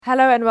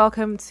Hello and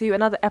welcome to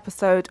another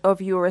episode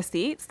of Your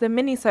Receipts, the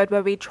mini-sode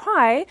where we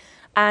try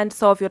and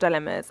solve your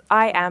dilemmas.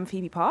 I am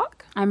Phoebe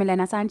Park. I'm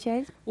Elena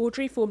Sanchez.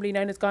 Audrey, formerly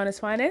known as Ghana's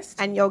Finest.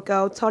 And your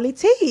girl, Tolly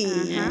T.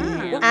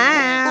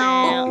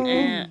 Ow. Do you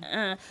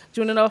want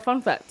to know a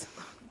fun fact?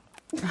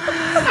 Go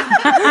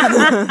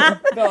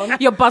on.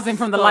 You're buzzing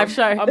from the live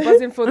show. I'm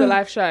buzzing for the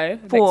live show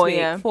next week.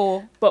 Yeah.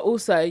 But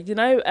also, you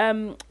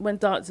know, when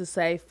dancers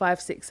say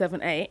 5, 6,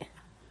 7, 8,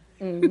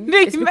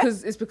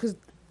 it's because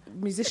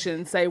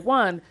musicians say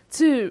 1,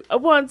 2,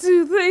 1,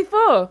 2, 3,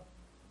 4.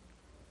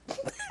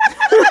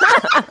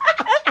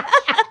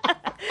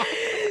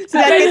 So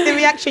that is the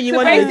reaction you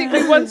want.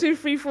 Basically, 1, 2,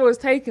 3, 4 is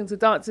taken. So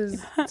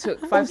dancers took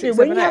 5, 6, 7, 8.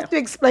 When you have to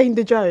explain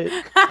the joke,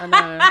 I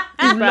know.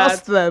 you've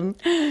lost them.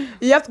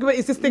 You have to go.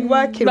 Is this thing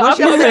working? No, Once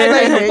you have to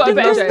explain it, you've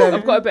lost them.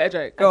 I've got a better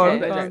joke. Go I've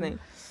got a on. better joke.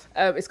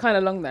 It's kind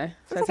of long though.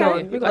 So Okay,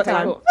 okay. we've got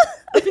time.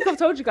 I think I've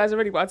told you guys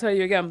already, but I'll tell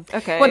you again.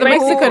 Okay. Well, the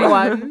Mexican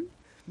one.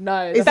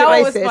 No, Is That it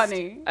one was racist?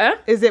 funny.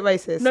 Is it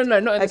racist? No, not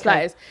in the Okay.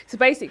 slightest. So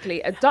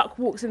basically, a duck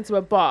walks into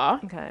a bar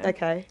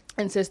Okay.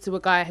 and says to a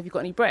guy, "Have you got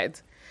any bread?"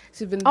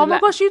 So then Oh my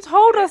gosh, you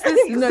told us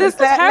this. No, this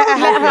let her terrible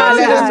have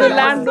it, let her news. have the it.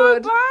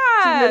 landlord, So so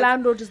bad. the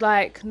landlord is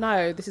like,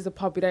 "No, this is a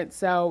pub. We don't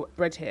sell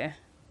bread here."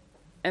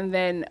 And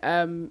then,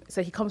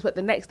 so he comes back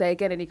the next day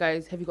again and he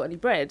goes, "Have you got any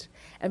bread?"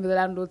 And the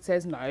landlord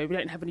says, "No, we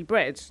don't have any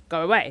bread.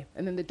 Go away."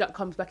 And then the duck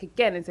comes back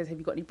again and says, "Have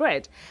you got any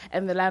bread?"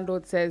 And the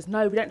landlord says,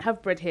 "No, we don't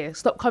have bread here.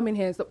 Stop coming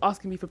here and stop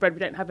asking me for bread. We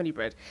don't have any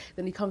bread."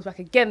 Then he comes back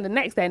again the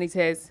next day and he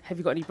says, "Have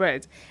you got any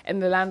bread?"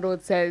 And the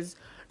landlord says,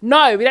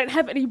 "No, we don't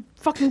have any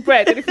fucking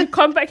bread. And if you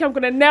come back here, I'm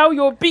going to nail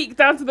your beak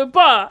down to the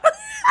bar."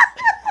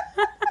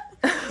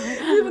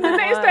 Even the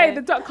next day,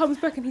 the duck comes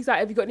back and he's like,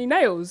 "Have you got any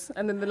nails?"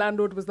 And then the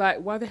landlord was like,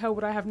 "Why the hell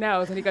would I have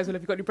nails?" And he goes, "Well,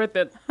 have you got any bread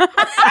then?"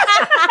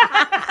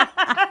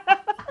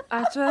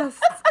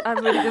 I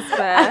really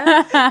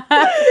despair.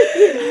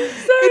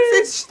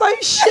 It's so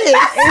shit.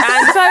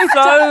 And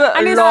so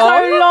And it's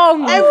long. so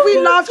long. Every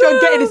laugh you're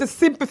getting is a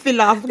sympathy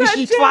laugh because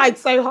you tried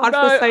so hard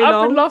No, for so I've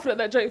long. been laughing at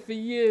that joke for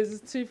years.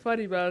 It's too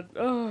funny, man.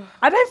 Oh.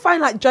 I don't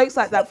find like jokes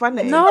like that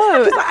funny. No.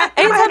 'Cause I-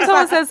 in my head Anytime it's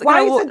someone like, says, why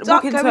 "Go is a walk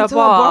duck into going a to a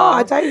bar? bar?"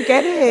 I don't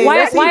get it. Why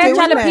What's he are doing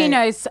there?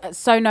 jalapenos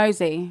so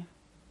nosy?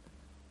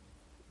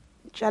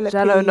 Jalapeno.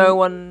 Jello, no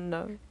one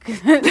knows.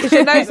 Because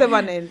your nose are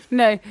running.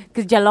 No,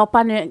 because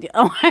jalapeno.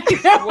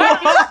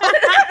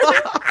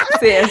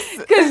 Sis.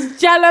 Because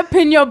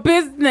jalapeno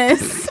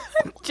business.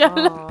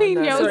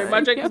 Jalapeno. no. Sorry,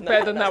 my joke is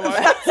better than that one.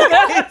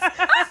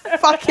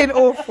 Fucking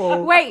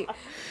awful. Wait,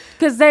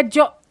 because they're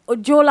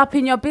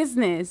jalapeno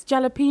business.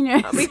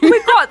 Jalapeno. We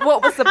got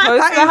what was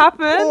supposed That to is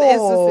happen.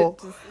 poor.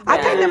 It's just, I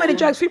don't know many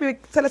jokes. Phoebe,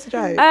 tell us a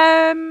joke.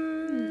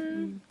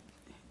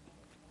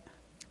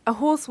 A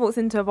horse walks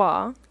into a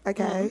bar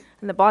Okay.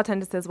 and the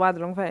bartender says, "Why the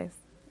long face?"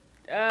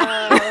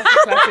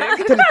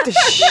 Classic.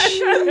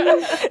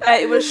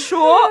 It was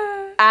short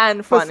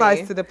and funny.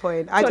 Precise to the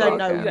point. I don't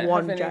know You don't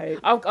one have any.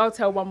 joke. I'll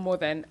tell one more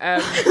then. No,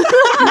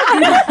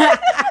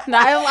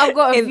 I've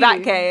got a In few.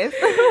 that case.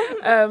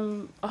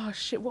 Oh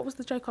shit! What was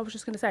the joke I was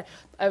just going to say?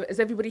 Has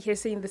everybody here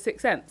seen The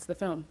Sixth Sense, the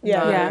film?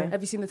 Yeah. No. Yeah.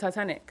 Have you seen the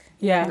Titanic?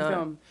 Yeah. The No.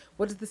 film.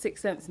 What does The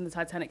Sixth Sense and the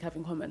Titanic have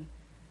in common?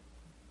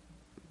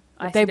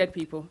 I They- see dead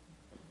people.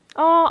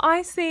 Oh,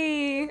 I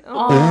see.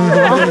 Oh.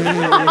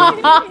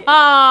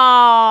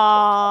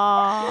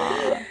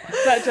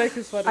 That joke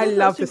is funny. I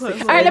love The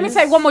Sixth All right, let me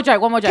say one more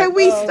joke. Can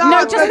we start?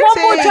 No, just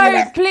one more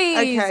routine? joke, please.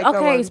 Okay, go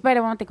Okay, on. it's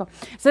better one thing.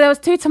 So there was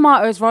 2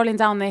 tomatoes rolling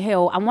down the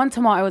hill, and one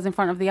tomato was in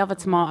front of the other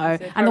tomato,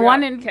 So and the hurry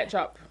one up, in.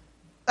 ketchup.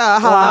 She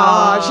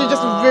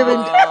just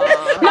ruined.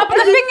 No, but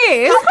the thing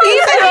is,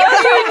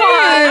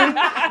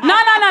 No.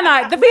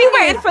 The thing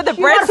waiting is, for the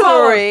bread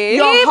story.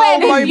 Your even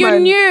whole if you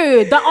moment.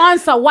 knew the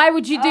answer, why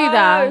would you do Oh,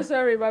 that?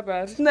 sorry, my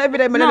bad. It's not every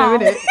day, Milena, No.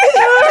 isn't it?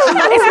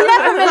 It's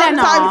never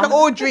Milena. Sometimes the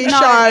Audrey No,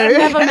 show. it's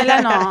never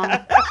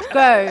Milena.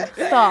 Go,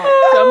 stop.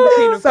 So I'm the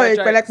queen of Sorry,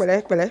 bad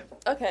jokes. Bele.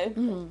 Okay.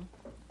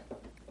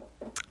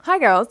 Hi,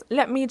 girls.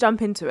 Let me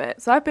jump into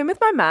it. So I've been with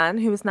my man,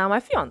 who is now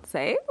my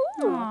fiance,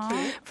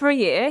 for a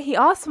year. He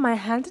asked for my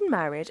hand in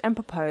marriage and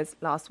proposed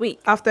last week.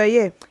 After a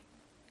year.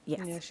 Yes.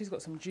 Yeah, she's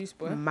got some juice,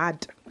 boy.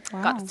 Mad.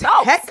 Got the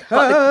sauce. Heck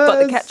Got the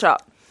hers. ketchup.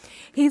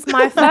 He's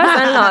my first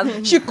and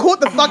last. She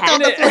caught the fuck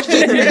out of what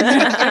she did.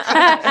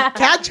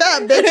 Catch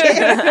up,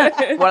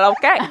 bitch. Well,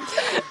 okay.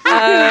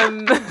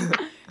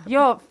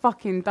 You're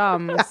fucking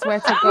dumb. I swear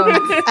to God.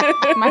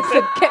 Mike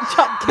said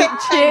ketchup,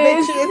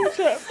 bitches.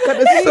 Bitches. Got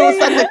the sauce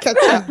and the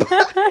ketchup.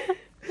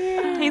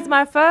 He's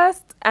my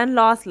first and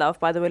last love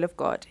by the will of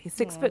God. He's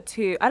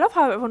 6'2". I love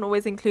how everyone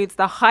always includes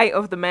the height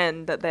of the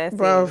men that they're seeing.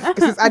 Bro,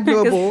 because it's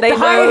admirable. They The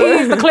higher he know.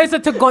 is, the closer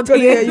to God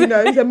he Yeah, is. you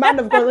know, he's a man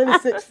of God, only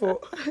 6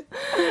 foot.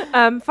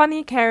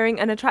 Funny, caring,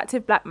 and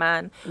attractive black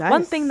man. Nice.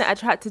 One thing that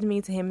attracted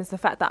me to him is the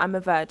fact that I'm a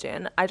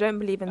virgin. I don't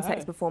believe in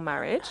sex before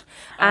marriage,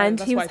 and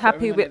That's he why was I put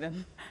happy him on with. it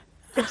then.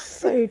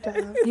 So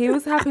dumb. He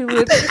was happy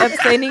with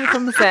abstaining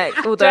from sex,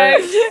 although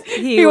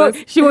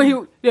Anyways.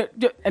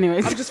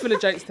 I'm just full of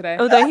jokes today.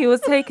 although he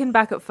was taken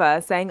back at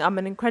first, saying, "I'm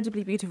an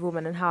incredibly beautiful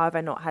woman, and how have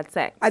I not had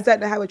sex?" I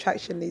don't know how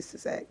attraction leads to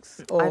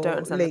sex. Or I don't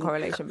understand link. the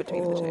correlation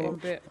between the two.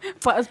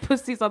 But as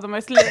pussies are the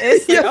most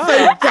littest. You're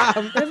so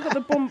dumb. They've got the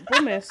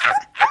bombest.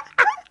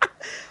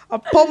 A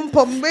pom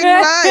pom ring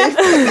life.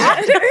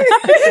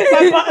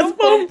 My butt's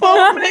pom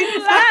pom ring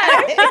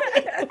life.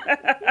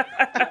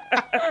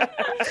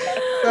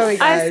 Sorry, I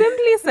guys.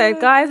 simply said,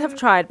 "Guys have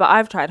tried, but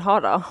I've tried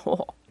harder."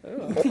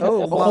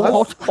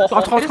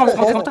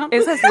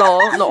 It says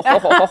lol, not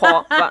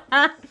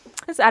but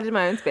just added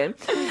my own spin.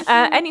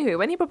 Anywho,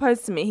 when he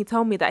proposed to me, he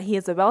told me that he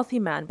is a wealthy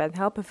man by the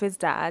help of his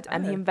dad,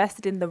 and he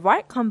invested in the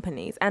right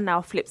companies and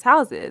now flips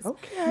houses.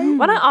 Okay.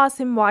 When I asked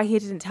him why he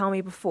didn't tell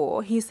me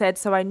before, he said,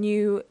 "So I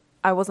knew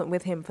I wasn't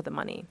with him for the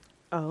money."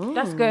 Oh.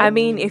 That's good. I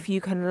mean, if you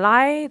can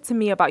lie to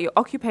me about your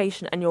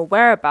occupation and your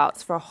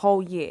whereabouts for a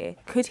whole year,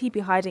 could he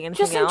be hiding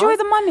anything Just else? enjoy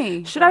the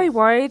money. Should I be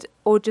worried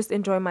or just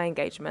enjoy my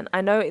engagement?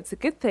 I know it's a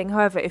good thing.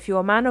 However, if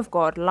you're a man of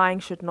God, lying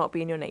should not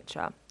be in your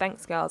nature.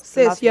 Thanks, girls.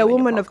 Sis, Love you're a you and your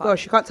woman of podcast. God.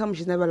 She can't tell me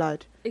she's never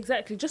lied.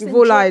 Exactly. Just We've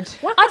all lied.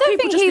 Why I can't don't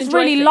people think just he's enjoy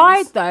really things?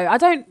 lied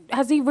though.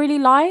 Has he really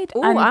lied?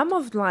 Oh, And I'm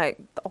of like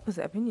the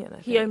opposite opinion. I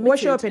He think. omitted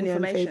What's your opinion,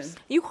 information. Phoebes?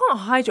 You can't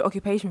hide your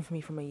occupation from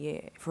me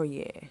for a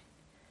year.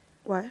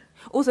 Why?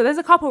 Also, there's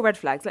a couple red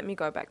flags. Let me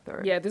go back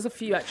through. Yeah, there's a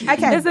few actually.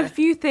 Okay. There's a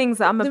few things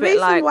that I'm a The bit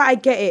reason like. why I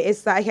get it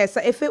is that, okay, so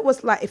if it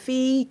was like, if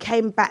he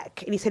came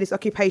back and he said his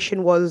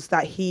occupation was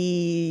that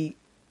he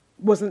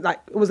wasn't like,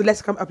 it was a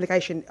lesser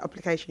application,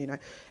 you know,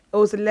 it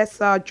was a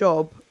lesser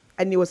job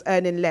and he was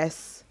earning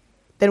less,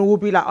 then we'll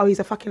be like, oh, he's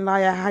a fucking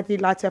liar. How did he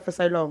lie to her for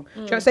so long?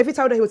 Do you know? So if he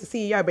told her he was a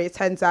CEO, but it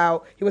turns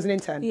out he was an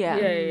intern. Yeah.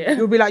 Yeah.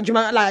 You'll be like, do you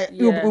know, like,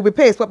 Yeah. you'll be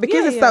pissed. But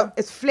because Yeah, it's yeah. so,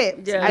 it's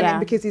flipped, Yeah. and Yeah. then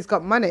because he's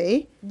got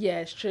money, Yeah,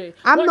 it's true.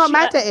 I'm Once not you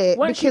mad at it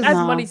Once you because- add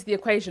No. money to the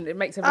equation, it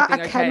makes everything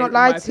I okay. cannot in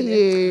lie my to opinion.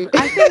 you.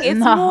 I think it's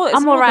No, more. It's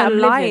I'm more alright,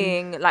 than I'm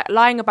lying, like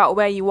lying about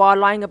where you are,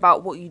 lying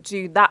about what you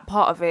do. That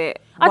part of it.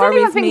 I don't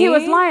even worries think me. he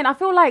was lying. I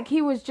feel like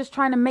he was just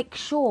trying to make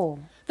sure.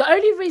 The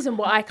only reason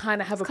why I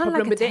kind of have a kinda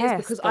problem like a with it is test,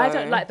 because I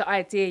don't though. like the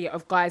idea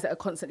of guys that are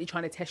constantly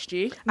trying to test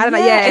you. I don't know.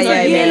 It's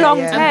a year-long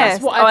And test,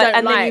 that's what I don't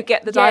and like. then you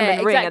get the Yeah,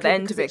 diamond ring at the exactly,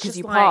 end of it it's because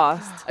you just like,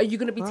 passed. Are you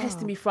going to be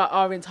testing me for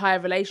our entire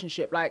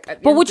relationship? Like, at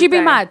the But end would of you the be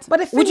day- mad? But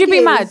the Would you thing be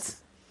is- mad?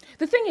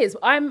 The thing is,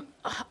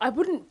 I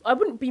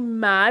wouldn't be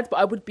mad, but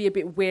I would be a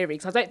bit weary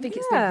because I don't think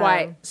it's the Yeah.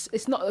 right.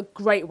 It's not a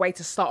great way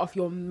to start off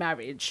your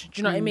marriage. Do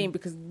you know what I mean?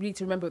 Because you need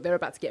to remember they're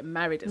about to get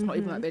married. It's not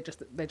even like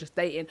they're just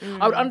dating.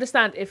 I would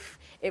understand if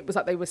it was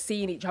like they were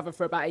seeing each other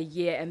for about a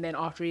year and then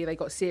after a year they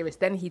got serious.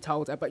 Then he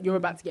told her, but you're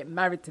about to get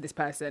married to this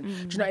person. Do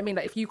you know what I mean?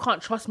 Like if you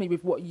can't trust me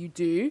with what you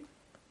do,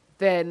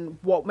 then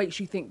what makes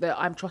you think that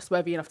I'm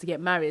trustworthy enough to get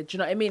married? Do you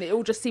know what I mean? It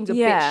all just seems a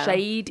Yeah. bit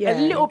shady, Yeah. a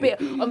little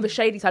bit on the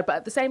shady side, but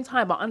at the same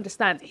time, I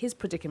understand his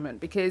predicament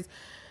because,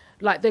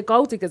 like, they're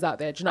gold diggers out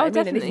there. Do you know Oh, what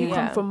I mean? And if definitely, you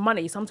come yeah. from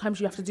money, sometimes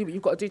you have to do what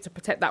you've got to do to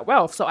protect that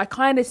wealth. So I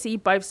kind of see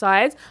both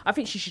sides. I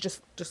think she should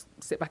just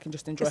sit back and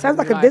just enjoy. It sounds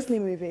her like a life. Disney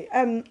movie.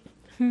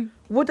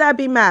 Would I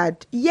be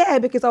mad? Yeah,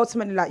 because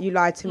ultimately, like, you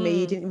lied to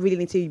me. You didn't really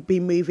need to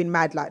be moving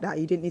mad like that.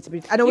 You didn't need to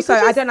be. And also,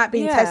 could I just- don't like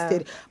being yeah.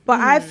 tested.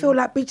 But I feel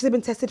like bitches have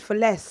been tested for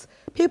less.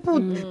 People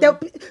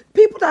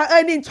that are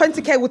earning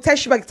 20k will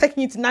test you by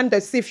taking you to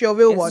Nando's to see if you're a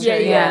real one. Yeah,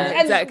 yeah,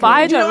 And- exactly. But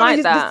I do you know don't what I like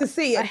mean? that. Just to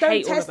see I it. Don't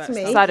hate all of test that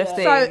me. stuff. Side of So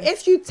things.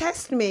 if you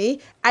test me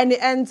and it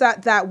ends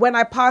up that when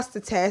I pass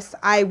the test,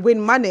 I win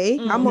money,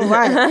 I'm all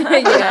right.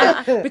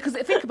 Yeah, because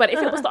think about it.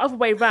 If it was the other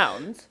way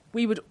round,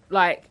 we would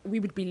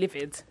be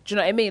livid. Do you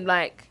know what I mean?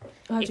 Like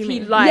if do you he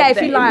mean? lied, Yeah, if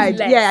that he it was lied,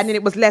 less, yeah, and then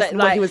it was less that, than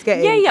what he was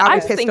getting. Yeah, I'd I be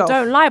just pissed think off.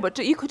 don't lie, but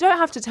you don't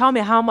have to tell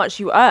me how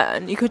much you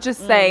earn. You could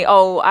just say,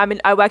 "Oh,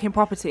 I work in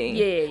property."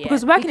 Yeah.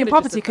 Because He working in could've just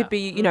property said could that.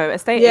 be,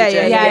 estate Yeah,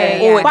 agent, yeah.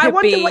 or it But I could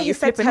wonder be what he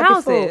said to flipping her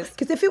before. houses.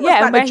 Because if it was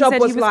yeah, like where the job he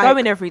said was he was like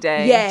going every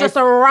day. Yeah. Just a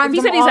If random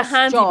he said he's a ass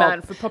handyman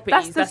job. for properties,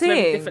 That's that's, the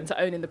very thing. different to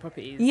owning the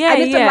properties. Yeah,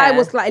 and if the yeah. lie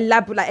was like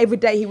elaborate, like every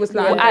day he was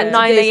like, Well, "I'm At doing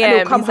 9 this," and a.m.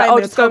 he'll come he's like, home "Oh,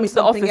 and just tell go me to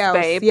the something office, else.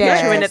 babe. Yeah.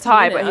 Picture in a Yes,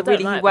 tie, innit? but I he don't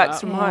really like works that.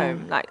 from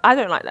home. Like I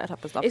don't like that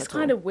type of stuff. It's at all.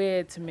 kind of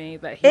weird to me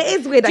that he. It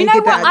is weird that Do he you know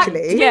did that what?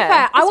 actually. To be Yeah,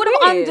 fair, I it's would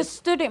have weird.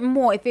 understood it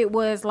more if it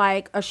was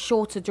like a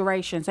shorter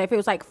duration. So if it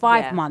was like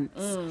 5 Yeah.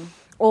 months.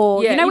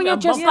 Or, Yeah, you know, when even you're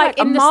a just month. like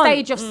Yeah, in a the month.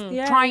 stage of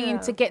Yeah, trying yeah.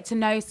 to get to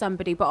know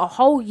somebody, but a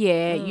whole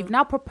year, you've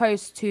now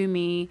proposed to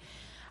me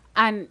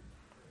and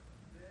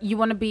you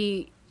want to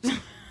be...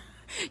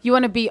 You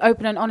want to be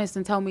open and honest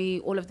and tell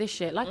me all of this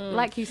shit,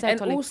 like you said, And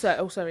Tolly.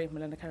 also, sorry,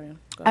 Melinda, carry on.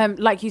 Go on.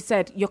 Like you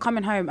said, you're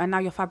coming home and now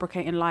you're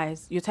fabricating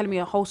lies. You're telling me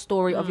a whole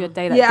story of your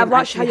day that Yeah, I didn't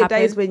watched how actually your happen.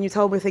 days when you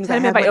told me things Tell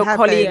that me about your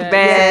haven't colleague happened.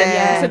 Ben,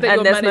 Yeah. You said that and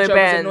your there's no manager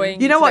was Ben.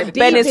 annoying You know what, today.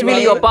 Ben is Deep really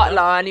in your it.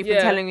 butler, and you've been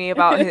Yeah. telling me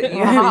about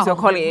who's your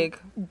colleague.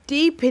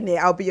 Deep in it,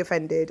 I'll be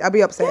offended. I'll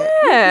be upset.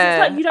 Yeah,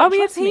 like you don't are we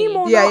a trust me. team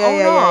or Yeah,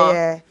 not?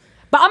 yeah.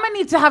 But I'm gonna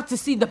need to have to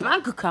see the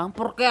bank account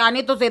porque I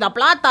need to see the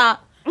plata.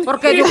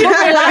 Porque you could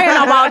be lying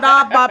about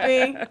that,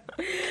 papi.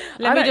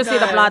 Let me don't just see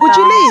the know. plata. Would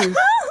you leave?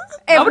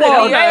 Hey, Hey,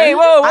 whoa. hey,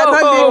 whoa, I'm whoa,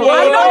 not whoa, doing whoa, it. whoa,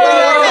 Wait,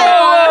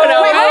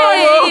 whoa, wait,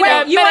 whoa,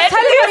 wait, you were whoa,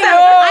 telling me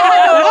whoa, I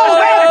had whoa, oh, whoa,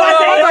 wait, whoa,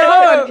 but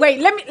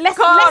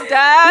Calm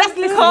down. let's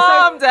listen.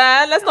 Calm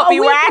down. Let's not A be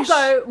week rash.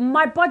 ago,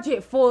 my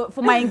budget for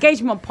my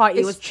engagement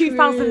party was £2,000, Do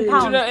you know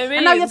what I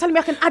and now mean? you're telling me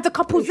I can add a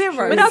couple zeros.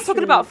 We're not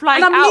talking about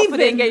flying And I'm out for the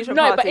leaving. engagement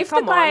No, party. but if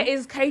Come the guy on.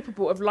 is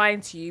capable of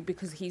lying to you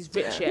because he's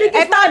rich, yeah.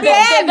 Está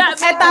bien.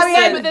 Está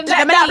bien. But then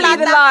Let that that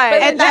be the lie. but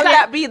Let then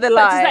that be the But does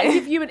lie. that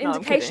give you an No, I'm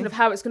indication kidding. of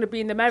how it's going to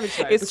be in the marriage?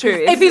 Though? It's true.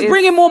 If he's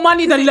bringing more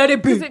money, then let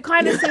it be. Because it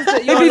kind of says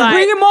that If you're he's like.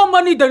 bringing more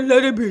money, then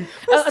let it be.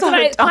 I don't know,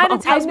 it kind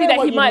of tells me know that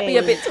what he you might be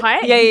a mean. bit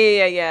tight.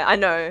 Yeah. I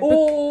know.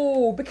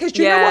 Oh, because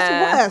do you know Yeah.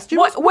 what's worse? Do you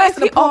know What- what's worse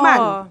than a if poor he- man?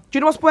 oh. Do you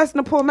know what's worse than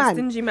a poor man?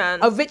 Stingy man.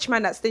 A rich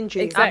man that's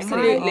stingy. Exactly.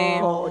 Absolutely.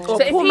 Oh, Or So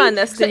if poor he- man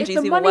that's so if stingy the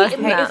is even money, worse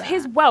than if that.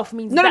 his wealth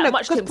means No, that no.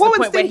 much to Because him to poor the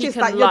and point where stingy he is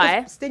can like you're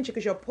lie. just stingy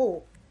because you're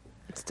poor.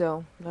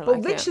 Still, I don't But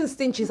like rich it. and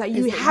stingy is like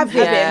you Is have that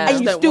it you and just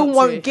you don't still want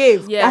won't to.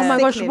 give. Yeah. Oh my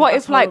gosh, sickening. what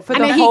if like for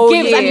And the then he whole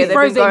gives year and he they've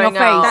throws been it in your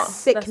going out? face.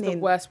 That's That's the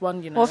sickening. worst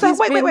one, you know. Well, So he's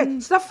wait.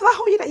 been- So for the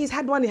whole year that he's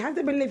had money, have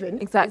they been living?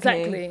 Exactly.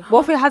 Exactly. What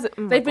if it hasn't?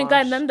 Oh my They've been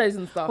gosh. going Nando's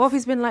and stuff. What if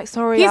he's been like,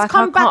 sorry, He's I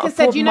come can't back and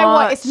said, afford you know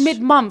what? It's much.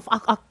 mid-month.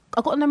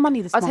 I got no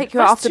money this I'll month. take you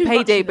out That's after too much,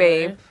 payday, you know.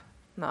 babe.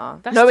 No,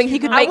 That's knowing too he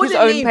could much. make I his wouldn't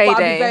own leave, but I'd be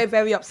payday. very,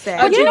 very upset.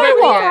 But You you know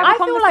very what? have a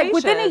I feel like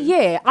within a conversation.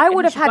 year, I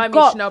would have you should buy had me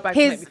a got Chanel bag to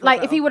make his me feel like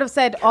if better. he would have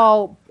said,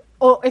 oh,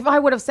 or if I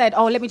would have said,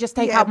 oh, let me just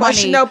take Yeah, out but a money.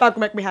 Chanel bag will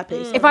make me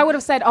happy. so- If I would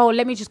have said, oh,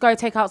 let me just go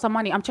take out some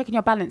money, I'm checking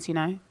your balance. You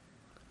know,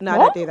 No, I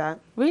What? don't do that.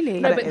 really?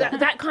 No, don't but do that.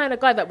 that kind of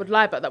guy that would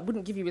lie about that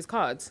wouldn't give you his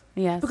cards.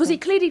 Yeah, Because so- he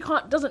clearly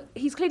can't, doesn't,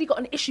 he's clearly got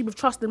an issue with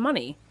trust and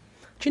money.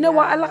 Do you know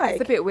what I Yeah, like?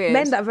 it's a bit weird.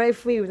 Men that are very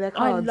free with their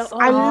I cards. lo-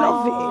 I oh,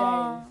 love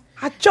yeah. it.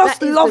 I just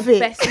That is love the it.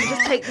 best. You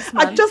just take this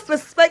I man. just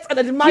respect and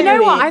admire You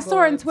know what? it. I saw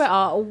on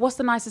Twitter, what's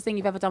the nicest thing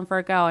you've ever done for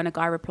a girl? And a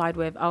guy replied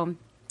with,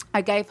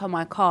 I gave her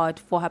my card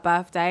for her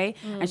birthday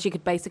and she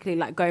could basically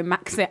like go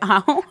max it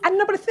out. And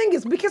no, but the thing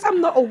is, because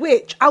I'm not a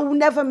witch, I will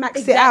never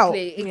max it out.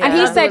 Exactly. And he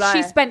That's said all she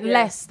I- spent yeah.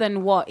 less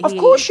than what he... Of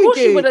course you course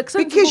you do, would, a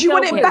sensible because you girl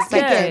want it would. back Yeah.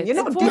 again. You're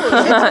not Of different.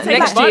 course.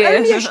 Next Like, year.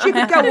 only a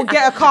stupid girl will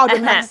get a card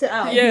and max it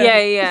out.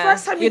 Yeah. The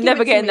first time you You're give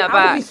never it to getting me, that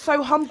I would be back.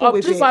 so humble I'll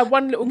with just it. buy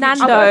one little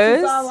Nando's. Gucci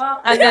bag.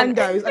 Zara And then-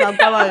 Nando's, and I'll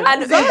go home.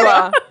 And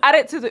Uber. Add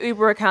it to the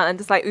Uber account and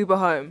just like Uber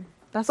home.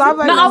 That's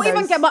Zara it. No, I'll Nando's.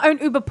 even get my own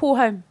Uber pull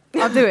home.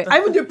 I'll do it. I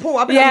even do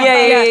Paul. Yeah.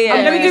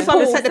 Let me do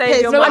something to set the Save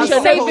pace. your No, money. what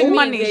you're saving saving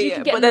money. money. You Yeah,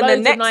 can get but then the loads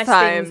of next nice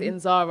time- things in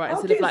Zara I'll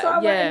instead do of like,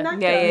 Zara yeah. and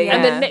Nando's. Yeah.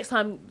 And then next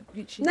time,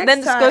 Next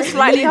Then just go time.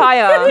 slightly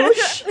higher.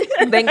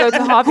 Then go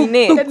to Harvey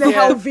Nick. Then the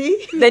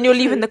Helvy. Then you're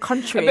leaving the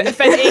country. And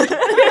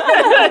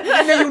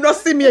then you'll not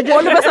see me again.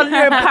 All of us are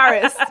in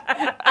Paris.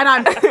 And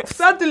I'm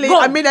suddenly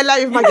I'm in LA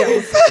with my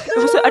girls.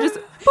 So I just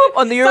boop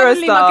on the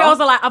Suddenly my Eurostar. girls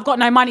are like, I've got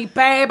no money.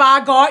 Babe,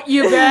 I got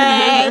you,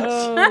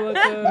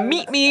 bitch.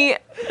 Meet me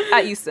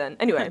at Euston.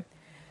 Anyway,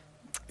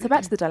 so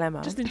back to the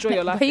dilemma. just enjoy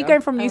your life. Where you girl.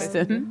 going from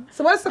Euston?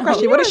 So what's the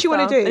question? What does she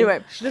want to do?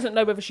 Anyway, She doesn't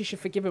know whether she should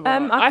forgive him or I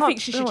not. I can't-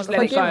 think she should no, just I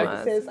let it forgive go.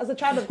 her. Says, as a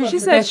child of God, she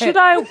said, should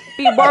I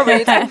be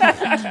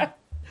worried?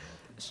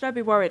 Should I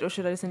be worried or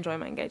should I just enjoy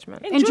my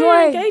engagement? Enjoy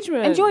your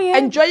engagement. Enjoy it.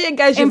 enjoy your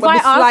engagement, but be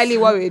Invite us. slightly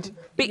worried.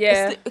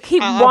 Yeah.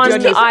 Keep I'll one be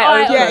honest.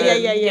 eye open.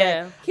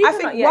 Yeah. I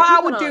think what I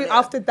would do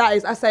after that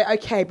is I say,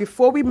 okay,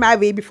 before we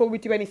marry, before we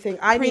do anything,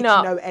 I need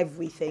Prenup. to know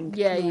everything.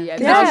 Yeah.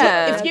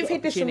 Yeah. If you've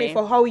hid this from me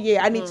for a whole year,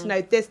 I need to know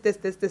this.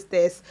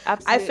 I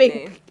Absolutely.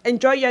 think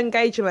enjoy your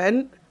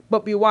engagement,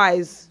 but be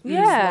wise.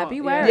 Yeah, Smart, be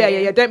yeah.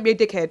 wary. Yeah. Don't be a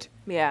dickhead.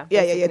 Yeah.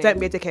 Yeah. basically. Don't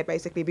be a dickhead.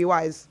 Basically, be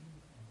wise.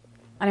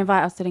 And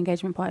invite us to the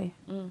engagement party.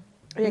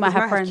 Yeah, might 'cause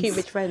have you friends. cute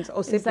rich friends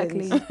or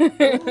siblings.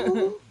 Exactly.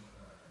 Ooh.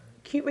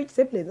 Cute rich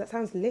siblings. That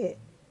sounds lit.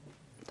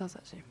 It does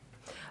actually.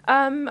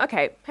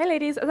 Okay. Hey,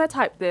 ladies, as I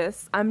type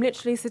this, I'm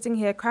literally sitting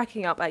here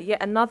cracking up at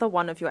yet another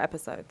one of your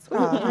episodes.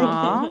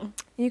 Aw.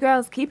 You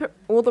girls keep it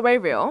all the way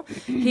real.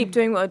 Keep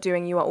doing what you're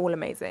doing. You are all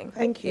amazing.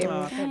 Thank you.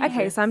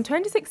 Okay, so I'm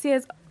 26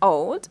 years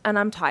old and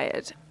I'm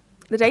tired.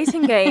 The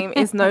dating game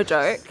is no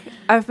joke.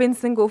 I've been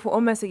single for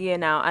almost a year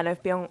now and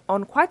I've been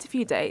on quite a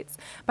few dates,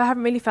 but I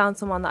haven't really found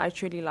someone that I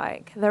truly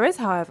like. There is,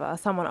 however,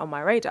 someone on my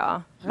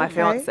radar, my Okay.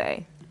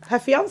 fiance. Her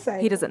fiance.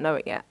 He doesn't know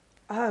it yet.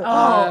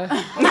 I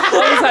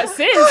was like, sis,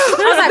 This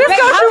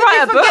girl should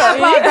write a book.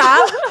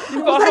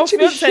 you've got a whole actually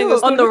fiance and you're shook.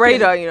 still On the looking.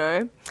 radar, you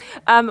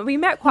know. We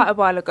met quite a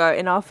while ago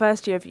in our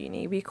first year of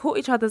uni. We caught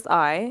each other's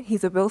eye.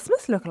 He's a Will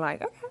Smith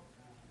lookalike.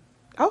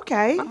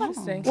 Okay.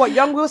 Interesting. What,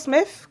 young Will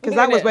Smith? Because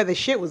that was Yeah. where the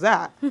shit was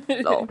at.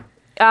 Okay. Lol.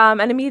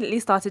 And immediately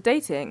started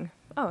dating.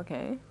 Oh,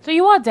 okay. So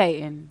you are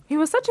dating? He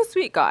was such a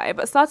sweet guy,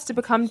 but started to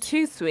become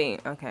too sweet.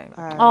 Okay.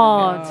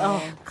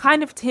 Oh.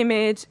 Kind of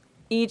timid,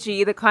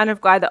 e.g., the kind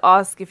of guy that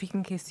asks if he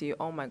can kiss you.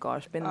 Oh my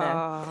gosh, been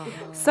there.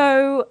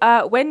 So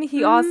when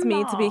he asked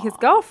me to be his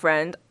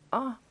girlfriend,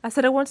 I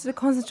said I wanted to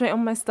concentrate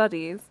on my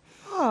studies.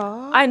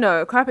 I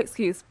know, crap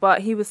excuse,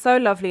 but he was so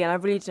lovely and I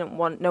really didn't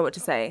know what to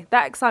say.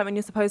 That excitement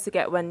you're supposed to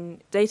get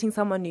when dating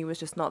someone new was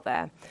just not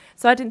there.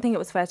 So I didn't think it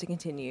was fair to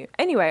continue.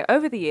 Anyway,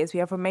 over the years, we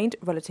have remained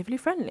relatively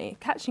friendly,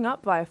 catching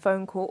up via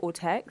phone call or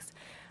text,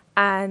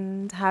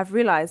 and have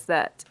realised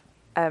that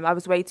I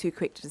was way too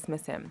quick to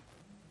dismiss him.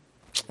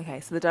 Okay,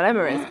 so the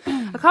dilemma is,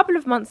 a couple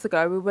of months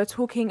ago, we were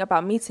talking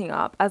about meeting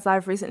up as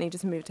I've recently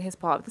just moved to his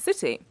part of the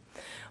city.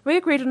 We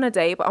agreed on a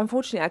date, but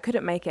unfortunately I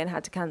couldn't make it and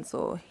had to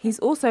cancel. He's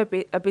also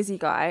a busy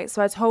guy,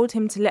 so I told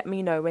him to let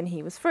me know when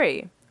he was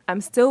free.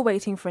 I'm still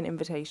waiting for an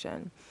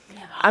invitation.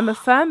 I'm a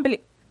firm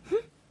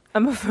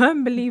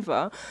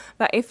believer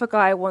that if a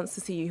guy wants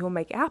to see you, he'll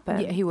make it happen.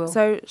 Yeah, he will.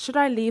 So should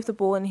I leave the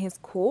ball in his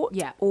court?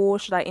 Yeah. Or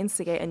should I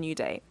instigate a new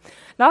date?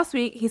 Last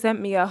week, he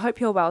sent me a hope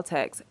you're well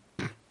text.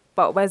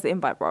 But where's the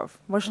invite, bruv?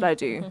 What should I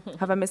do?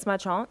 Have I missed my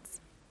chance?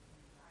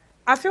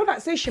 I feel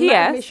like sis, you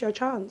might miss your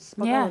chance.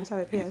 But Yeah. go on,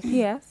 sorry, PS.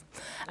 Yes.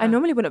 I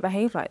normally wouldn't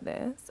behave like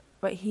this,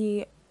 but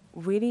he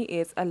really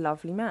is a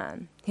lovely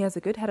man. He has a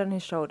good head on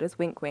his shoulders.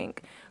 Wink,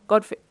 wink.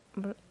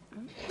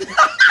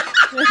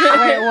 Wait,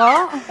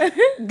 what?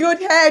 Good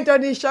head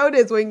on his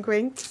shoulders, wink,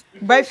 wink.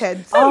 Both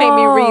heads. Don't make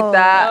me read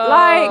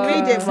that.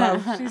 Read it,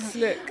 bro. She's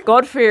slick.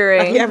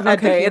 God-fearing. You haven't had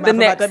Okay, Dickie the Mouth,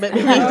 next. don't make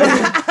me read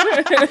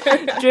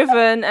that.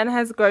 Driven and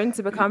has grown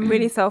to become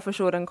really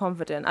self-assured and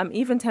confident. I'm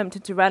even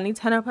tempted to randomly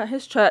turn up at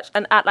his church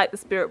and act like the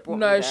spirit brought me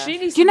No, there. she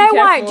needs Do you to know be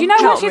why? careful. Do you know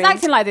why Help she's me.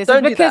 acting like this?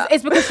 Don't do Because that.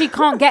 it's because she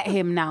can't get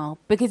him now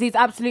because he's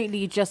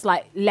absolutely just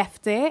like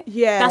left it.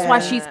 Yeah. That's why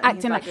she's He's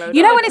acting like like. loaded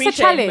You know up. when it's a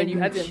Appreciate him challenge. when you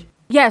had him.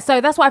 Yeah,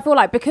 so that's what I feel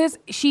like because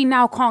she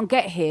now can't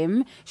get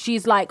him.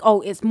 She's like,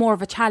 oh, it's more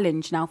of a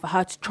challenge now for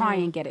her to try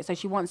and get it. So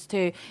she wants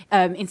to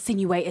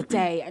insinuate a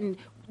day, and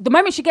the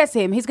moment she gets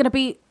him, he's gonna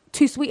be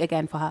too sweet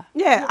again for her.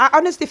 Yeah, I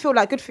honestly feel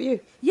like good for you.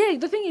 Yeah,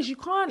 the thing is, you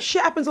can't.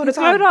 Shit happens all the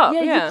Glowed time. up.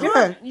 Yeah, Yeah. you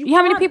can't. You know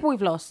how many can't- people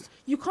we've lost?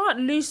 You can't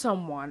lose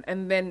someone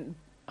and then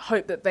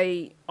hope that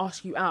they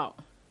ask you out.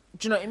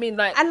 Do you know what I mean?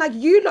 Like, And like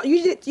you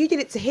did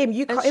it to him.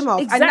 You cut him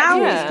off, exactly. and now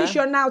Yeah. it's because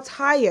you're now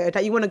tired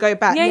that you want to go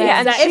back. Yeah, yeah,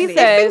 and exactly. she If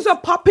said... things were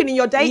popping in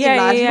your dating Yeah,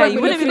 life, yeah, you yeah, wouldn't you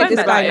be wouldn't looking be at this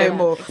going guy back no there.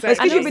 more. Exactly. But it's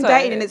because And you've been also-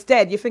 dating and it's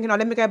dead. You're thinking, oh,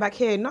 let me go back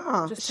here.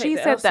 Nah. just take She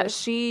the said L, that sis.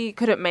 she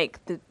couldn't make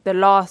the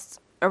last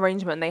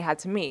arrangement they had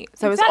to meet.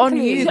 So it's on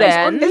Exactly. you So it's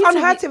then. It's on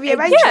her to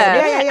rearrange it.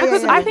 Yeah,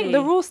 because I yeah. think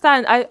the rule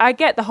stand. I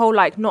get the whole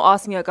like not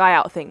asking a guy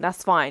out thing.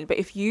 That's fine. But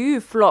if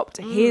you flopped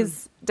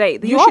his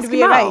date, You ask should him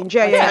rearrange.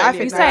 out. Yeah, yeah, I If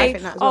think you that- I say,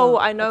 think that as well. oh,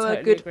 I know I a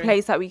totally good agree.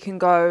 place that we can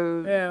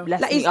go. Yeah.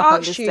 Let's Like meet he's up on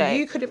asked this you, day.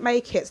 you couldn't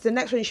make it. So the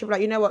next one you should be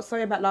like, you know what?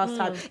 Sorry about last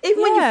time.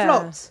 Even when you Yeah.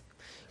 flopped,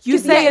 You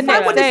say if I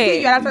next want to see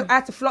day. you, and I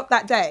had to flop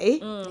that day.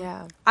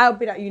 Yeah. I'll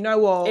be like, you know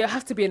what? It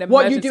has to be an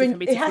What you emergency doing? for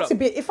me It to has flop. to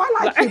be. If I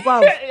like you,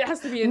 bro, It has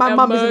to be an My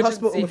mum is in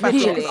emergency. hospital if I flop.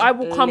 Literally. I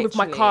will come with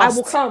my Literally. I cast.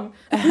 will come.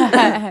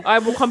 I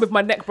will come with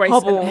my neck brace.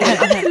 Hobble.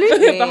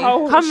 Absolutely. The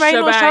whole Come rain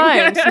or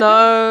shebang. shine.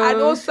 No.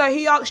 And also,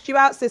 he asked you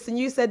out, sis, and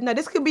you said no.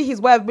 This could be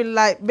his way of being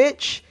like,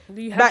 bitch.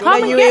 You have Back to- Come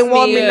then and you get ain't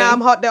want me. me. Now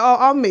I'm hot. They're all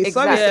on me.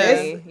 Sorry, Exactly.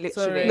 sis. Literally.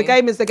 Sorry. The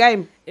game is the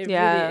game. It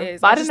Yeah. really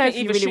is. But I don't just know think if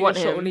you either really shoot want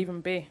your shot him. Will even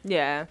be.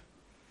 Yeah.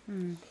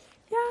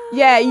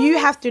 Yeah, you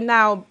have to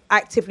now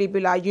actively be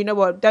like, you know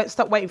what? Don't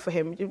stop waiting for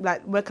him. You're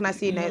like, where can I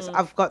see next?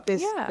 I've got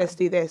this. Yeah. Let's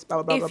do this.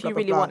 Blah blah blah. If blah, you blah,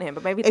 really blah. want him,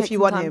 but maybe If take you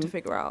some want time him. to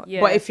figure out.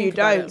 Yeah, But if you think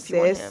about don't, it. If you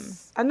want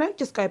sis, and don't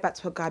just go back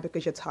to a guy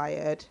because you're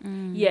tired.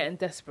 Yeah, and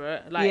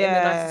desperate, like in the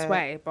Yeah. nicest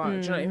way. But do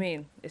you know what I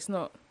mean? It's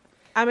not.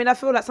 I mean, I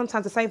feel like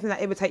sometimes the same thing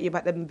that irritate you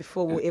back then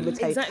before will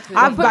irritate. Exactly.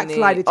 I've Definitely.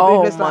 backslided to Oh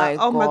people just like,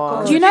 my oh my God.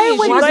 god. Do you know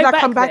when why you did go I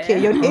come back back here?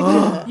 there? You're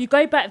an idiot. You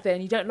go back there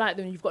and you don't like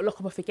them, you've got to lock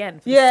them off again.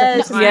 for the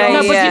Yes. second time. Yeah,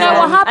 No, but yeah. you know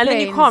what And then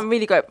you happens? can't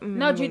really go.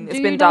 No, do it's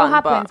you been know done.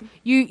 what But happens?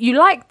 You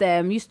like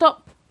them, you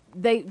stop.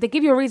 They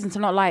give you a reason to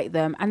not like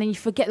them, and then you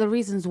forget the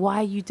reasons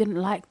why you didn't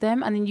like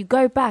them, and then you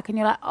go back and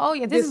you're like, oh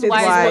yeah, this is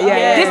why.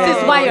 This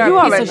is why you're you a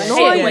are piece of shit.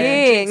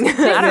 annoying.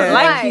 I don't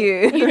like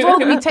you. You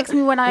told me text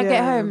me when I get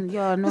Yeah. home.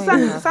 You're It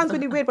annoying. sounds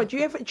really weird, but do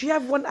you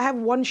have one? I have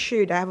one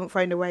shoe that I haven't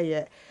thrown away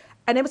yet.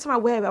 And every time I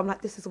wear it, I'm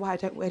like, this is why I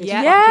don't wear this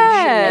Yeah.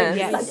 fucking shoe.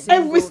 Yeah. Like,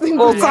 every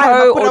single Or time I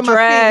coat put it or on my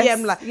dress. feet, yeah,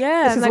 I'm like,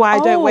 Yeah, this it's is like, why I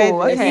don't wear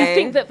oh, this. okay. You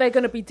think that they're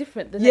going to be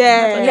different. The next Yeah.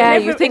 time, but Yeah, it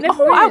you never- think, it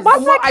never oh, is. why And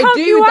did what I I count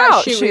do you with that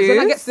out, shoe is when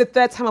I get shoes? to the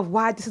third time of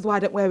why this is why I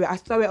don't wear it, I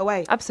throw it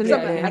away.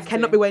 Absolutely. I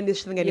cannot be wearing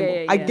this thing anymore.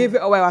 yeah, I yeah. give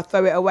it away, I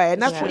throw it away.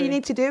 And that's Yeah. what you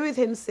need to do with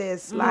him,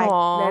 sis. Like,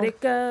 Aw. Let it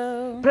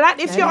go. plan,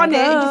 if you're Let on it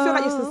it and you feel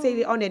like go. you're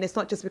sincerely on it, and it's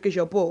not just because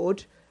you're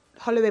bored,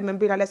 holler him and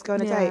be like, let's go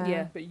on a Yeah. date.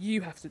 Yeah, but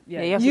you have to.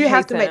 Yeah, Yeah, You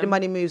have chase to make the him.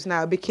 money moves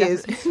now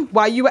because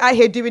while you were out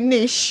here doing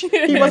niche,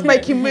 he was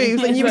making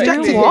moves and you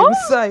Exactly. rejected him. What?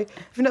 So, have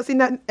you not seen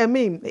that a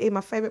meme? It is my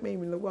favourite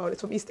meme in the world.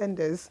 It's from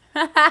EastEnders.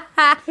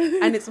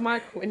 And it's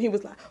Michael. And he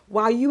was like,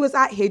 while you was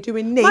out here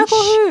doing niche, Michael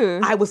who?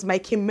 I was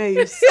making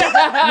moves. Who's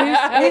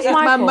It's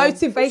my Michael?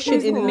 motivation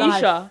Who's in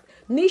life. Nisha?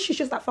 Niche is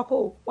just like fuck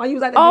all. While you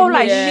was out there Oh, doing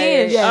like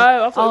niche. niche. Yeah.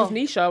 Oh, I thought it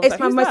was Nisha. I was It's like,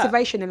 my who's that?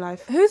 motivation in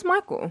life. Who's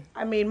Michael?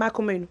 I mean,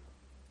 Michael Moon.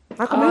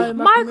 Michael Oh, Moon.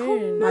 Michael Michael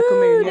Moon. Michael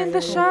Moon, in yeah,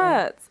 the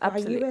yeah, shirts. While you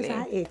was Absolutely.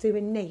 out here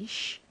doing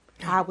niche,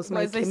 I was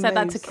Well, making they said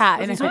that to moves. Kat.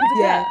 Was he innit? talking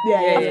to Yeah, Kat? yeah,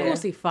 Of yeah.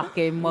 course he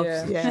fucking was.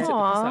 Yeah. Yeah. She took the piss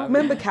out of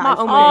Remember, him. Kat?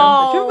 Michael Do Moon.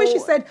 you remember when she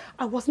said,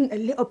 I wasn't a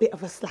little bit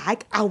of a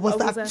slag, I was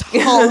I was a a-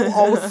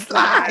 total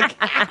slag.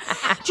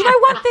 Do you know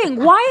one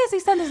thing? Why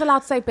is EastEnders allowed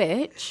to say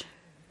bitch?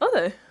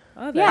 Oh,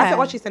 Yeah. I don't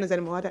watch EastEnders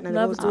anymore. I don't know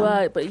the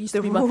rules. but it used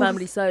to be my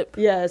family soap.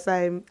 Yeah,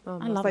 same.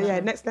 I love But yeah,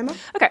 that. next lemma.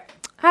 Okay.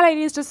 Hi,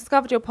 ladies. Just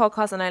discovered your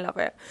podcast and I love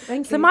it.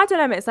 Thank So you. my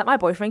dilemma is that my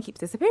boyfriend keeps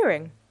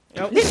disappearing.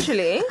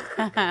 Literally,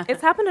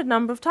 it's happened a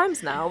number of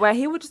times now where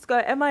he would just go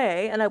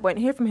MIA and I won't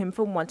hear from him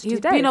for 1 to 2 He's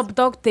days. been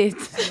abducted.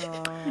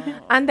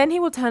 And then he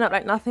will turn up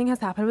like nothing has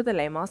happened with a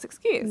lame ass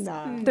excuse.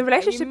 No. The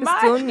relationship is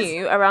still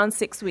new, around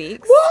 6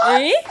 weeks.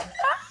 Eh?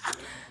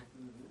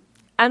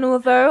 And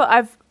although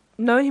I've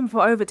known him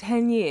for over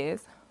 10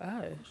 years,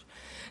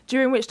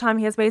 during which time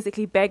he has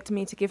basically begged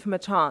me to give him a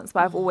chance,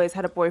 but I've always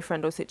had a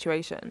boyfriend or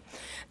situation.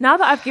 Now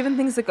that I've given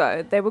things a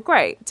go, they were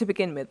great to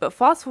begin with, but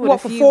fast forward What,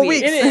 a for few 4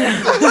 weeks.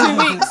 weeks? 2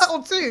 weeks.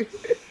 Or 2.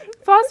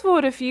 Fast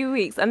forward a few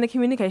weeks and the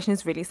communication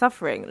is really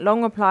suffering.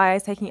 Long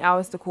replies, taking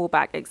hours to call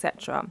back,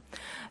 etc.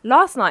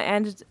 Last night I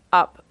ended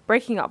up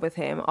breaking up with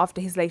him after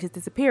his latest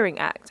disappearing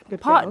act,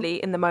 Good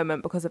partly in the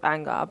moment because of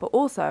anger, but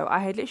also I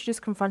had literally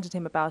just confronted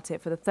him about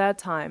it for the 3rd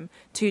time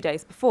 2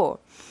 days before.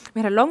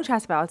 We had a long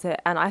chat about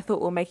it and I thought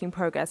we were making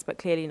progress, but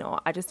clearly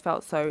not. I just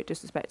felt so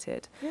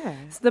disrespected. Yeah.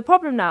 So the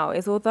problem now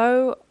is,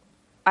 although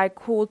I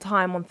called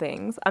time on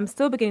things, I'm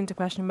still beginning to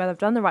question whether I've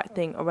done the right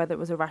thing or whether it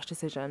was a rash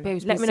decision. Babe,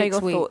 it's Let been me know 6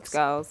 your weeks. thoughts,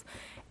 girls.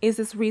 Is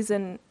this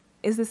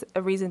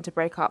a reason to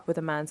break up with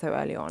a man so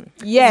early on?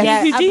 Yes.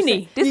 Yeah,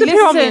 Houdini.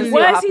 Disappear on me and see Why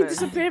what is he happens.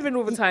 disappearing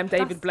all the time,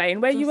 David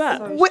Blaine? Where you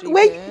at?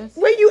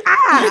 Where you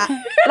at?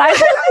 Like,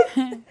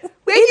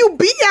 Where you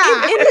be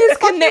at? in this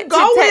connected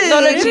going?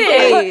 technology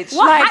age,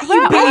 like,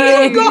 where Where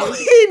are you you?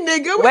 going,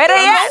 nigga? Where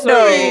they at,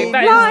 Sorry, though?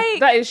 Like,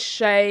 that is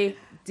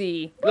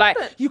shady. Like,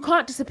 you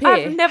can't disappear.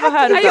 I've never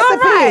heard of Are you that.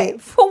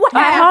 alright? For what? You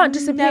can't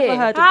disappear. Never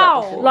heard of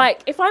How? that before.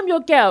 Like, if I'm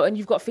your girl and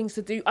you've got things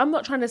to do, I'm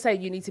not trying to say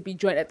you need to be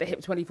joint at the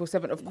hip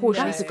 24/7. Of course,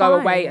 you need That's to go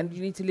fine. away and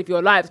you need to live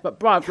your lives. But,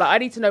 bruv, like, I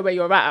need to know where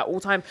you're at all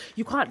time.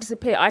 You can't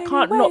disappear. I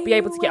can't not be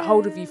able to get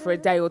hold of you for a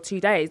day or 2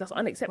 days. That's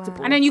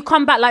unacceptable. And then you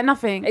come back like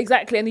nothing.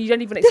 Exactly, and you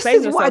don't even This explain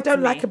is yourself what I to don't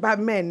me. like about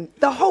men.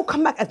 The whole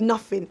comeback as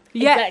nothing.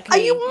 Yeah. Exactly.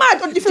 Are you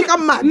mad or do you think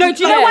I'm mad? No,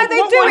 do you know why they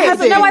do What it? is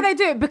Do you know why they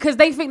do it? Because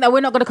they think that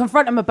we're not going to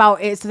confront them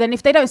about it. So then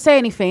if they don't say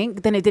anything,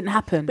 then it didn't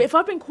happen. But if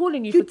I've been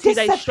calling you You for 2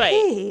 days straight,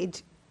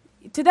 disappeared.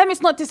 To them,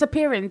 it's not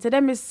disappearing. To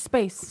them, it's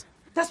space.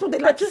 That's what they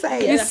like to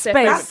say. yeah, It's that's their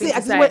space. favourite That's thing it. I to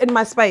just say. went in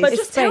my space. But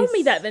It's just tell space.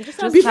 me that then. Just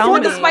Just tell Before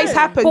me. the space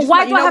happened. But just why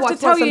like, do you I know have what, to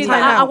want tell some you time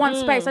that I out. want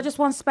space? I just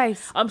want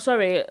space. I'm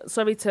sorry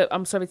to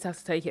have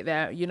to take it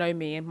there. You know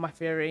me and my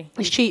theory.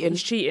 He's cheating.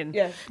 He's cheating.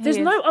 Yeah. There's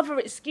He no other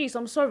excuse.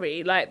 I'm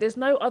sorry. Like, there's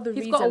no other He's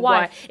reason got a why.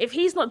 wife. If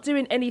he's not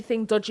doing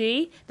anything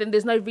dodgy, then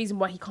there's no reason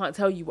why he can't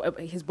tell you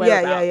his Yeah,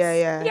 whereabouts.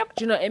 yeah. Yep.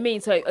 Do you know what I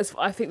mean? So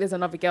I think there's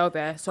another girl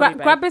there. Sorry,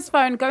 babe. Grab his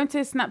phone, go into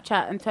his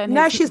Snapchat and turn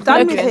No, his... she's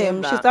done with Look at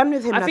him. that. She's done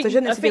with him. I now, think, so she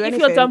doesn't I have to think do if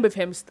anything. you're done with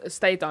him,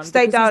 stay done.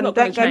 Stay because he's down. not Don't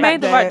gonna go change. back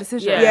made the there. right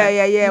decision. Yeah.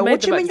 Yeah. You made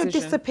What the do you right mean you're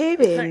decision.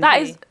 disappearing?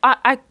 That is,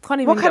 I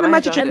can't even What get kind of my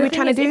magic head trick are around we it.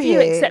 trying to do If you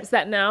here? accept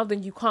that now,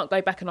 then you can't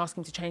go back and ask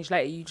him to change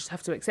later. You just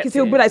have to accept it. Because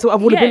he'll be like, so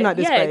I've already been like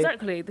this, Yeah, babe.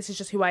 exactly. This is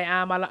just who I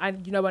am. I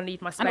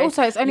need my space. And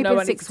also, it's only you know, been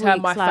I need 6 to turn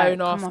weeks, my like, phone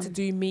come off on. to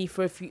do me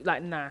for a few.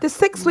 Like, nah. The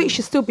 6 weeks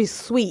should still be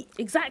sweet.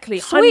 Exactly.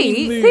 Sweet?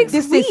 Honeymoon. 6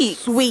 This weeks? is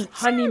sweet.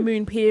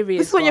 Honeymoon period.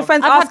 This is when your bruv.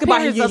 friends I've had ask about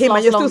periods you, that him,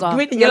 and you're last still longer.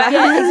 grinning. You're like,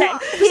 Yeah,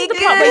 exactly. This is the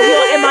part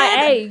where you're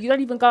MIA. You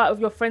don't even go out with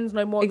your friends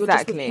no more. You're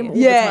just with Exactly. him all the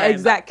yeah, time.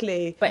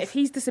 exactly. But if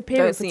he's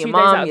disappearing Don't for see 2 your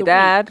days out mom, of your the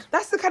dad.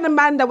 That's the kind of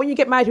man that when you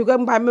get married, he'll go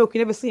and buy milk, you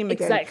never see him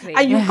again. Exactly.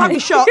 And you can't be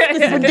shocked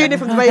because he's been doing it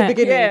from the very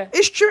beginning. Yeah.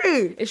 It's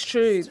true. It's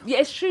true. Yeah,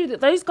 it's true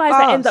that those guys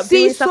that end up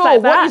doing seesaw, stuff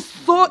like what you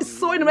that.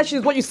 saw in the relationship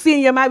is what you see in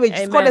your marriage.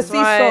 It's called a Amen. seesaw.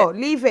 Right.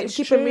 Leave it. It's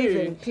Keep true. it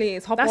moving.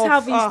 Please, hop That's off. how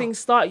these things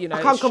start, you know.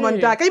 I can't it's come true.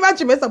 undone. Can you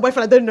imagine me? It's a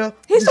boyfriend I don't know.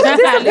 He's just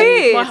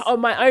disappeared. On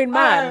my own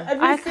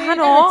man. I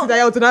cannot.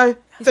 Today, I don't know.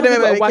 He's Don't know probably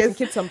got where a wife my and kids.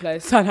 kids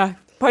someplace.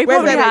 But he Where's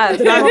probably Eric? has.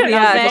 He He's probably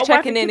got has. He's wife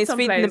checking and in. kids He's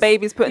feeding the someplace.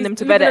 babies, putting them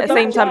to He's bed at the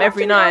living same time a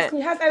every Ask night.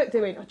 me, how's Eric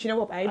doing? Oh, do you know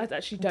what, babe? I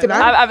actually don't Don't know.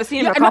 know. I've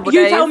seen him a couple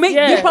You days. tell me.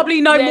 Yeah. You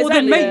probably know Yeah, more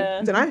than exactly. me.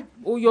 Yeah. Don't know.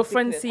 All your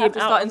friends see I him have to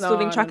out. start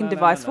installing tracking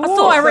device. I For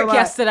saw what? Eric So,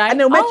 yesterday. And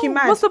they'll make you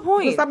mad. What's the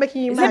point? They'll start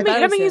making you Let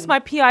mad. me use my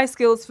PI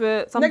skills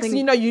for something. Next thing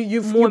you know,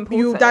 you more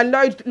you important.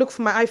 download, look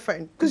for my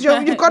iPhone because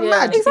you've gone Yeah.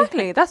 mad.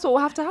 Exactly. That's what will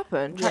have to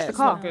happen. Track Yeah, the it's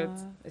car. not good.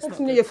 It's Next not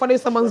thing you know, good. you're following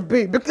someone's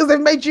boob because they've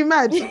made you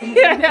mad.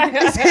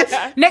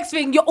 Next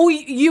thing,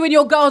 you and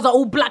your girls are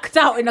all blacked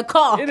out in the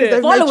car Innit? They've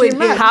made following you him.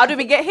 mad. How did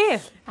we get here?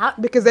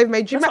 Because they've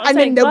made you That's mad, what I'm and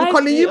then saying, they'll be guys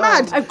calling you do-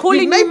 mad. I'm calling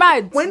You've you made-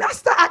 mad. When I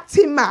start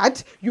acting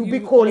mad, you'll be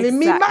calling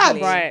me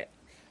Exactly. mad. Right.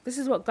 This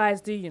is what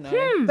guys do, you know.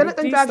 Don't let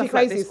them Do drive you stuff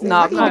like crazy. this.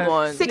 Nah, Like, come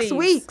on. 6 Please.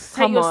 weeks. Take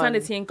Come your on.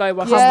 sanity and go.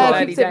 While Yeah,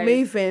 early keeps it days.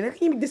 moving. Look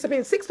at you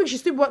disappearing. 6 weeks, you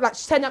still like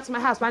turn up to my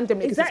house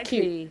randomly because it's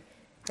cute. Exactly.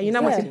 And you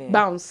know what? Exactly.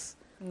 Bounce.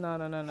 No.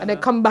 And then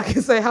come back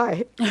and say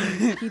hi.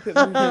 Keep it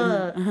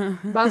moving.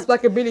 Bounce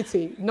back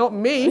ability. Not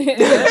me.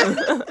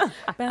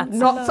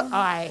 Not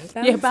I.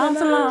 Yeah,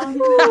 bounce along.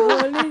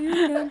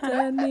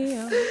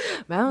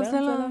 Bounce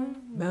along,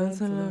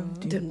 bounce along.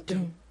 Dum,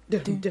 dum,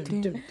 dum,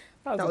 dum, dum.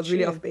 That was a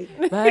really tune.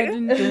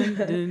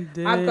 offbeat.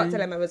 I've got a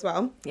dilemma as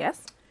well.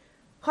 Yes.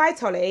 Hi,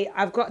 Tolly.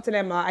 I've got a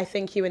dilemma. I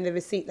think you and the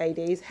receipt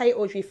ladies. Hey,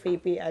 Audrey,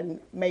 Phoebe, and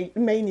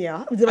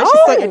Mania. The way she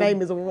said your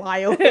name is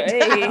wild. And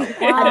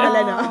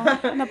Helena.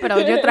 No, pero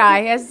yo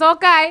traje. It's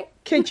okay.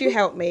 Could you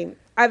help me?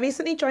 I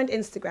recently joined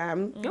Instagram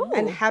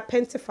and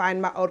happened to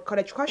find my old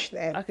college crush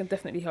there. I can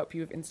definitely help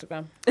you with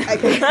Instagram.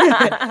 Okay.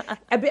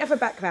 A bit of a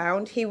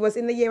background. He was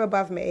in the year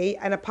above me,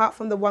 and apart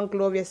from the one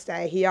glorious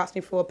day, he asked me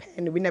for a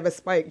pen. We never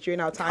spoke during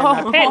our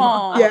time.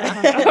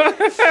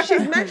 Yeah.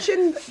 She's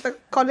mentioned the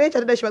college. I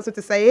don't know if she wants me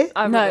to say it.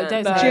 No,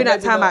 don't say During it.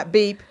 that time at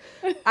Beep,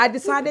 I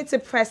decided to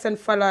press and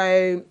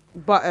follow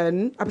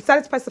button. I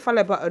decided to press the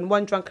follow button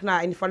one drunk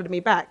night, and he followed me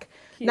back.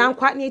 Cute. Now I'm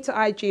quite new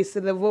to IG, so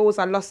the rules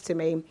are lost to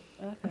me.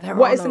 Okay.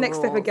 What is the next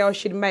step a girl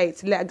should make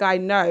to let a guy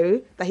know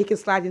that he can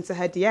slide into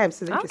her DMs?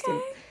 This is interesting.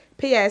 Okay.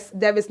 P.S.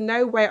 There is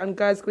no way on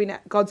God's green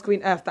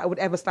earth that I would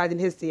ever slide in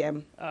his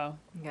DM. Oh.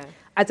 Okay.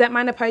 I don't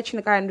mind approaching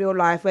a guy in real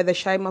life where the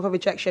shame of a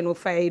rejection will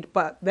fade,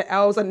 but the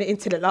L's on the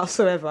internet last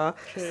forever.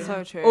 True.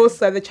 So true.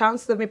 Also, the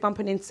chances of me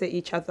bumping into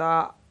each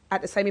other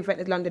at the same event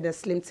in London is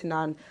slim to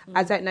none.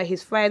 I don't know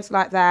his friends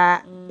like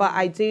that, but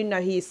I do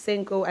know he is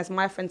single, as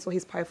my friend saw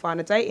his profile on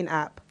a dating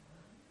app.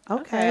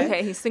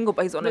 Okay, he's single,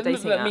 but he's on a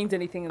dating app. That means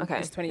anything in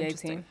this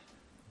 2018.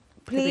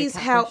 Please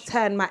help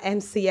turn my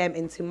MCM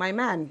into my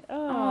man.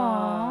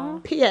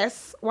 Aww.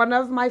 P.S. One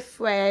of my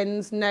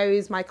friends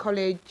knows my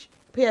college...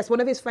 P.S. One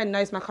of his friends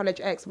knows my college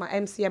ex. My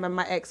MCM and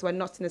my ex were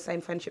not in the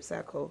same friendship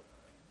circle.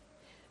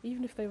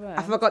 Even if they were?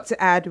 I forgot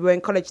to add, we were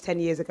in college 10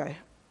 years ago.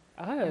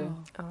 Oh.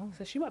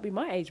 So she might be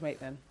my age mate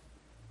then.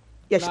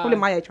 Yeah, she's probably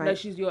my age mate. No,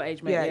 she's your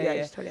age mate.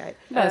 Yeah, she's 28.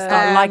 Let's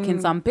start liking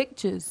some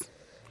pictures.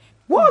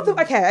 What?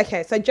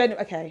 Okay. So,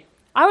 okay.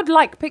 I would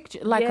like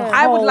pictures, like a whole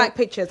I would like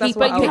pictures. That's heap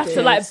what of I would You have do.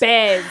 to like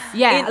bears.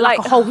 Yeah, It, like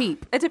like- a whole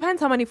heap. It depends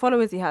how many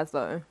followers he has,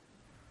 though.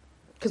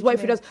 Because what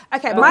if he does?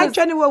 Okay, my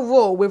general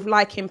rule with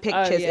liking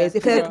pictures is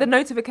if The they're,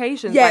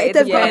 notifications. yeah, like, if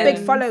they've got a depends.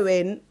 big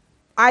following,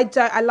 I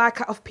like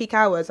it off peak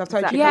hours. I've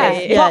told you.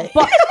 Exactly. Yeah, this.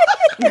 but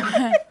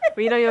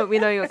We know you're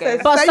good.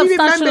 So but you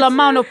substantial remember-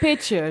 amount of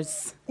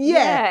pictures.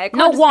 Yeah. it can't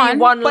Not just one, be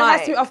one But it has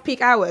like. to be off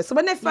peak hours. So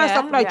when they first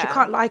Yeah. upload, you Yeah.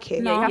 can't like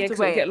it. No. You have Yeah, to 'cause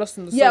it'll wait. get lost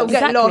in the Yeah, we'll sauce. get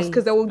Exactly. lost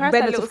because there will Press be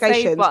that little save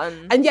notifications.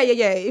 button. And yeah.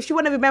 If you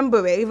want to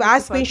remember it, if I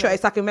screenshot photo.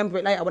 it so I can remember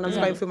it later when I'm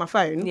scrolling through my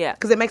phone. Yeah.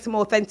 Because it makes it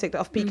more authentic, the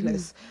off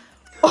peakness.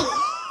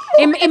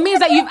 It means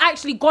that you've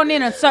actually gone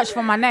in and searched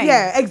for my name.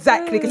 Yeah,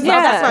 exactly. Because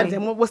Yeah. that's fine.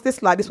 Then what's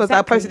this like? This was I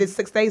Exactly. posted it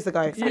 6 days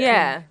ago.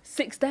 Yeah.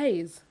 6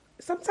 days.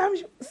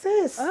 Sometimes,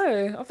 sis.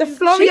 Oh. The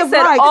flurry She of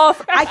said likes.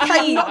 off I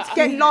cannot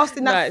get lost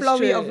in No, that it's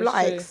flurry true, of it's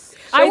likes.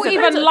 I It will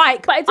depends even on-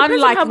 like, but it depends on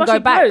unlike how and much go you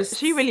back. post.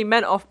 She really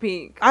meant off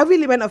peak. I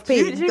really went off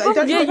peak. She Don't-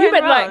 got- Yeah, Going you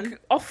meant around. like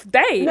off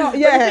day. No, But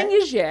yeah. the thing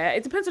is,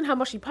 it depends on how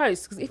much he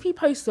posts. Because if he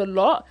posts a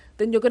lot,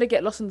 then you're gonna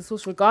get lost in the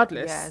sauce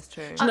regardless. Yeah, it's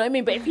true. Do you know what I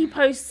mean? But if he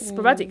posts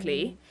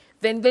sporadically,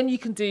 then you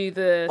can do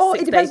the. Oh,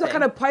 6 it depends day what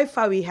kind of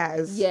profile he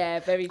has. Yeah,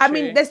 very. I true.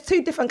 mean, there's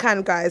two different kind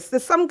of guys.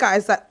 There's some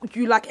guys that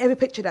you like every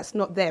picture that's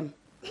not them,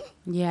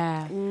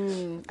 Yeah.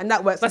 and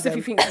that works. That's for if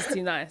you them. think it's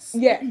too nice.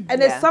 Yeah,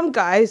 and there's Yeah. some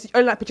guys you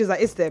only like pictures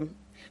that is them.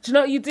 Do you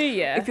know what you do?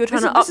 Yeah. If you're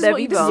trying This to is- up their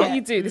this is Viva. what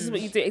you do. This is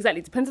what you do.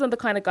 Exactly. Depending on the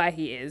kind of guy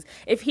he is.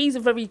 If he's a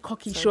very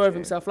cocky, sure of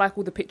true. himself, like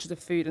all the pictures of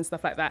food and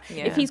stuff like that.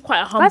 Yeah. If he's quite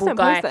a Guys humble don't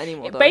guy, post that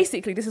anymore, though.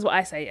 basically, this is what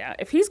I say. Yeah.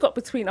 If he's got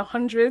between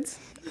 100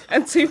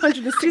 and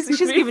 263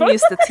 She's giving you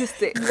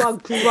statistics. You are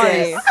gross.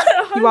 Today.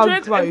 You are 100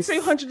 and gross.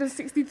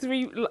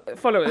 263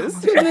 followers.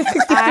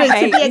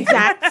 263 to be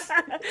exact.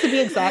 To be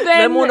exact.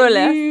 Then more or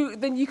less.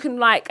 you can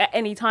like at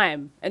any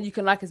time, and you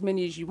can like as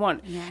many as you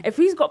want. If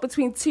he's got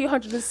between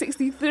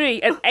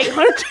 263 and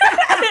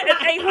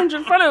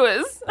 800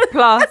 followers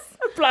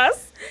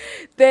plus,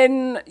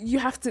 then you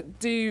have to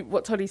do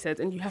what Tolly said,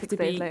 and you have 6 to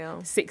days be later.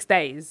 6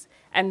 days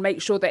and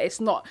make sure that it's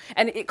not,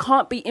 and it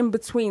can't be in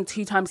between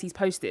 2 times he's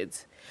posted.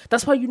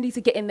 That's why you need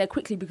to get in there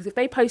quickly, because if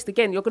they post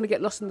again, you're going to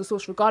get lost in the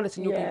sauce regardless,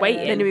 and you'll be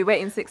waiting. Then you'll be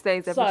waiting 6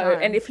 days every So, time.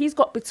 and if he's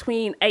got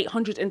between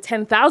 800 and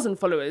 10,000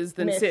 followers,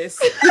 then sis,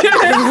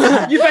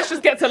 you best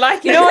just get to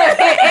like it. You know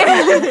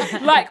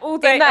what? Like all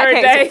day, In that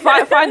every case,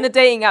 day. find the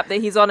dating app that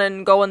he's on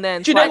and go on there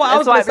and Do you know swipe- what I and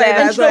was gonna swipe say left.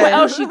 that And as do you know what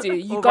well? else you do?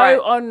 You All go right.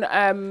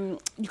 on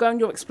you go on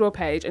your explore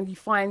page and you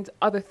find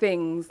other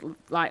things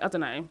like I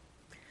don't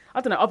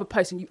know, other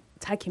posts, and you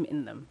tag him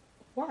in them.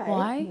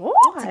 Why?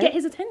 To get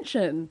his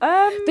attention.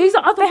 Um, These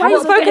are other they haven't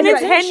ways of getting spoken in his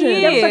 10 attention.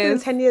 They haven't spoken in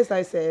years. 10 years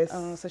though, sis.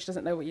 Oh, so she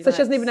doesn't know what you. So she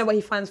doesn't even know what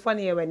he finds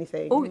funny or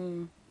anything.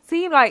 Oh,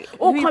 see, like,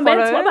 Or who he comments.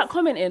 follows? What about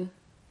commenting?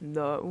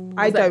 No.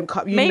 I don't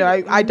comment. Maybe-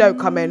 I don't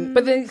comment.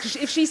 But then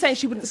if she's saying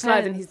she wouldn't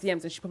slide in his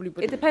DMs, then she probably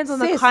would. It depends on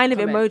the Sis, kind of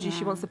comment. emoji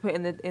she wants to put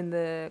in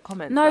the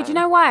comments. No, though. do you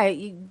know why?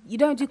 You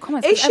don't do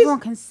comments If because she's- everyone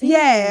can see.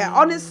 Yeah,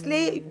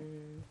 honestly,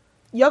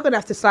 you're gonna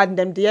have to slide in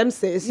them DMs,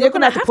 sis. You're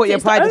gonna have to have put to. your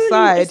It's the pride only-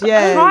 aside. it's the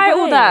Yeah. Try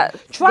all that.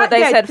 what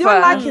they said do a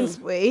first. liking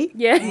spree.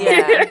 Yeah.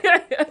 Yeah.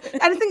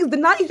 And the thing is, the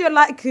night you do a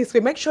liking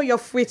spree, make sure you're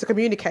free to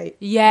communicate.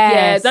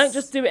 Yes. Yeah, don't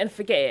just do it and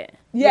forget it.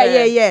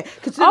 Yeah.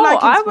 Because Oh, liking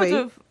I would spree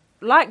have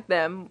liked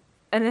them,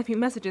 and if he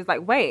messages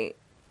like, wait.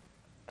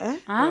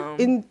 Huh?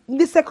 in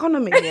this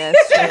economy. Yes.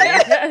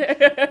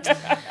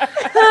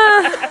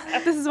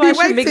 This is why I Be shouldn't be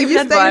waiting, giving you stay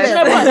advice.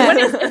 there.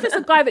 No, but if it's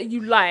a guy that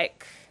you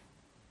like,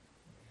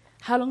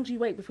 How long do you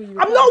wait before you I'm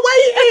reply?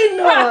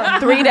 not waiting.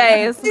 3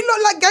 days. You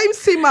look like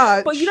games too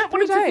much. But you don't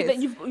want him to think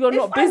that you're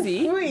not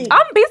busy.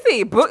 I'm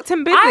busy, booked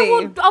and busy.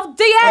 I'll If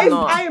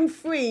DM. I am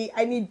free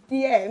and he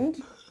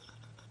DM'd,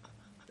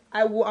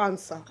 I will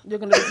answer. You're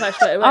going to reply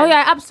straight away. Oh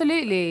yeah,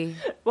 absolutely.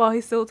 Well,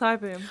 he's still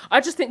typing.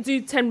 I just think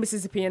do 10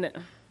 Mississippi in it.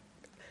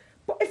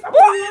 But if I'm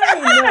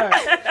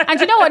online, And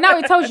you know what? Now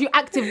it tells you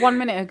active 1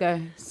 minute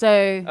ago.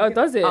 So Oh,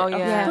 does it? Oh, Oh,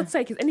 yeah. for God's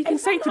sake, is anything if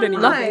I'm sacred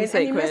anymore? online Nothing's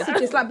and he sacred.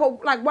 messages, like,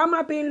 but like, why am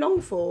I being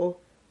long for?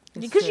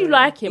 Because you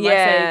like him, I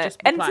say just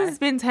and reply. since it's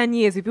been 10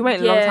 years, we've been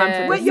waiting a long time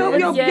Yeah. for Wait, this. you're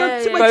Yeah.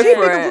 we're too Go big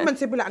for a it. woman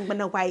to be like, I'm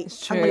gonna wait.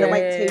 It's I'm true. gonna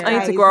wait 2 I need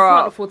to days. grow Can't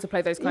up. afford to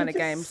play those kind of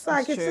Just, games.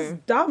 Like, it's true.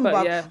 just dumb, But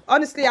but yeah.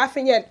 honestly, I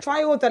think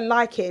try all the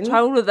liking Try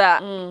all of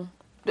that.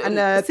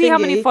 and See how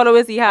many thingy.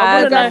 followers he I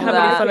has. want to know and how all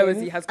many that.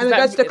 followers he has. 'cause and then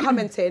that- go to the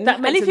commenting. that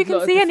And makes if you a can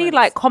lot of see any difference.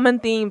 like common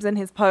themes in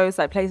his posts,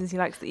 like places he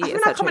likes to eat, I think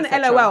etc. I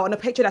comment LOL on a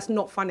picture that's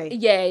not funny.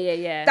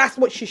 Yeah. That's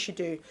what she should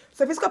do.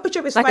 So if it's got a picture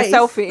of his Like a face,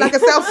 selfie. like a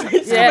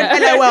selfie, Yeah.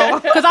 comment LOL.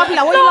 because I'll be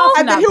like, what are you laughing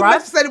And then at, he'll bruh?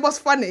 message saying what's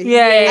funny.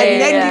 Yeah, and then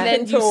yeah. you can Then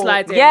you talk.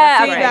 slide in. Yeah,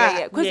 That's yeah, right.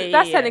 yeah. Because Yeah,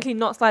 that's yeah. technically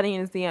not sliding in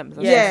his DMs.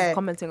 That's Yeah. just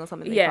commenting on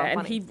something. That Yeah, you found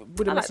and funny. he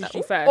would have I like messaged that.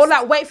 you first. Or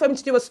like wait for him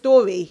to do a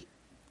story.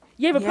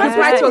 yeah, reply Yeah.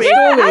 Reply to a Yeah,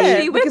 story.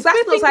 actually, because we're that's not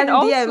thinking signing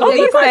of DMs. stories.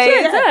 Yeah, reply to,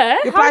 Yeah. yeah. How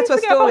Reply do to a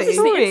you forget about story.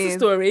 stories? Insta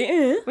story.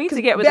 We need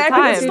to get with Bare the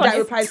people time. do that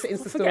replies to Insta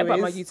Forget stories. about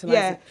my utilising.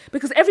 Yeah.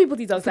 Because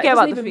everybody does that. Forget It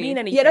about doesn't the even feed. mean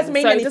anything. Yeah, it doesn't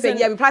mean So it anything. doesn't-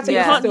 Yeah, reply to You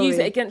Insta can't story. use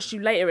it against you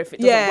later if it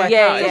doesn't Yeah, work Yeah,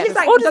 out. yeah. So Yeah. it's just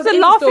like Or just just an a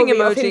Insta laughing story of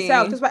emoji.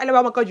 himself. Just like LOL,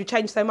 oh my god, you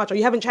changed so much, or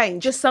you haven't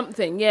changed. Just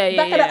something. Yeah.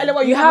 That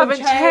LOL, You haven't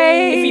If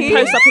changed. he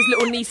posts up his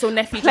little niece or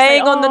nephew, just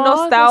Playing say, on the "Oh,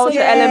 nostalgia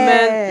Yeah.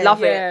 element.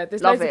 Love Yeah, it.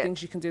 there's Love loads of it.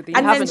 things you can do. That you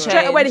And then haven't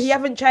straight away, changed. he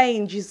haven't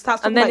changed. He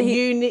starts talking And then about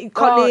he- uni,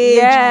 college,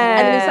 yeah.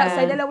 and then he starts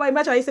saying, "LOL,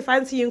 imagine I used to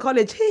fancy you in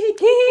college."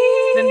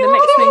 Then the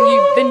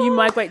next thing you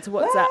migrate to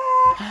WhatsApp.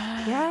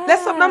 Yeah.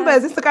 Let's swap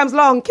numbers. Instagram's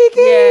long. Kiki.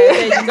 Yeah,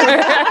 there you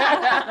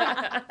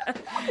go.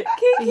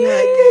 Kiki.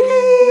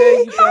 There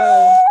you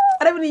go.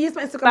 I don't really use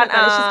my Instagram like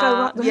that. Let's just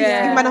go. Just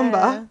Yeah. give me my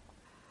number.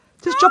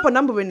 Just drop a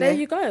number in There there.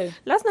 you go.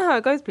 Let us know how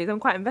it goes, please. I'm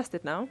quite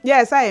invested now.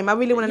 Yeah, same. I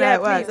really want to know Yeah, how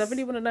it works. please. I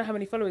really want to know how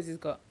many followers he's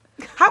got.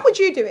 How would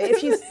you do it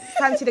if you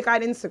fancied a guy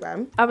on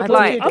Instagram? I would What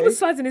like. would you I do? was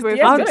sliding his I'll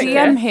DMs. I'll don't DM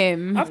care.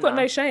 him. I've got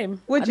no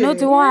shame. Would you? Nor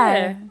do I.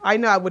 Yeah. I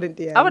know I wouldn't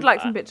DM. I would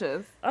like some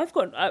pictures. I've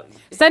got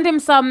Send him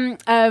some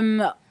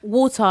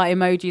water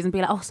emojis and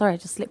be like, oh, sorry, I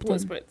just slipped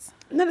water in. spritz.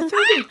 No, the thing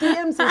with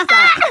DMs is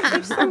that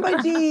if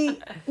somebody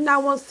now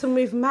wants to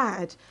move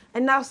mad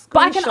and now But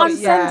I can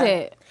screenshots- unsend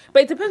it.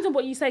 But it depends on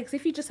what you say. Because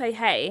if you just say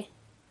hey,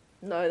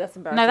 No, that's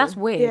embarrassing. No, that's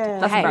weird. Yeah.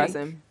 That's Hey.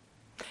 embarrassing.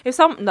 If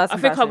some, that's I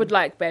think I embarrassing. would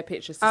like bare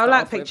pictures. To I would start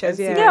like off with pictures, and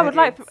see yeah. what Yeah, I it would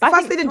like. is. If I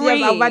think see the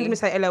three. DM, I'll randomly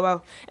say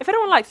LOL. If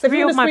anyone likes So if three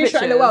you of want my to screenshot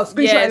pictures, LOL,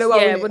 screenshot Yes, LOL.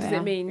 yeah, innit? what does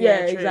it mean? Yeah,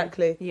 true.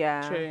 exactly.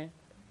 yeah. True.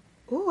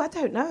 Oh, I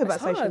don't know about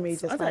It's social hard. media.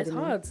 I know, it's sliding in.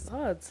 hard. It's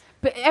hard.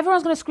 But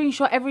everyone's going to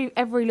screenshot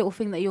every little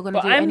thing that you're going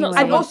to But do I'm not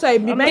anyway. And also,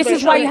 I'm not make This is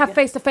sure why you have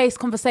face-to-face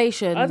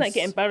conversations. I don't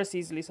get embarrassed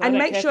easily. So I and don't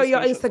make care sure if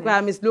your it's screenshot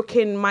Instagram is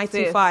looking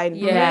mighty Sis. fine.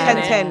 Yeah.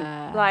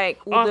 10-10. Like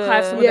all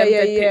archive some of the, them Yeah,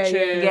 dead yeah, yeah,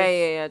 pictures.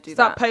 yeah. Do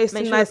Start that. posting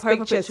Make sure nice the profile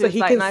pictures so picture he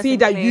is, like, can nice see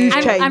and that clean. you've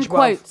and, changed, and bruv.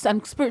 quotes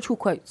and spiritual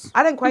quotes.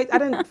 I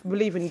don't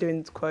believe in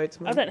doing quotes.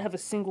 Man. I don't have a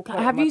single quote.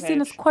 Have on you my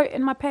seen a page. quote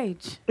in my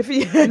page? If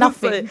you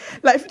Nothing.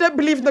 like, if you don't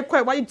believe in the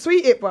quote, why you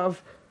tweet it, bruv?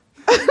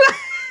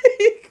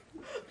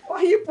 Why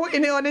are you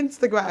putting it on I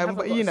Instagram? haven't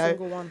But got you a know,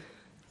 single one.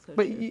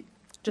 but you,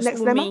 Just next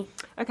all lemma? me.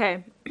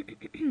 Okay.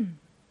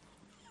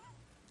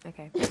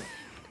 Okay.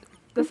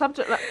 The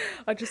subject.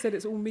 I just said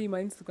it's all me.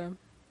 My Instagram.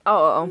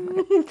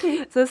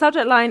 Okay. So the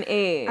subject line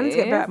is I need to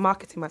get better at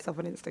marketing myself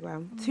on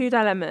Instagram. 2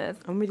 dilemmas.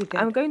 I'm really good.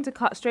 I'm going to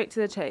cut straight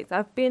to the chase.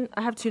 I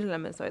have 2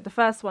 dilemmas. Sorry. The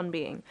first one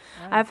being,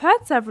 I've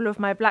heard several of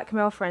my black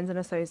male friends and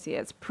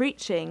associates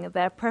preaching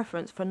their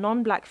preference for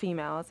non-black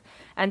females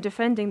and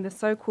defending the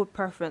so-called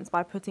preference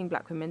by putting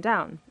black women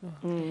down.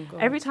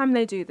 Every time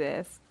they do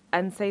this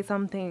and say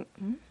something,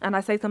 and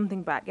I say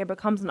something back, it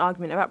becomes an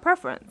argument about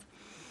preference.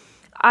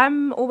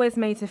 I'm always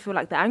made to feel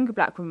like the angry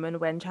black woman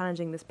when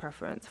challenging this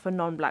preference for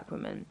non-black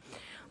women.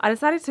 I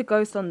decided to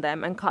ghost on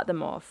them and cut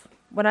them off.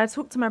 When I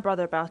talked to my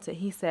brother about it,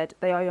 he said,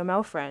 they are your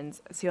male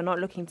friends, so you're not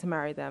looking to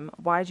marry them.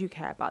 Why do you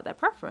care about their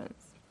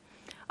preference?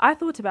 I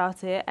thought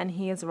about it, and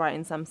he is right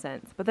in some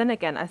sense. But then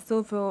again, I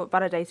still feel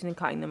validated in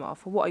cutting them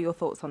off. What are your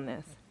thoughts on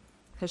this?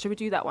 So should we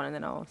do that one, and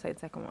then I'll say the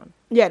second one?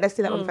 Yeah, let's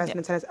do that one first yeah. and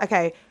then tell us.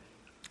 Okay.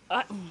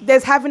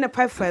 There's having a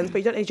preference, but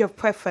you don't need your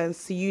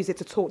preference to use it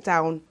to talk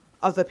down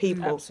other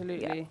people.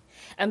 Absolutely.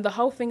 And the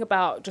whole thing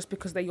about just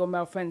because they're your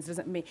male friends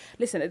doesn't mean,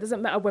 listen, it doesn't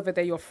matter whether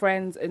they're your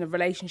friends in a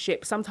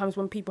relationship. Sometimes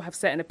when people have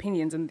certain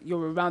opinions and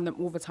you're around them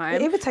all the time,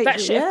 It irritates that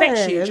you, shit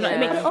affects you. Do you know what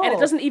I mean? yeah. And it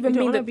doesn't even You don't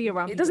mean wanna that be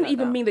around it people doesn't like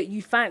even that. mean that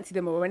you fancy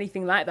them or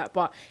anything like that.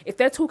 But if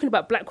they're talking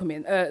about black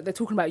women, they're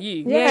talking about you.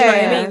 Yeah. Do you know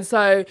what I mean?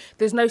 So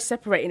there's no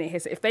separating it here.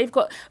 So if they've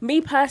got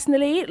me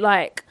personally,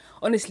 like,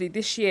 honestly,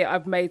 this year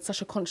I've made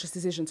such a conscious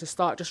decision to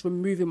start just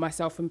removing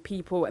myself from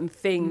people and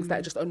things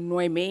that just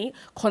annoy me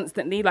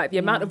constantly. Like the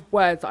amount of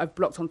words that I've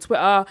blocked on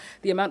Twitter,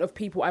 the amount of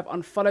people I've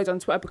unfollowed on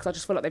Twitter because I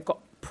just feel like they've got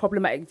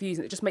problematic views,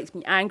 and it just makes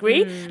me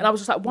angry. And I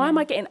was just like, why am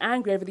I getting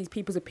angry over these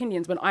people's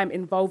opinions when I'm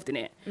involved in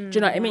it? Do you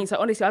know what I mean? So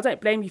honestly, I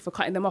don't blame you for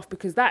cutting them off,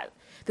 because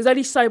there's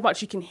only so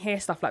much you can hear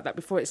stuff like that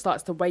before it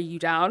starts to weigh you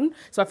down.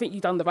 So I think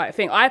you've done the right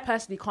thing. I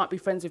personally can't be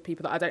friends with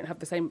people that I don't have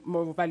the same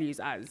moral values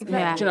as.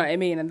 Yeah. Do you know what I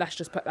mean? And that's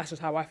just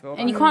how I feel.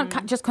 And you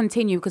can't just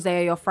continue because they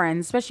are your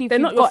friends, especially if they're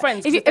not your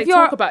friends.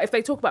 If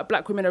they talk about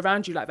black women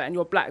around you like that and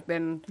you're black,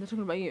 then They're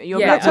talking about you. You're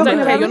yeah, black. I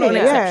don't care. You're not an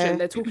Yeah. exception.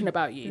 They're talking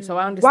about you. So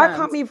I understand. Why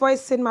can't me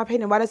voice in my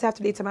opinion? Why does it have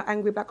to lead to my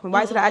angry black woman?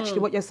 Why is it that actually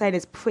what you're saying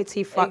is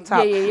pretty fucked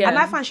up? Yeah. And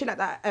I find shit like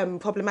that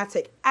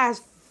problematic as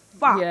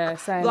fuck. Yeah,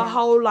 same. The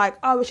whole like,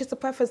 oh, it's just a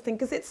preference thing,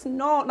 because it's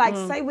not. Like,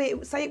 say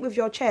it with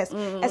your chest,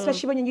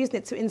 especially when you're using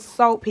it to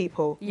insult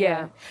people.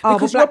 Yeah, Oh,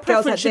 because but your black girls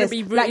preference like shouldn't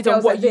be this, black rooted on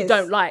girls what like you this.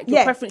 don't like. Your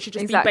Yeah. preference should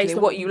just Exactly, be based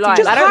on what you like.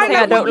 Just I don't say I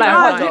highlight don't what like you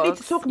hot You don't need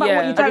dogs. to talk about Yeah.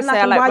 what you I don't just like say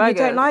I and like why you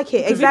burgers. don't like it.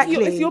 Because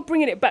Exactly. if you're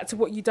bringing it back to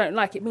what you don't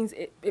like, it means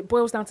it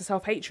boils down to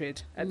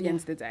self-hatred at the end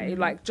of the day.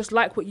 Like, just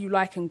like what you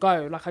like and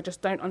go. Like, I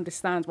just don't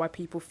understand why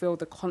people feel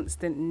the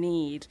constant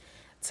need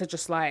to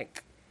just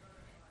like,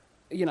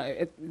 you know,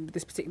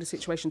 this particular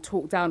situation,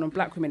 talk down on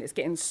black women. It's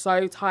getting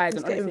so tired.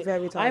 It's and getting honestly,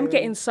 very I'm tiring.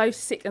 getting so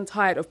sick and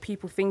tired of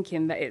people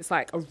thinking that it's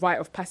like a rite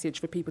of passage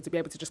for people to be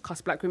able to just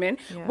cuss black women.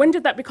 Yeah. When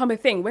did that become a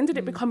thing? When did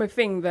it become a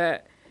thing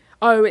that,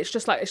 oh, it's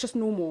just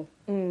normal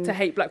to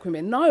hate black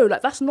women? No,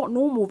 like, that's not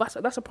normal.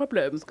 That's a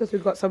problem. Because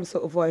we've got some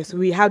sort of voice.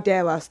 How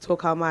dare us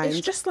talk our minds?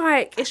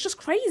 It's just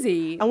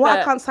crazy. And what I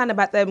that- can't stand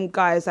about them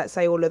guys that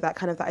say all of that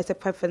kind of, that it's a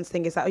preference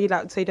thing, is that, oh, you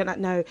like, so you don't like,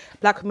 no,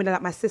 black women are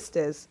like my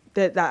sisters.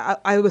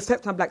 I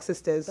respect my black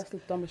sisters. That's the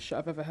dumbest shit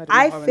I've ever heard in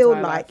my I whole feel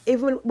entire like life.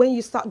 even when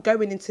you start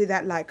going into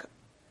that, like,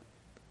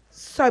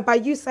 so by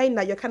you saying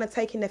that, you're kind of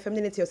taking their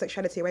femininity or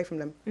sexuality away from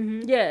them.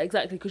 Yeah,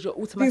 exactly, because you're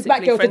automatically These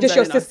black girls are just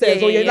your friend-zoning us.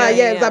 sisters, or you're like,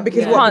 it's like,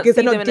 because You what? can't Because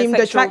they're see them not in a deemed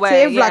sexual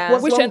attractive. way, Like, yeah.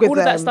 what's Which wrong and with all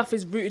them? of that stuff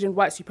is rooted in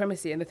white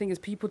supremacy, and the thing is,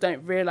 people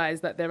don't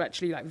realise that they're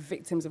actually like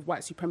victims of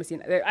white supremacy,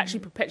 and they're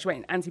actually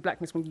perpetuating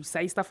anti-blackness when you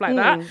say stuff like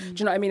that. Do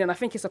you know what I mean? And I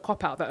think it's a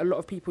cop out that a lot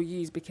of people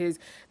use because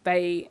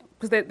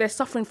they're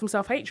suffering from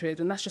self-hatred,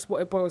 and that's just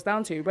what it boils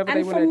down to, whether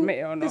they want to admit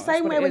it or not. The That's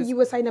same what way it when is. you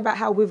were saying about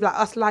how with like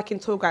us liking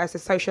tall guys, a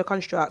social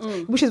construct,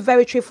 which is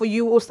very true for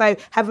you also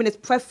having this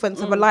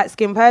preference of a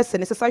light-skinned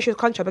person. It's a social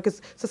construct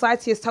because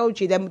society has told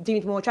you they're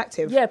deemed more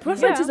attractive. Yeah,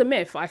 preference is a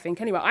myth, I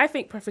think. Anyway, I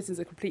think preference is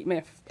a complete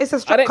myth. It's a I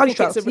don't think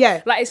construct, it's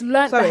yeah. Like, it's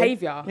learnt Sorry.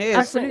 behaviour. It is.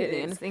 Absolutely, It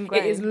and is. it's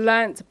ingrained. It is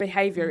learnt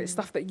behaviour. It's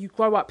stuff that you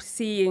grow up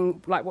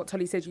seeing, like what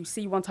Tolly said, you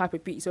see one type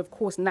of beauty, so of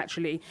course,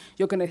 naturally,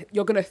 you're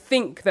gonna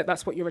think that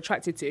that's what you're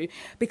attracted to,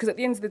 because at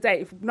the end of the day,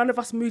 if none of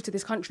us moved to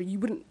this country, you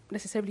wouldn't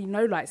necessarily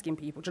know light-skinned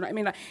people. Do you know what I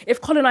mean? Like, if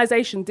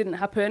colonisation didn't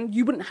happen,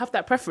 you wouldn't have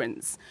that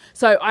preference.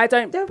 So I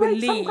don't Some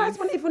believe... guys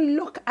won't even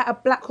look at a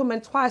black woman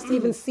twice to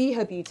even see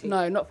her beauty.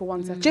 No, not for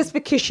 1 second. Just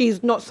because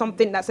she's not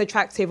something that's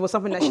attractive or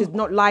something that she's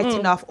not light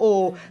enough,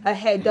 or her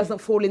hair doesn't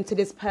fall into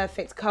this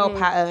perfect curl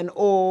pattern,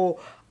 or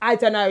I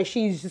don't know,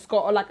 she's just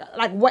got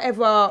like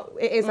whatever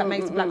it is that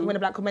makes a black woman a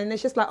black woman. And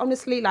it's just like,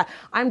 honestly, like,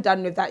 I'm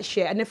done with that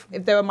shit. And if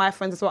they were my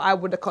friends as well, I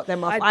would have cut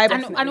them off.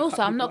 And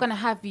also, I'm not going to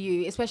have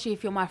you, especially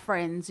if you're my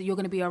friends, you're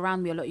going to be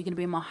around me a lot. You're going to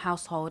be in my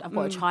household. I've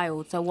got a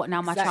child. So what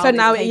now? My child. So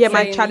now, is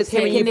my child is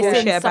hearing you taking this in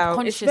bullshit about.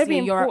 subconsciously It's very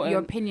your important.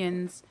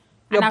 opinions.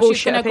 Your And now she's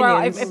bullshit going to grow up.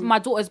 opinions. If my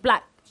daughter's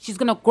black, she's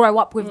going to grow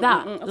up with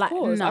that. Of Like,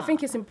 course. nah. I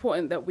think it's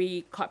important that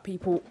we cut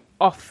people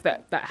off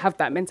that have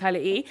that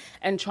mentality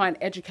and try and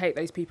educate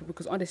those people,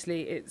 because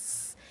honestly,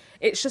 it's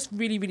just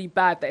really, really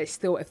bad that it's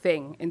still a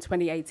thing in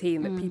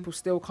 2018, that people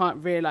still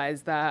can't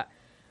realise that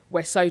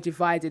we're so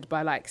divided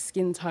by like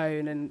skin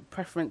tone and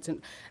preference,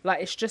 and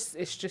like it's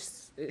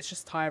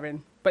just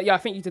tiring. But yeah, I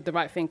think you did the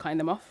right thing cutting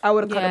them off. I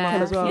would have cut them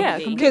off as well. Yeah,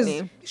 completely.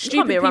 You Stupid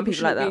can't be around people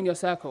people like shouldn't be in that. your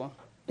circle.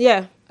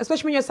 Yeah,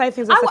 especially when you're saying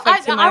things that's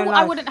affecting their own I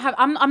life. wouldn't have.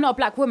 I'm not a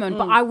black woman,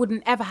 but I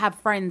wouldn't ever have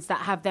friends that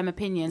have them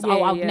opinions. Yeah,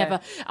 I'll yeah. never.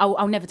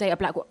 I'll never date a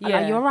black woman.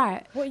 Yeah. Like, you're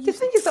right. The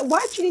thing is that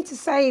why do you need to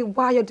say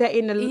why you're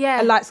dating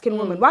a light-skinned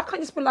woman? Why can't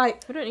you just be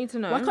like, We don't need to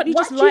know. Why can't you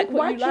Why just do you- like why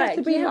what you do you have like?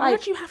 to be Why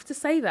like- do you have to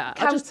say that?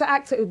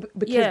 counteract it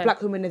because Yeah.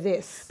 black women are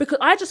this? Because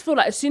I just feel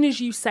like as soon as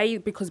you say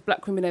because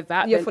black women are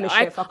that, You're then full of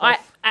I, shit, fuck I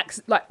off.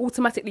 like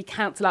automatically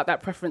cancel out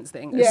that preference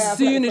thing Yeah, I as feel like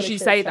soon you're as full you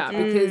of say shit, that.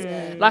 shut up.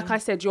 Because like I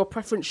said, your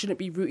preference shouldn't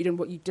be rooted in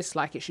what you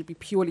dislike. It should be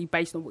purely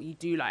based on what you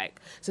do like.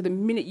 So the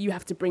minute you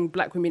have to bring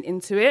black women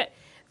into it,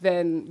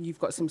 then you've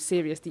got some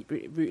serious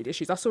deep-rooted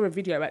issues. I saw a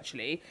video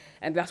actually,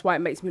 and that's why it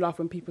makes me laugh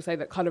when people say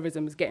that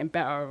colorism is getting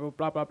better or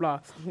blah, blah, blah.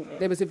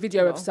 There was a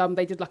video of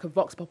they did like a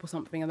vox pop or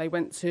something, and they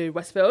went to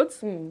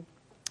Westfields.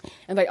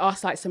 And they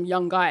asked like some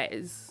young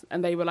guys,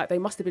 and they were like, they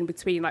must have been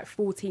between like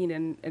 14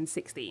 and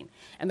 16.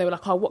 And they were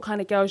like, oh, what kind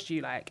of girls do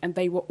you like? And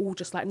they were all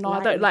just like, no,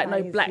 I don't like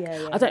no black.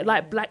 I don't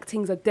like black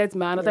things are dead,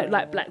 man. I don't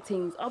like black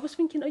things. I was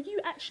thinking, are you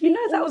actually You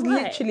know, that was all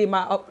right? literally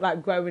my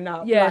growing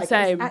up. Yeah, like,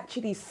 same. It's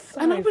actually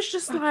so And I was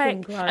just fucking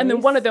like, gross. and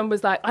then one of them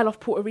was like, I love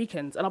Puerto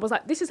Ricans. And I was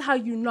like, this is how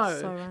you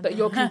know that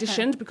you're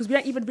conditioned, because we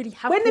don't even really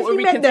have When have Puerto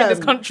you met Ricans in this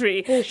them?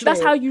 country. Bullshit.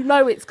 That's how you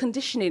know it's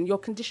conditioning. You're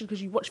conditioned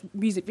because you watch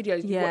music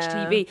videos, you watch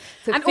TV.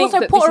 To And think also,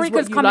 that Puerto Puerto is what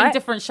Ricans you come in like.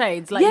 different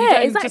shades. Like, you Yeah,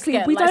 don't exactly. Just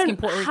get We light-skinned don't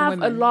Puerto Rican have a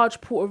women.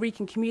 large Puerto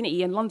Rican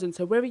community in London,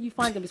 so wherever you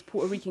find them is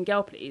Puerto Rican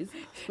girl, please.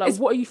 Like, It's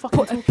what are you fucking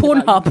talking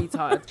Pornhub. about, you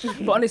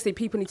retard? But honestly,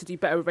 people need to do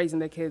better with raising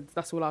their kids.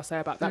 That's all I'll say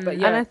about that. But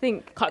yeah, And I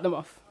think, cut them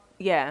off.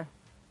 yeah.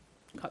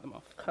 Cut them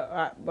off.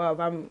 Well,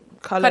 I'm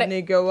Cut coloured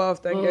it. nigga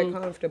off. Don't get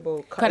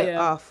comfortable. Cut it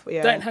Yeah. off.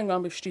 Yeah. Don't hang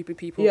around with stupid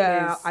people.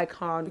 Yeah, please. I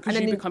can't. Because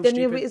and you then become then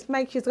stupid. it's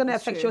going to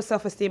affect true. your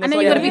self-esteem. And as then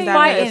well. you're going to You're be down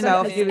on fighting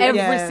yourself. every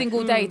Yeah.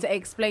 single day to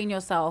explain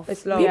yourself.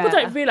 It's long. People Yeah.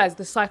 don't realise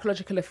the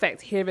psychological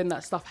effect hearing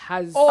that stuff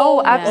has.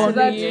 Oh, yeah.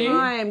 absolutely. All the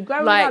time.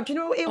 Growing Like, up, do you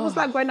know what it was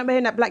like growing up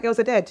hearing that black girls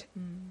are dead?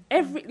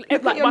 Like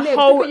Look at your my lips,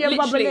 whole, look at your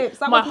rubber literally, lips.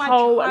 That my was my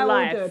whole childhood.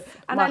 life.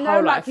 And My I know,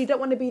 whole like, life. you don't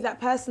want to be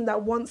that person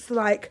that wants,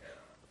 like,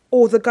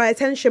 all the guy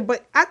attention.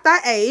 But at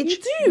that age,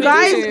 do.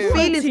 guys' You do.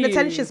 feelings and Want to.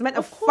 attention meant a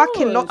Of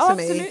fucking lot course. to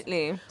me.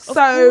 Absolutely.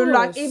 So,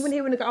 like, course. even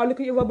hearing the guy, oh, look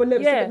at your rubber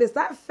lips, Yeah. look at this,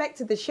 that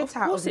affected the shit Of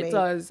out course of me. it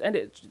does, and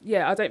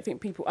I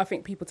think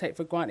people take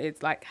for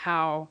granted like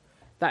how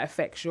that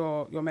affects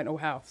your mental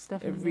health.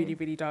 Definitely. It really,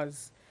 really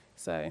does.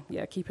 So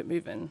yeah, keep it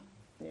moving.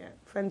 Yeah,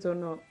 friends or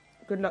not.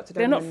 Good luck to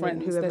them. They're not and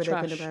friends, Whoever they're they're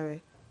going trash. to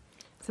marry.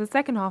 So the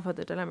second half of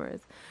the dilemma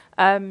is,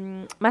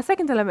 my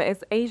second dilemma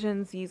is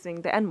Asians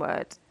using the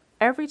N-word.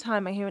 Every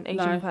time I hear an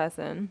Asian No.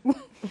 person,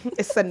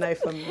 It's a no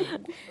from me.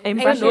 in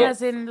Asian Brussels-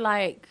 as in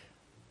like...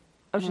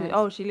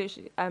 she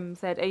literally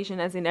said Asian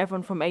as in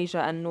everyone from Asia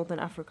and Northern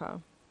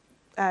Africa.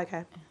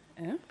 Okay.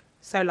 Yeah.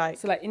 So, like,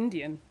 So like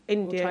Indian,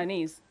 India. or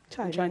Chinese.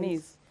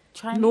 Chinese.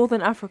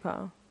 Northern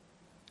Africa.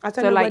 I don't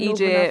So, know like, where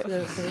Northern Egypt.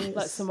 Africa is.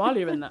 Like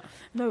Somalia and that,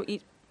 No,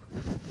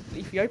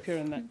 Ethiopia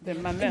and that. The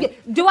man there.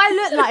 Do I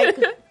look like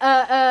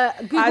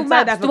Google don't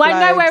Maps? have a Do I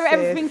know globe, where sis.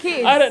 everything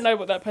is? I don't know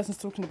what that person's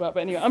talking about, but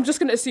anyway, I'm just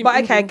gonna assume.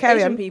 But okay, Indian. carry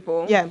Asian on.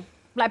 people. Yeah.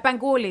 Like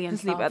Bengali and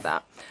Just stuff. leave it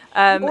at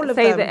that. All of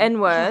Say them. the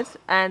N-word,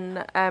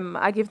 and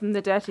I give them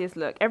the dirtiest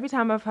look. Every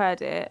time I've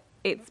heard it,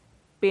 it's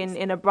been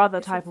in a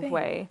brother type of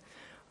way,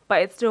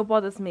 but it still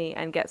bothers me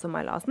and gets on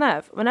my last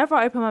nerve. Whenever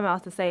I open my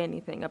mouth to say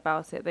anything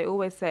about it, they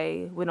always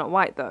say, we're not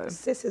white though.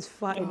 Sis is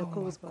fighting the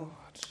cause, bro.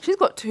 She's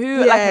got Yeah,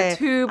 like a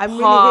two-part I'm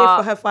really here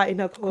for her fighting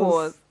her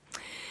cause.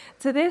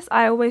 To this,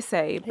 I always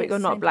say, but It's you're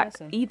the not same black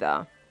person.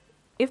 either.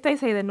 If they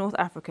say they're North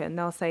African,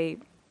 they'll say,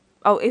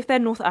 oh, if they're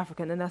North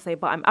African, then they'll say,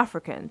 but I'm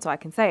African, so I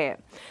can say it.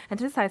 And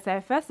to this, I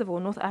say, first of all,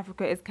 North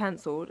Africa is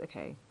cancelled.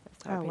 Okay,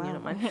 that's her Oh, opinion, wow.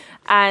 not mine.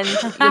 And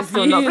you're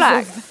still not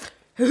black.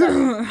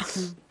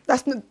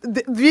 That's not,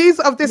 the views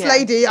of this Yeah.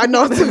 lady are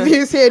not the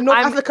views here. North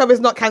I'm- Africa is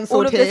not All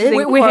cancelled of this is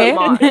here. in We're quote here.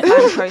 marks.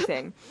 I'm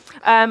quoting.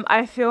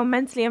 I feel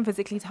mentally and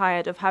physically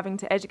tired of having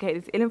to educate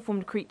these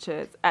ill-informed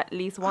creatures at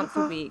least once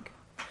a week,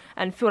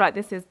 and feel like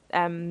this is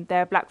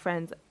their black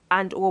friends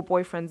and or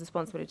boyfriend's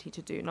responsibility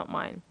to do, not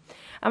mine.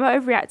 Am I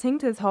overreacting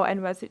to this whole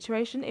N-word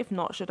situation? If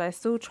not, should I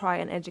still try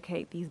and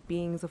educate these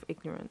beings of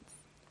ignorance?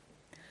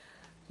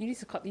 You need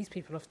to cut these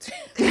people off too.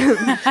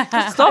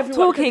 Stop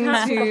talking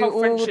Cancel to whole all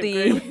friendship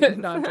the... group.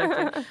 No,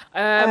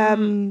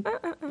 I'm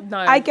joking. No,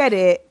 I get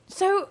it.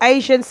 So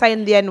Asians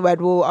saying the N word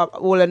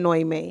will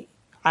annoy me.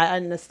 I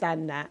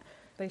understand that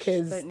They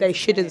because don't need they to say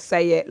shouldn't it.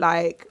 say it.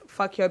 Like,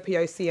 fuck your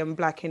POC and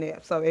black in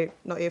it. Sorry,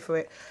 not here for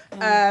it.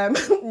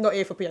 Not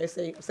here for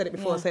POC. I've said it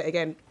before. I'll say it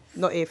again.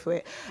 Not here for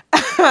it.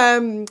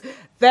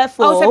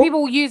 Therefore, oh, so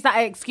people use that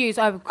excuse.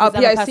 Oh, because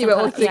I'm a POC person we're of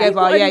all colour. together.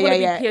 People only Yeah, wanna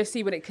yeah, be yeah.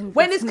 POC when it can.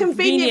 when it's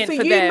convenient for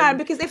you, them. man,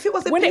 because if it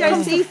was a When it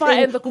comes to POC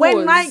fighting thing, the when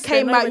cause, night they're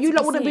came nowhere out, to you be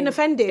lot would have been seen.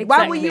 offended.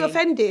 Why were you Exactly.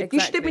 offended? You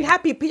should have been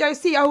Exactly. happy.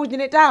 POC are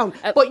holding it down,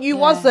 but you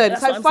yeah. wasn't.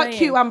 That's So what I'm fuck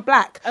saying. you, I'm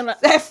black. And like-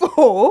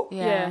 Therefore,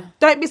 Yeah.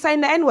 don't be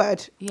saying the N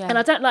word. Yeah. And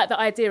I don't like the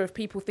idea of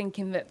people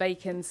thinking that they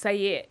can say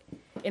it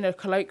in a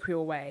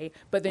colloquial way,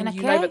 but then In a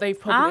you know K? that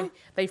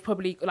they've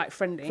probably like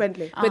friendly.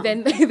 Friendly. But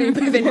then you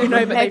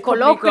know that they've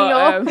probably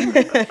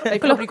got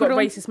they've probably got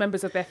racist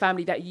members of their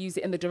family that use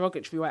it in the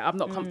derogatory way. I'm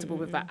not comfortable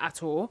with that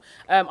at all.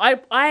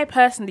 I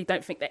personally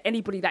don't think that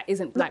anybody that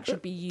isn't black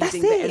should be That's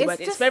using the it. N word.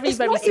 It's It's just- very it's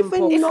very not even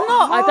simple.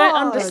 not I don't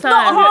hard. understand. It's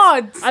not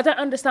hard. I don't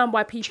understand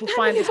why people Do you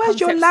know how find many this words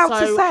you're concept allowed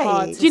to so say?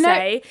 hard to Do you know-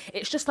 say.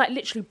 It's just like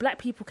literally black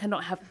people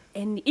cannot have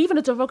any, even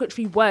a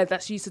derogatory word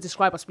that's used to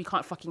describe us, we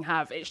can't fucking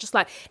have. It's just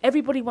like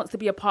everybody wants to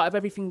be a part of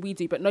everything we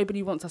do, but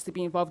nobody wants us to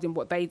be involved in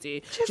what they do.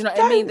 Do you know what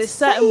I mean? don't There's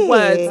say certain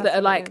words it. that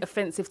are like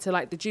offensive to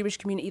like the Jewish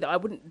community that I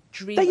wouldn't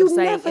dream That of you'll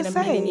saying never in a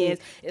million say. years.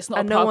 It's not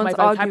And a no part of one's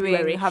my arguing,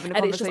 vocabulary. having a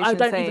And it's just I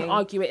conversation don't even saying-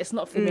 argue it. It's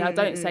not for me. I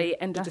don't say it.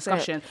 End of That's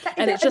discussion. It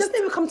And it's just doesn't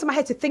even come to my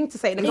head to think to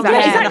say it. Exactly. I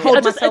exactly. hold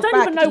I myself don't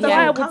back. even know It why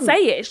I doesn't would come.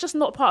 say it. It's just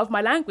not part of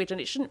my language, and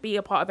it shouldn't be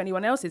a part of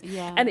anyone else's.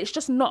 Yeah. And it's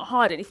just not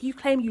hard. And if you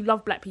claim you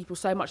love black people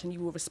so much, and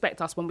you will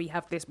respect us when we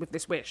have this with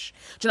this wish,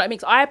 do you know what I mean?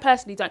 'Cause I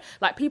personally don't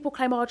like people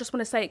claim, "Oh, I just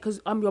want to say it because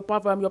I'm your brother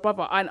brother, I'm your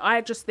brother. And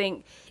I just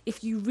think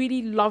if you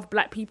really love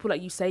black people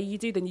like you say you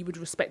do, then you would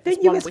respect this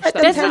Then you one respect which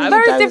them doesn't too, have.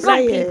 you don't Black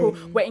say it. people,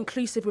 we're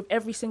inclusive with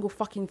every single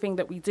fucking thing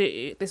that we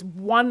do. There's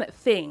one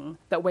thing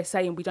that we're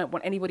saying we don't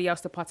want anybody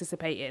else to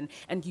participate in,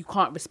 and you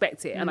can't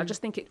respect it. And I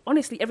just think it,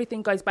 honestly,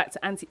 everything goes back to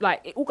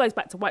it all goes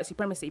back to white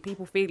supremacy.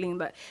 People feeling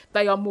that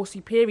they are more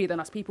superior than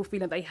us. People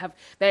feeling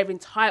they're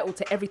entitled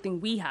to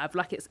everything we have.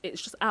 Like it's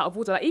just out of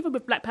order. Like even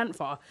with Black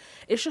Panther,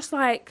 it's just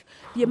like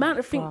the amount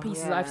of think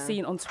pieces I've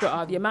seen on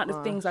Twitter, the amount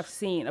of things I've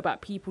seen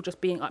about people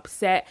just being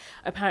upset.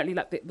 Apparently,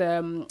 like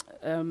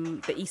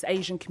the East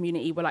Asian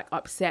community were like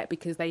upset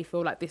because they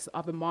feel like this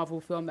other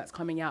Marvel film that's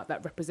coming out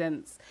that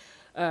represents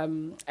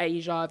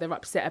Asia, they're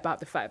upset about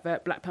the fact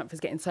that Black Panther's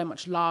getting so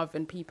much love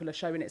and people are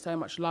showing it so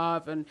much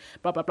love and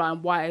blah blah blah,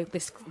 and why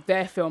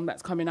their film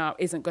that's coming out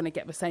isn't going to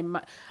get the same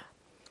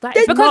that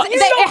is because not,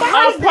 it's not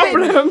our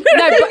problem. No, But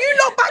but you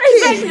lot back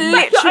in.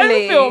 Like your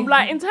Literally. own film,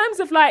 like in terms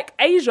of like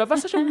Asia,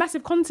 that's such a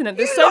massive continent.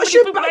 There's You so lot many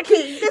should people back like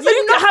it. There's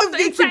you enough have of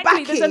you to exactly,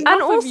 back there's it. enough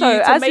And of also, you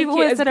to as make you've it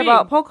always as said big.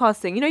 about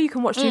podcasting, you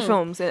can watch 2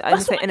 films in the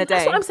same in a day.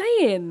 That's what I'm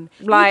saying.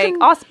 Like, You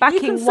can- us you backing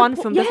can one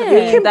support- film doesn't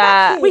yeah. mean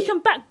that we can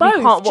back both.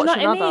 can't Do you know watch what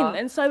I mean? another.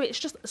 And so it's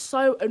just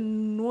so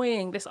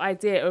annoying, this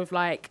idea of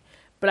like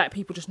black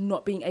people just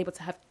not being able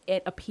to have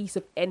a piece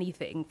of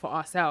anything for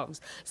ourselves.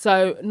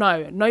 So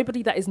no,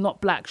 nobody that is not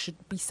black should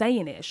be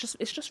saying it.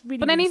 It's just really.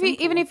 But then really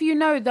even simple. if you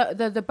know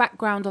the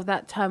background of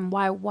that term,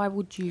 why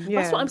would you?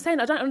 Yeah. That's what I'm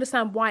saying. I don't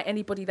understand why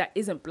anybody that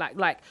isn't black,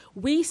 like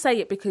we say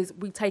it because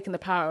we've taken the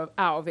power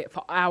out of it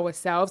for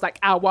ourselves, like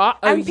our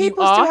And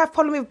people still O-U-R. have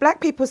problem with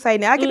black people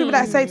saying it. I get people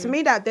that say to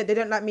me that they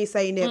don't like me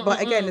saying it,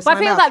 but again, it's But I my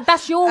feel mouth. like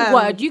that's your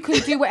word. You can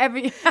do whatever.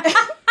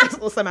 It's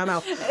also my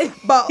mouth.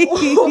 But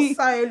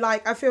also,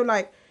 like, I feel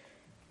like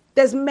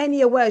there's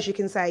many words you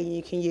can say and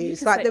you can use.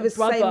 can like say there was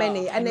brother, so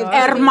many, and you they've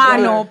know.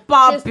 Hermano,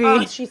 just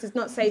papi. ask you to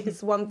not say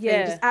this one thing.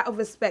 Yeah. Just out of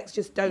respect,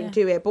 just don't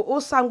do it. But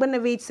also, I'm going to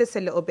read Sis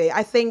a little bit.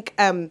 I think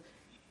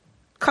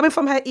coming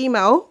from her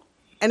email,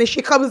 and if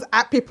she comes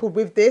at people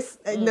with this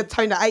in the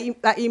tone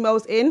that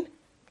email's in,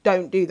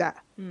 don't do that.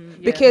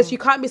 Because you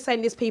can't be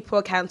saying these people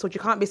are cancelled.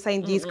 You can't be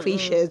saying these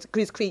creatures,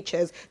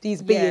 these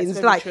it's beings.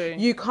 very like true.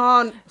 you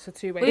can't. It's a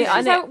two-way. Wait,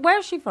 Yeah, so where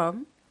is she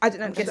from? I don't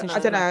know. I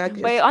don't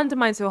know. But it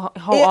undermines your whole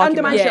It argument.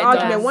 undermines Yeah, your it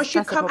argument. does. Once you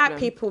That's the come at problem.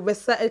 people with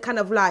certain kind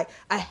of like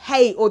a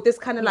hate or this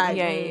kind of like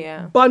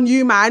Yeah. bun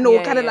you man or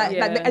Yeah, kind of yeah.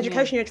 like the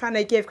education you're trying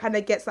to give kind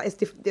of gets like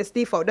it's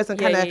default. Doesn't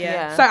Yeah, kind of.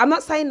 yeah. So I'm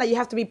not saying that you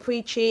have to be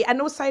preachy,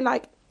 and also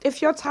like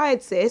if you're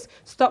tired, sis,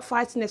 stop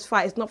fighting this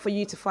fight. It's not for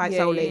you to fight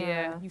solely.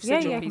 Yeah. You've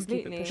said your Yeah, piece, keep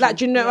it completely. pushing. Like,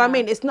 do you know what I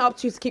mean? It's not up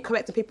to you to keep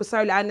correcting people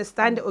solely. I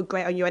understand it will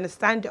grate on you. I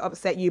understand it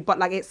upset you, but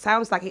like it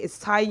sounds like it is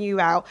tiring you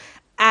out.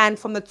 And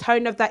from the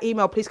tone of that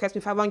email, please correct me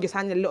if I'm wrong, you're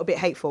sounding a little bit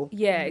hateful.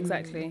 Yeah,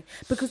 exactly.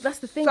 Because that's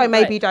the thing. So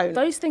maybe don't.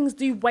 Those things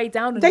do weigh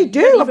down. On They you. You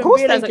do, don't of even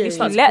course they realise that do. You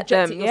start Let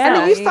projecting them, yourself. And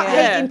then you start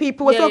Yeah. hating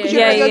people as well because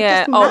Yeah, you're yeah.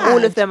 just Oh, all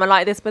mad. of them are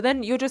like this, but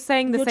then you're just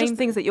saying the You're same just-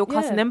 things that you're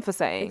cussing yeah. them for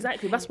saying.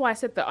 Exactly. That's why I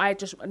said that I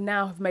just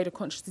now have made a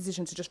conscious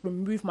decision to just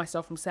remove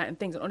myself from certain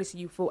things. And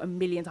honestly, you feel a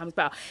million times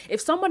better. If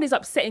someone is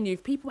upsetting you,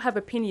 if people have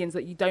opinions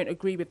that you don't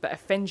agree with that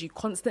offend you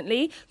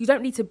constantly, you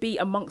don't need to be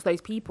amongst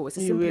those people. It's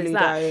as You simple really as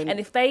that. don't.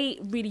 And if they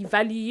really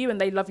value you and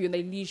they love you and they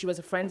use you as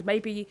a friend,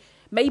 maybe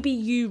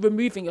you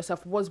removing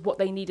yourself was what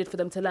they needed for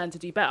them to learn to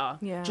do better.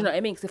 Yeah. Do you know what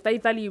I mean? Because if they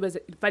value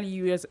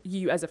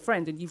you as a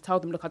friend and you've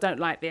told them, look, I don't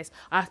like this,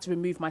 I have to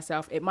remove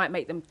myself, it might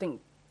make them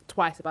think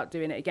twice about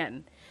doing it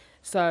again.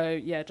 So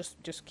yeah,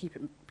 just keep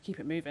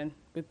it moving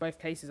with both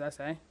cases, I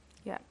say.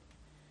 Yeah.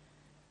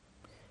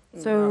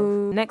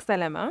 So, next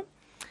dilemma.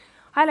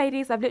 Hi,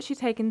 ladies. I've literally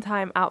taken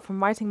time out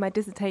from writing my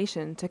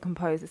dissertation to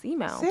compose this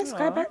email. Sis,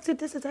 go back to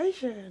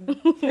dissertation.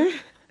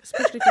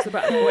 Especially if it's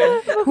about a boy.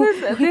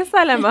 Because this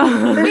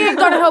dilemma. We ain't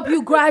gonna help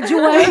you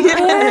graduate,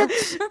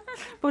 bitch.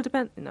 Well,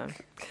 depends. No.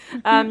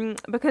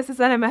 Because this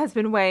dilemma has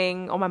been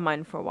weighing on my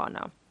mind for a while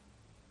now.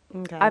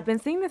 Okay. I've been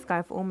seeing this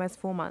guy for almost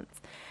 4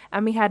 months,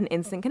 and we had an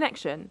instant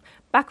connection,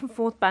 back and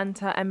forth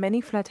banter, and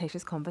many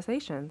flirtatious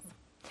conversations.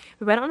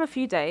 We went on a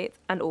few dates,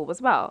 and all was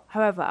well.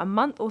 However, a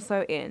month or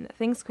so in,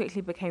 things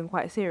quickly became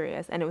quite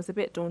serious, and it was a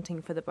bit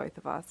daunting for the both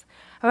of us.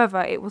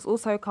 However, it was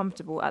also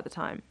comfortable at the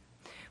time.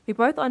 We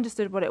both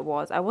understood what it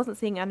was. I wasn't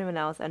seeing anyone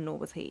else, and nor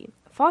was he.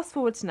 Fast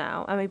forward to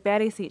now, and we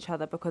barely see each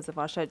other because of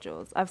our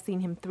schedules. I've seen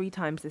him 3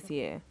 times this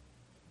year.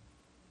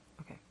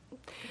 Okay.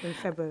 In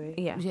February.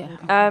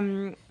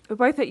 Yeah. We're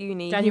both at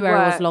uni. He January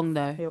was works- long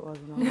though. It was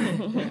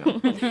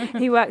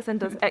not. He works and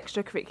does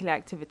extracurricular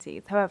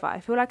activities. However, I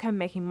feel like I'm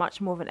making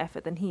much more of an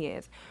effort than he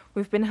is.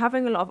 We've been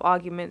having a lot of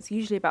arguments,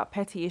 usually about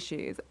petty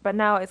issues, but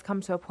now it's come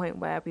to a point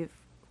where we've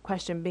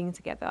questioned being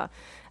together,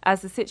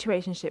 as the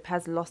situationship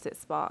has lost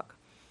its spark.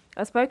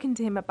 I've spoken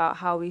to him about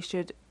how we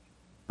should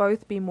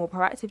both be more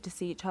proactive to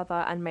see each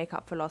other and make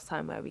up for lost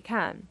time where we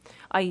can,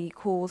 i.e.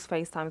 calls,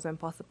 FaceTimes when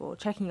possible,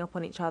 checking up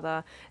on each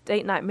other,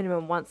 date night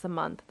minimum once a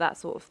month, that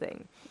sort of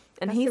thing.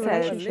 And That's he the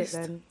says relationship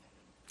then.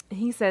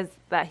 he says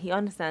that he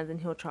understands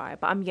and he'll try,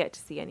 but I'm yet to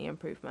see any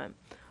improvement.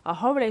 Our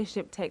whole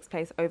relationship takes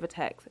place over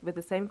text with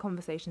the same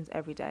conversations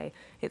every day.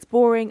 It's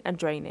boring and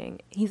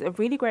draining. He's a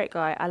really great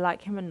guy. I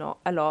like him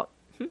a lot.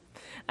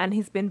 And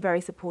he's been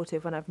very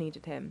supportive when I've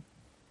needed him.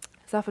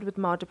 Suffered with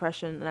mild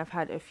depression and I've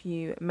had a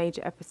few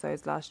major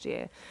episodes last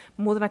year,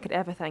 more than I could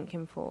ever thank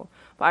him for.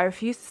 But I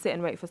refuse to sit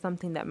and wait for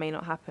something that may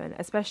not happen,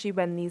 especially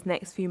when these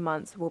next few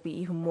months will be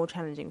even more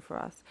challenging for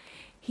us.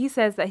 He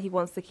says that he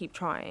wants to keep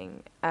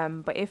trying,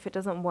 but if it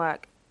doesn't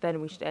work, then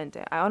we should end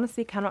it. I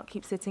honestly cannot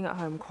keep sitting at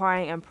home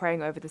crying and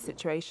praying over the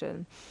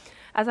situation.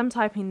 As I'm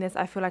typing this,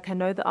 I feel like I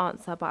know the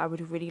answer, but I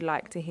would really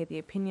like to hear the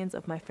opinions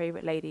of my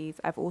favourite ladies.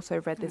 I've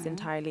also read this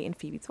entirely in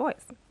Phoebe's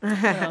voice.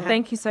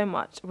 Thank you so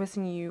much.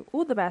 Wishing you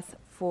all the best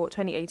for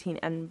 2018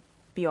 and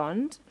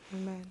beyond.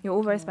 Amen. You're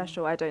all very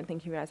special. I don't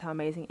think you realise how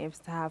amazing it is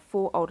to have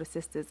 4 older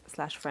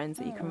sisters/friends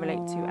that you can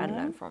relate to and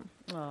learn from.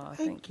 Oh,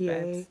 Thank you.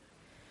 babes.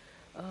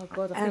 Oh,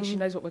 God, I think she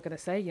knows what we're going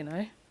to say, you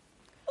know.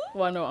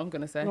 Well, I know what I'm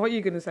going to say. What are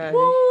you going to say?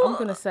 I'm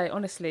going to say,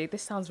 honestly,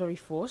 this sounds very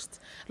forced.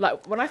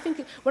 Like, when I think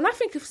of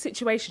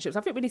situationships,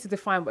 I think we need to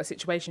define what a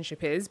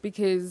situationship is,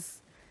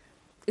 because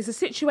is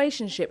a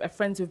situationship a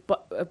friends with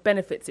a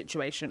benefit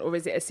situation, or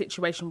is it a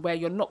situation where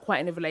you're not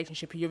quite in a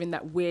relationship and you're in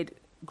that weird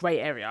grey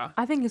area?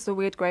 I think it's a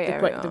weird grey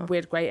area. The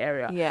weird grey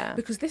area. Yeah.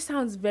 Because this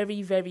sounds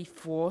very, very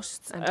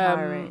forced. And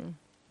tiring.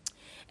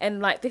 And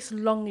like this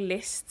long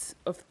list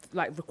of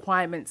like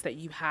requirements that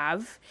you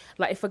have,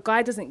 like if a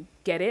guy doesn't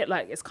get it,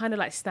 like it's kind of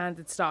like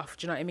standard stuff.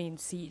 Do you know what I mean?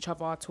 See each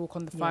other, talk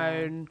on the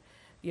phone,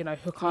 you know,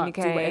 hook up,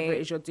 do whatever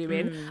it is you're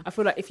doing. I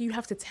feel like if you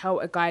have to tell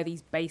a guy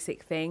these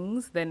basic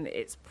things, then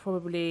it's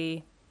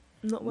probably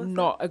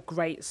not a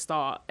great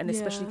start. And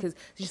especially because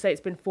you say it's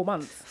been 4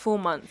 months. 4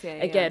 months, yeah.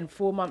 Again,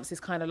 4 months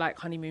is kind of like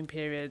honeymoon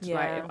period.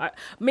 Yeah. Like,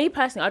 me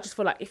personally, I just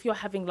feel like if you're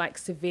having like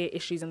severe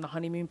issues in the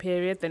honeymoon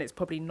period, then it's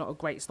probably not a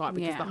great start,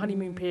 because the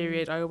honeymoon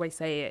period, I always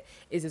say it,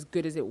 is as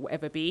good as it will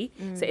ever be.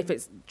 So if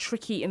it's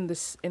tricky in the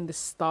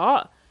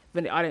start,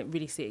 then I don't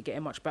really see it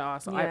getting much better.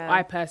 So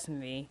I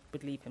personally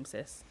would leave him,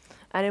 sis.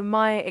 And in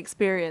my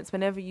experience,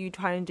 whenever you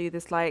try and do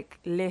this like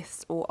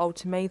list or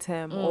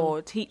ultimatum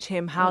or teach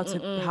him how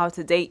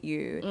to date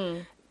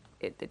you,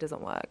 it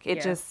doesn't work.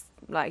 It just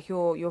like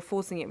you're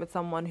forcing it with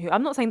someone who,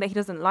 I'm not saying that he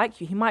doesn't like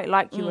you. He might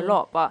like you a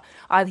lot, but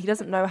either he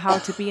doesn't know how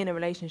to be in a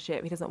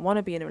relationship. He doesn't want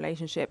to be in a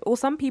relationship. Or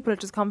some people are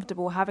just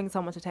comfortable having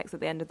someone to text at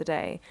the end of the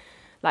day.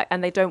 Like,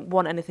 and they don't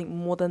want anything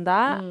more than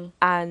that.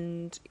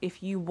 And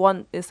if you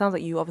want, it sounds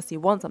like you obviously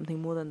want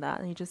something more than that,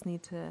 and you just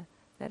need to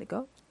let it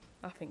go.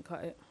 I think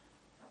cut it.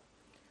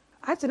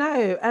 I don't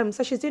know.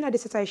 So she's doing her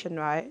dissertation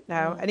right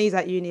now, and he's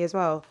at uni as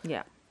well.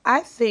 Yeah.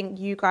 I think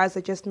you guys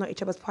are just not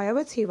each other's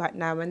priority right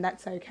now, and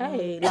that's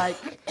okay.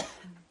 Like,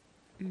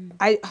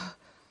 I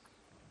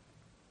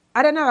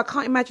don't know. I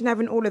can't imagine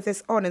having all of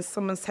this on, and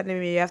someone's telling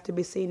me you have to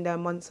be seeing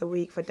them once a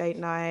week for date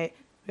night.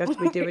 You have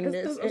to be doing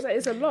this.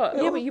 It's a lot.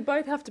 Yeah, but you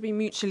both have to be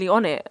mutually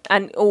on it,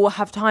 or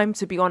have time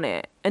to be on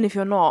it. And if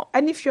you're not,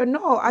 I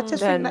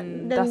just think that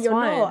then that's you're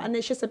fine. not, and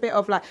it's just a bit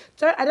of like.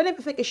 I don't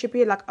even think it should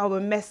be like, oh, we're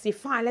messy.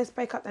 Fine, let's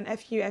break up. Then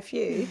f you.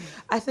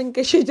 I think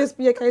it should just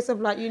be a case of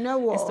like, you know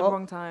what? it's the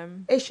wrong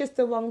time. It's just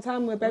the wrong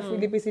time. We're both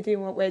really busy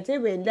doing what we're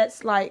doing.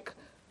 Let's like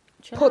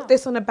put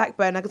this on a back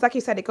burner, because like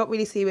you said, it got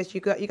really serious. You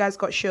guys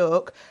got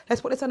shook.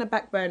 Let's put this on a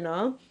back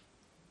burner.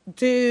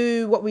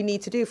 Do what we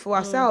need to do for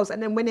ourselves,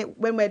 and then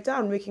when we're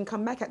done, we can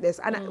come back at this.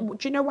 And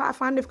do you know what I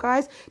find with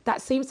guys?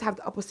 That seems to have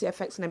the opposite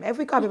effects on them.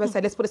 Every guy I've ever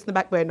said, let's put this in the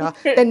back burner,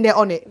 then they're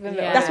on it.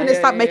 That's when they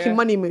start making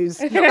money moves.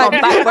 Like,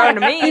 back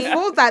burner me.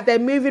 Before that, they're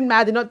moving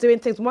mad, they're not doing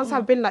things. Once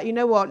I've been like, you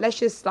know what, let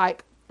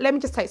me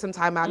just take some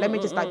time out. Let me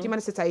just like do my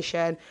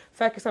dissertation,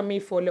 focus on me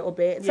for a little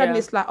bit. Suddenly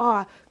it's like,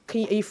 are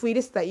you free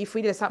this day? You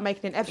free to start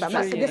making an effort? I'm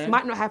not saying this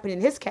might not happen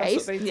in his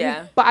case,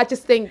 but I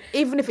just think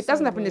even if it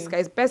doesn't happen in this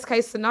case, best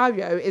case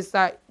scenario is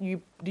that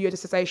you do your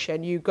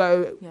dissertation, you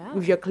go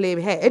with your clear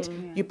head,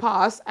 you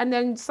pass, and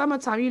then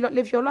summertime you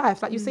live your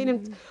life. Like you've seen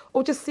him,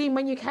 or just see him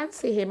when you can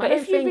see him. But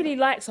if you really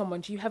like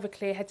someone, do you have a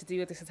clear head to do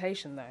your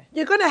dissertation though?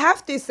 You're gonna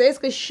have to, sis,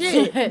 because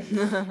shit.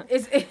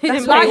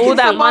 It's like all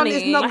that someone money.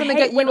 is not gonna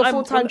get you a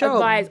full-time job. A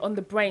guy's on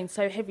the brain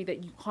so heavy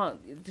that you can't,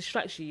 it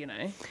distracts you, you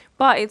know.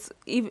 But it's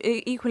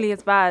equally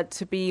as bad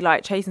to be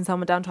like chasing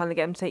someone down trying to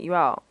get them to take you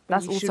out.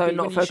 That's also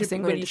not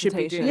focusing on your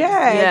dissertation.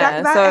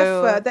 That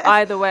so effort.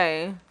 either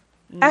way.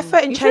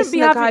 Effort in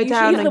chasing a guy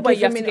down and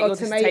giving him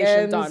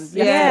ultimatums.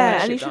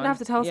 Yeah, and you shouldn't have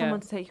to tell someone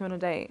to take you on a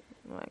date.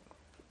 Like,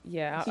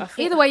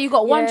 either way, you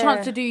got one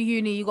chance to do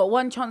uni, you got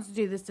one chance to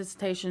do this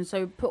dissertation,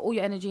 so put all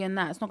your energy in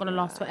that. It's not going to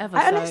last forever.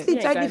 I honestly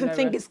don't even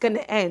think it's going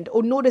to end,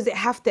 or nor does it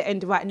have to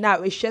end right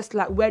now. It's just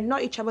like we're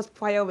not each other's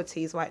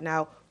priorities right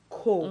now.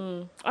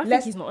 cool. I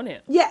think he's not on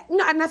it. Yeah,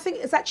 no, and I think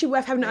it's actually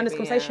worth having an honest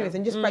Maybe, conversation yeah. with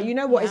him. Just, but you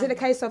know what? Is it the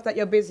case of that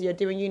you're busy, you're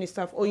doing uni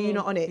stuff, or you're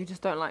not on You it?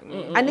 just don't like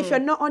me. And if you're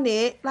not on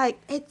it, like,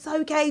 it's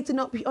okay to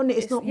not be on it.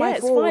 It's not my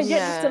it's fault. fine. Yeah,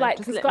 Yeah, just to like,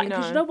 just because let me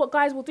know. you know what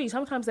guys will do.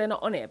 Sometimes they're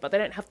not on it, but they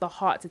don't have the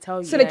heart to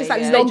tell you. So they just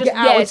like yeah. long They it just-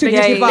 out yeah, until they you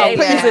just give up. leave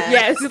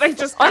it. So they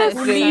just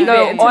Honestly, leave no,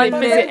 it until they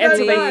honestly, fizzle-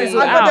 until they honestly.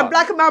 fizzle I've got the out.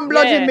 black man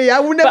blood in Yeah. me. I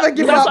will never But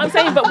give that's up. what I'm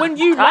saying. But when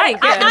you I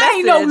like get them, I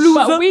ain't no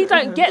loser. But we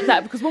don't get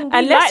that because when we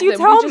Unless like you them,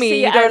 tell we just me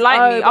see you it don't as, like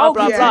oh, me, blah, I'll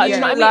blah, be blah. to Do you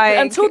know you. what I mean? Like-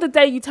 Until the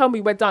day you tell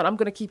me we're done, I'm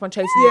gonna keep on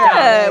chasing you Yeah, down.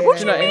 yeah, What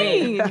do know you what I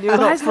mean? mean? You're Guys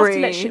not have to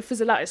free. let shit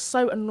fizzle out. It's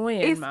so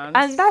annoying, man.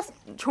 And that's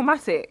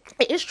traumatic.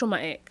 It is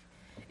traumatic.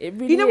 It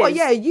really You know what? is.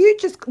 Yeah, you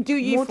just do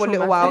you More for a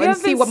little traumatic. while Have you and ever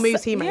see been what s-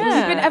 moves he makes.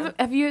 Yeah.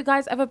 Have you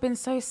guys ever been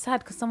so sad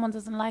because someone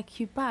doesn't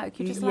like you back?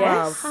 You just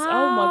Yes. like,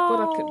 Oh my god,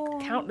 I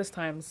could countless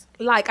times.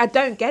 Like, I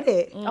don't get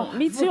it. Oh,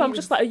 me too. I'm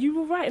just like, are you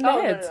all right in the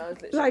head?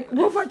 Like,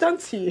 what have I done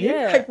to you?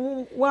 Yeah.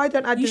 Like, why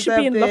don't I You deserve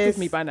should be in love with this?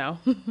 me by now.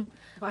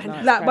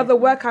 Like, but the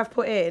work I've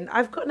put in,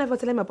 I've got another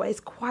dilemma, but it's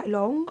quite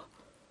long.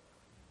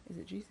 Is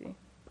it juicy?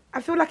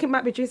 I feel like it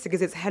might be juicy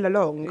because it's hella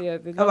long. Yeah,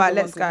 the All right,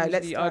 longer let's ones go.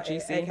 Let's usually are start it.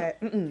 juicy. Okay.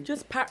 Mm-mm.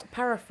 just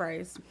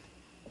paraphrase.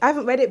 I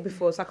haven't read it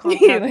before, so I can't.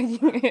 Do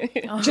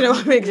you know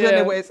what I mean? 'Cause I don't Yeah.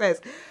 know what it says.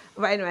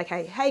 But anyway,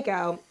 okay. Hey,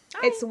 girl.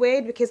 It's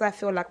weird because I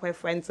feel like we're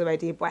friends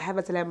already, but I have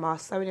a dilemma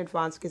so in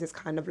advance because it's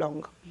kind of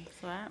long.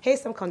 Right.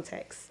 Here's some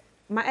context.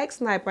 My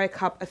ex and I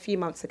broke up a few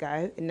months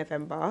ago in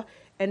November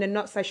in a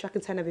not so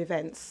shocking turn of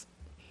events.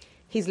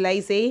 He's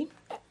lazy,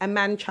 a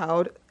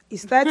man-child.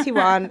 He's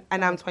 31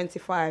 and I'm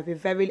 25.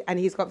 And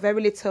he's got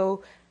very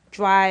little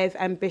drive,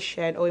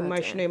 ambition, or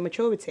emotional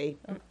maturity.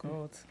 Oh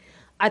god.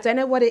 I don't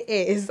know what it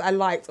is I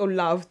liked or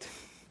loved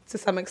to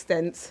some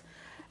extent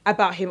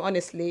about him,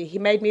 honestly. He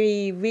made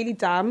me really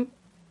dumb.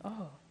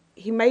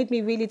 He made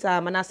me really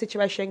dumb, and our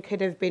situation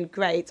could have been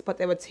great, but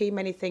there were too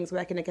many things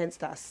working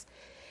against us.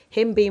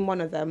 Him being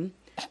one of them.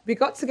 We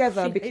got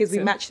together because hates we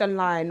him. matched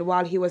online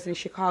while he was in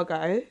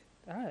Chicago.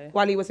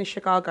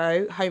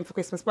 Home for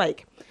Christmas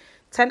break.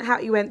 Turned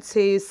out he went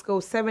to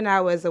school 7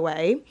 hours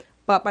away,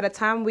 but by the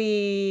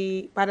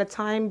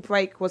time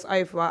break was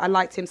over, I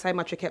liked him so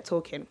much I kept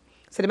talking.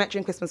 So they met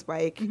during Christmas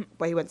break,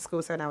 but he went to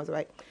school 7 hours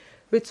away.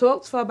 We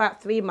talked for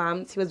about 3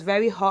 months. He was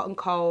very hot and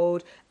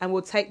cold and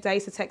would take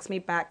days to text me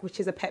back, which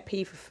is a pet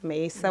peeve for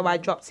me. So I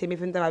dropped him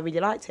even though I really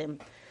liked him.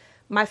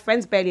 My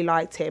friends barely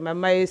liked him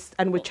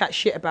and would chat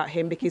shit about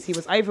him because he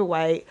was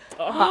overweight.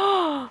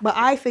 But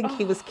I think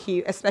he was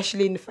cute,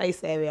 especially in the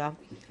face area.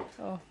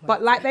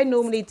 But like they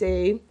normally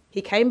do,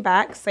 he came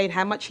back saying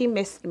how much he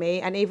missed me.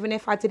 And even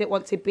if I didn't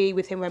want to be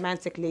with him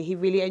romantically, he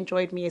really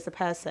enjoyed me as a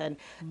person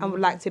and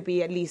would like to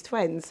be at least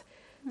friends.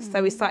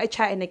 So we started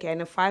chatting again,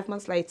 and 5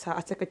 months later,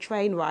 I took a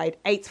train ride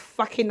 8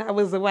 fucking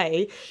hours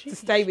away to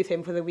stay with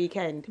him for the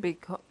weekend.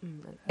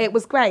 It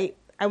was great,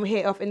 and we hit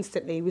it off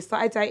instantly. We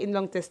started dating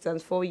long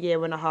distance for 1.5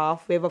 years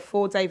with a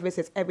 4-day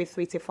visit every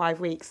 3 to 5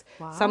 weeks,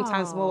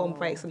 sometimes more on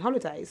breaks and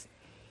holidays.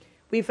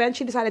 We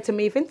eventually decided to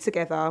move in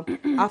together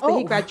after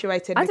he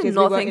graduated. I because did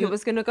not we were think in- it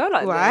was going to go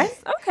like Right?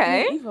 this.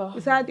 Okay. We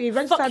eventually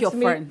Fuck decided your to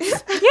move-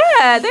 friends.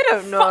 Yeah, they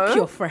don't know. Fuck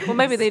your friends. Well,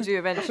 maybe they do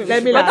eventually.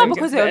 Let me but not lie.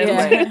 because they're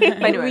overweight.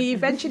 But anyway. We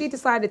eventually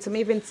decided to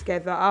move in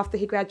together after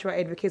he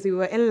graduated because we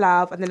were in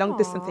love and the long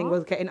distance thing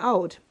was getting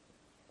old.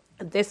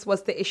 This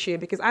was the issue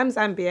because I'm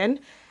Zambian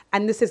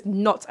and this is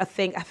not a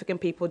thing African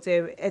people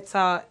do.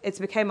 It's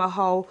became a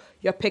whole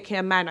you're picking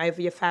a man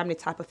over your family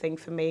type of thing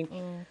for me,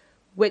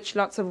 which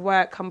lots of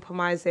work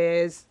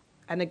compromises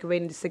and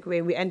agreeing and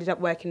disagreeing. We ended up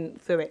working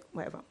through it,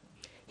 whatever.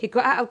 He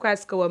got out of grad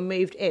school and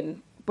moved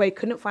in, but he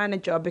couldn't find a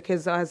job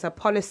because as a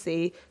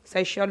policy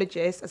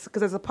sociologist,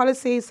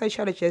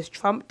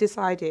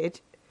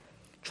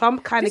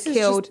 Trump kind of This is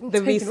killed just the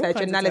taking all research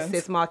kinds of analysis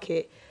turns.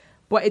 market,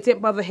 but it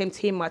didn't bother him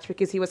too much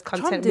because he was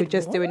content with did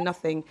just what? doing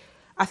nothing.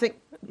 I think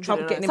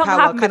Trump getting in Something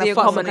power happened kind with of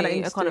the fucked some kind of economy.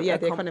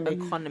 industry,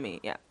 the economy.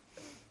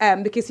 Yeah.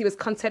 Because he was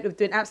content with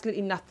doing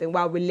absolutely nothing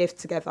while we lived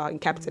together in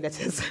capital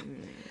letters.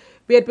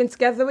 We had been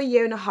together 1.5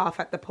 years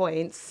at the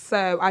point,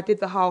 so I did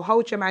the whole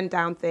hold your man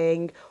down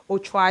thing, or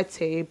tried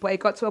to, but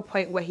it got to a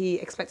point where he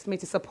expected me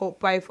to support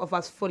both of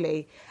us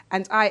fully,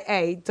 and I,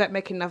 A, don't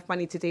make enough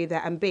money to do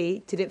that, and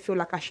B, didn't feel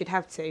like I should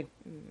have to.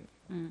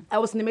 I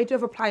was in the middle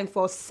of applying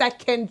for a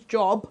second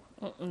job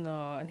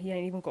No, and he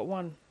ain't even got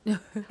one.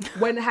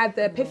 when I had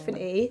the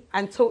epiphany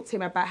and talked to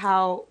him about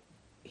how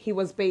he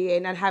was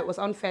being and how it was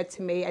unfair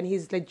to me, and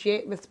his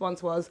legit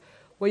response was,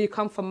 well, you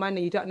come from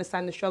money, you don't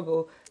understand the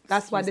struggle.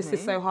 That's why this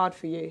is so hard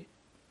for you.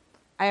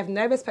 I have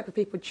no respect for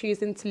people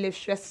choosing to live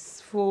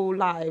stressful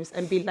lives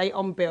and be late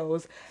on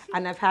bills,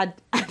 and I've had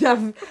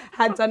done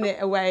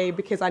it away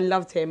because I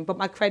loved him, but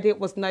my credit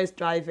was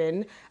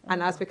nosediving,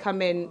 and I was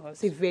becoming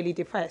severely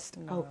depressed.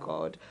 Oh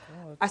God.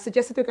 I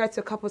suggested we go to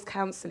a couples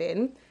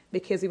counselling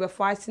because we were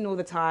fighting all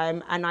the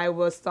time, and I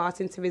was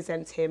starting to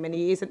resent him, and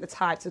he isn't the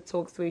type to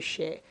talk through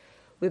shit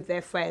with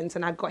their friends,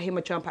 and I got him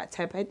a jump at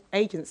temp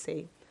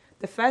agency.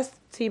 The first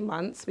 2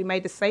 months, we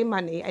made the same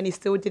money, and he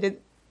still didn't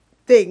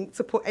think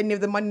to put any of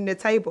the money on the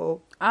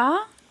table. So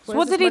Where's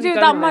what this did he money do with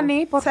going that then?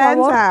 money? Por Turns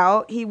favor?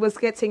 out he was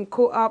getting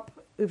caught up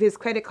with his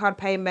credit card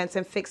payments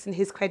and fixing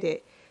his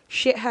credit.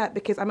 Shit hurt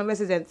because I'm a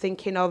resident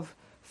thinking of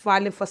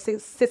filing for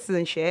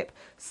citizenship,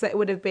 so it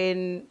would have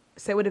been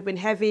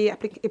heavy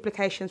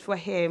implications for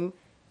him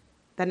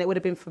than it would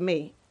have been for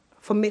me.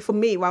 For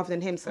me rather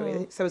than him, so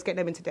it's getting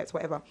them into debt,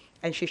 whatever.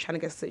 And she's trying to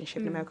get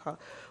citizenship in America,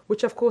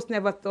 which of course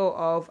never thought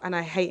of, and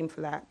I hate him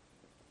for that.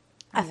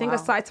 I think I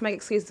started to make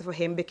excuses for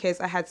him because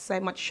I had so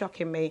much shock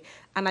in me,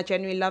 and I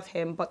genuinely love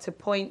him, but to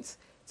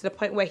the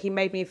point where he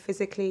made me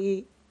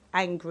physically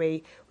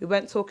angry. We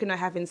weren't talking or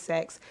having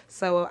sex,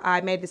 so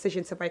I made a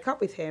decision to break up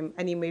with him,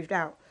 and he moved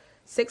out.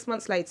 6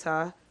 months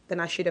later than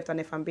I should have done,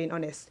 if I'm being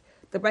honest.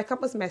 The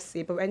breakup was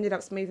messy, but we ended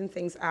up smoothing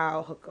things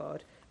out, oh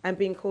God, and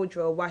being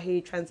cordial while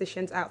he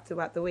transitioned out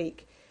throughout the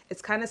week.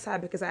 It's kind of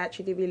sad because I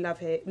actually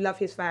really love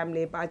his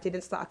family, but I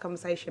didn't start a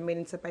conversation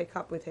meaning to break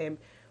up with him.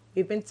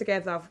 We've been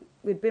together,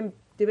 we've been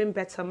doing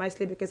better,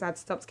 mostly because I'd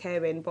stopped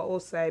caring, but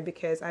also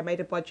because I made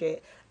a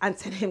budget and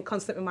sent him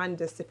constant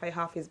reminders to pay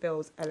half his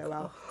bills, LOL.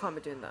 Oh, can't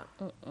be doing that.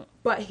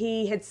 But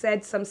he had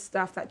said some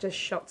stuff that just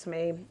shocked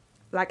me,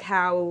 like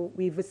how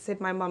we visited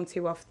my mum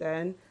too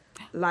often,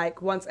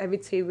 like once every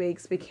 2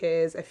 weeks,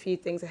 because a few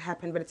things had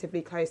happened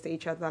relatively close to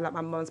each other, like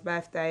my mum's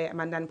birthday and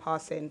my nan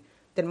passing.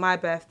 Then my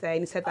birthday,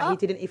 and he said that he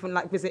didn't even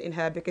like visiting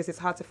her because it's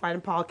hard to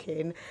find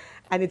parking,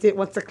 and he didn't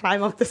want to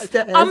climb up the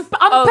stairs. I'm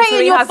so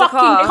paying he your has a fucking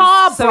car.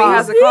 car, So bro. he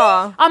has a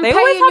car. I'm They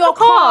always paying have your a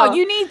car. car.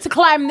 You need to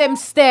climb them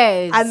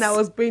stairs. And that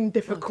was being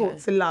difficult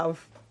to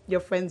love. Your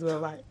friends were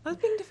right. That's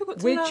being difficult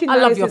to Which know. you I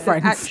know love is your an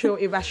friends. actual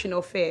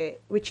irrational fear.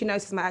 Which you know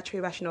is my actual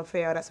irrational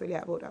fear. That's really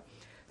out of order.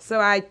 So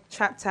I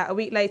trapped out. A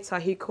week later,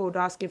 he called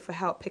asking for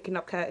help picking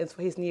up curtains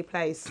for his new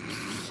place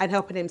and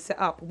helping him set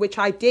up, which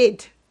I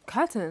did.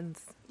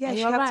 Curtains. Yeah, Are she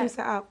you helped him alright?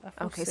 set up.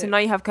 Okay, so now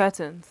you have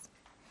curtains.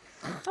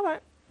 All right.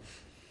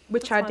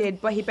 Which I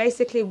did, but he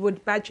basically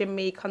would badger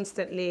me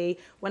constantly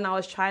when I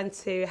was trying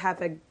to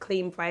have a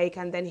clean break,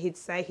 and then he'd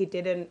say he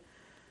didn't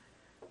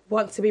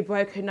want to be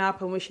broken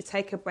up and we should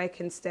take a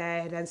break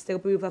instead and still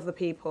be with other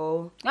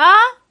people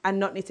and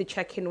not need to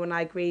check in when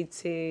I agreed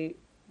to.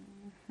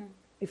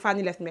 He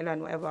finally left me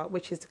alone, whatever,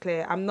 which is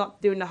clear. I'm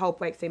not doing the whole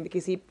break thing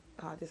because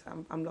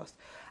I'm lost.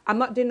 I'm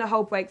not doing the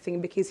whole break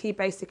thing because he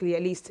basically,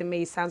 at least to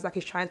me, sounds like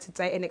he's trying to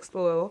date and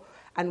explore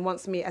and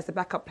wants me as a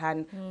backup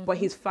plan. But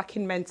he's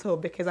fucking mental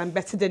because I'm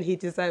better than he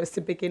deserves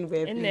to begin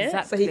with.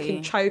 So he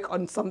can choke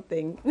on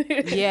something.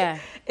 Yeah.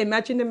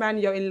 Imagine the man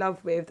you're in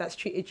love with that's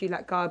treated you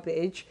like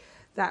garbage,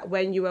 that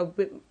when you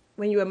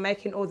were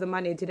making all the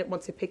money, didn't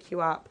want to pick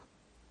you up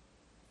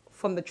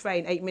from the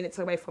train 8 minutes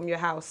away from your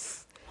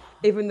house,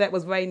 even though it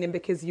was raining,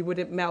 because you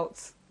wouldn't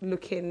melt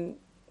looking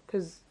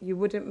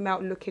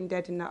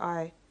dead in the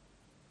eye.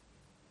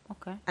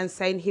 Okay. And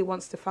saying he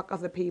wants to fuck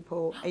other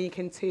people, and you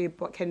can too,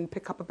 but can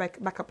pick up a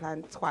backup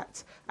plan.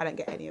 Twat. I don't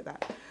get any of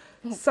that.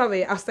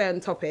 Sorry, I'll stay on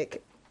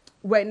topic.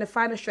 We're in the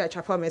final stretch,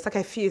 I promise.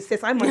 Okay, phew,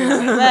 sis, I'm on your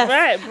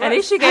Right. At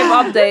least she gave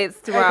updates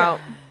throughout.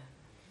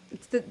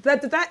 The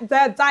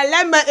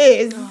dilemma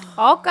is... Okay.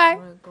 Oh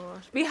my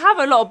gosh. We have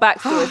a lot of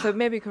backstory, so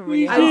maybe we can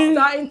really help. I'm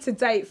starting to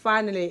date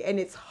finally, and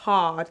it's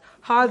harder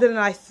than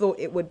I thought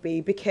it would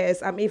be,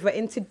 because I'm either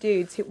into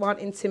dudes who aren't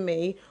into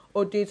me,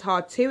 or dudes who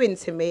are too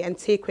into me and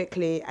too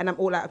quickly, and I'm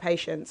all out of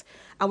patience.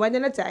 I went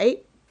on a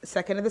date,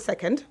 second of the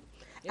second,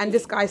 and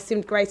this guy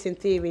seemed great in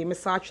theory: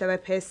 massage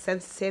therapist,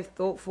 sensitive,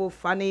 thoughtful,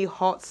 funny,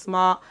 hot,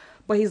 smart,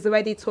 but he's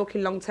already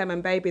talking long term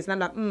and babies,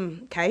 and I'm like,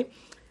 okay.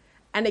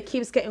 And it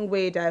keeps getting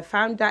weirder.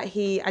 Found out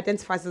he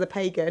identifies as a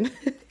pagan,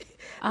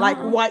 like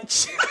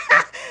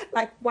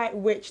white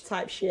witch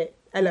type shit.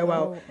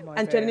 LOL.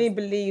 And generally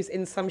believes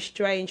in some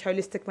strange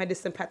holistic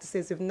medicine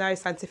practices with no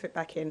scientific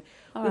backing.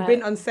 We've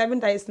been on 7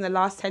 dates in the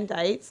last 10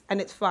 dates,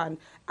 and it's fun.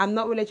 I'm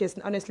not religious,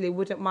 and honestly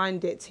wouldn't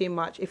mind it too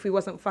much if he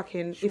wasn't so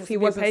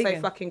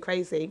fucking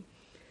crazy.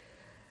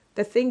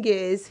 The thing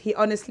is, he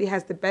honestly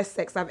has the best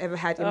sex I've ever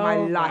had in my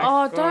life.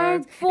 Oh,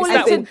 don't fall Is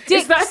that- into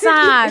dick is that-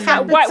 sand.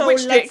 that white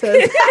witch dick?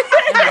 That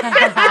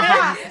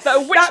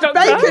witch That doctor.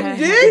 bacon,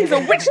 dude. He's a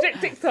witch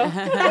dick dictator.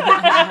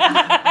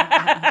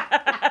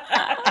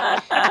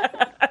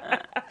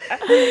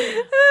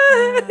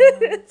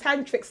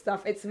 Tantric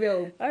stuff, it's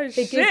real. Oh, he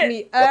shit. gives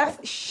me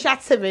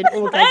earth-shattering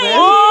orgasms.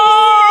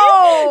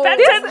 Oh,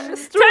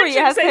 This story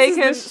has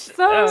taken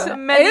so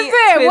many Is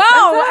it? twists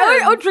Wow. and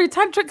turns. Audrey,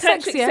 tantric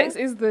sex, tantric yeah? sex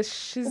is the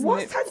shiznit.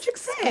 What's tantric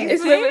sex?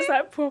 It's when it's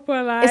like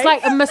proper like. It's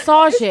like a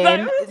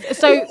massaging.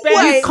 So you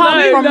Wait, come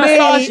no, from no.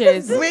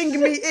 massages. Bring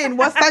me in.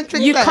 What's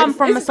tantric You sex? come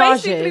from it's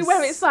basically massages.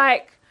 where it's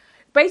like.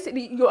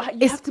 Basically, you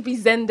have to be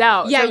zenned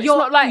out. Yeah, so it's you're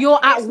not like you're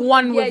at it's-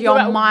 one with yeah, your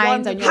you're at mind one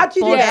and with- your How do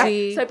you do that?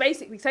 body. So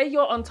basically, say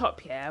you're on top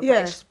here, but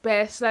Yeah. it's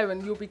bare slow,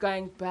 and you'll be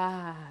going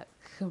back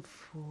and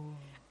forth.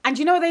 And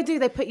you know what they do?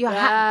 They put their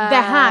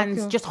Back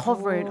hands and just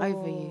hovering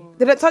over you.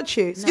 Did it touch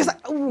you? It's just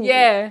like, ooh.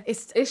 Yeah,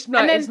 It's it's and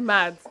then it's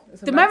mad.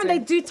 It's a the mad moment they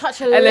thing. do touch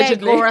a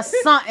Allegedly. leg or a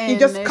something, You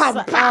just it's come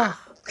like, back.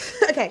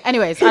 Okay.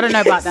 Anyways, I don't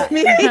know about that.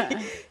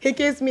 He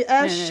gives me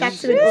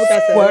earth-shattering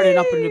orgasms. Swirling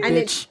up in the And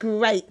bitch. it's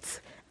great.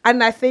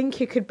 And I think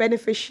he could be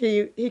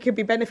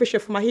beneficial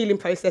for my healing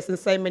process in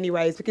so many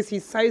ways, because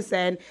he's so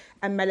zen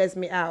and mellows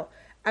me out.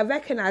 I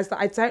recognise that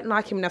I don't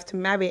like him enough to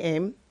marry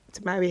him,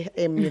 him.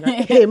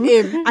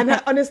 And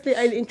I'm honestly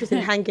only interested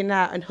in hanging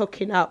out and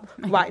hooking up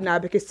right now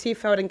because 2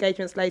 failed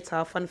engagements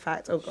later, fun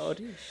fact, oh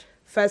God.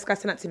 First guy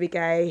turned out to be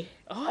gay.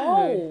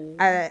 Oh.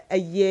 A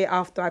year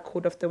after I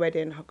called off the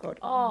wedding, oh God.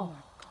 Oh.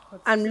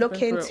 I'm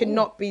looking to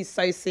not be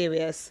so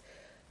serious.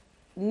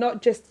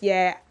 Not just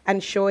yet,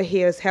 and sure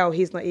he as hell,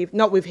 he's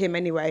not with him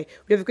anyway.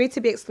 We've agreed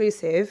to be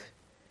exclusive.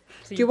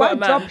 So Do I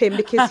drop him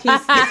because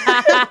he's...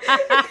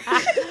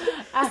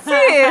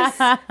 Serious?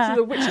 So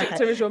the witch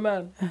doctor is your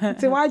man.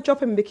 Do I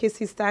drop him because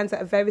he stands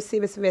at a very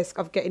serious risk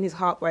of getting his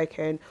heart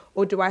broken?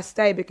 Or do I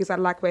stay because I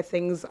like where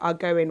things are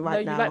going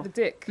right now? No, you like the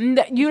dick.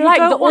 You like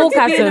the don't want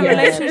to be in a orgasm.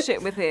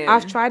 relationship with him.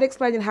 I've tried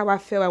explaining how I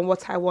feel and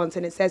what I want,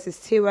 and it says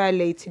it's too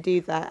early to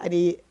do that. And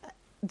he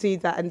do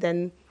that and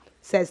then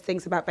says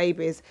things about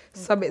babies.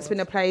 Some it's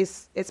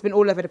been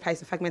all over the place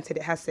and fragmented.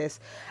 It has this.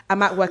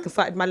 I'm at work and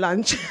started my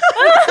lunch.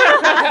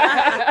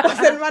 I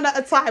then ran out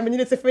of time and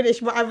needed to finish,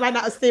 but I ran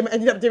out of steam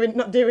and ended up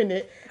not doing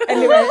it.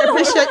 Anyway, I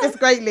appreciate this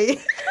greatly.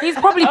 He's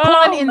probably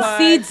planting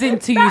seeds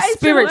into you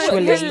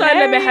spiritually. This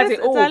dilemma has it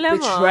all.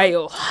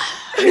 Betrayal.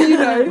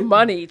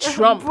 Money,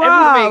 Trump,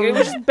 everything. It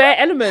was just bare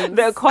elements.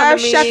 The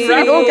economy,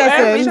 shattering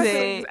orgasms.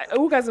 everything.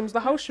 Orgasms, the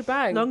whole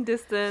shebang. Long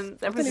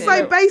distance, everything.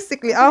 So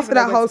basically, after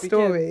that know whole where to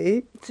begin.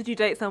 story, Did you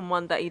date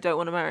someone that you don't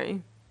want to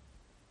marry?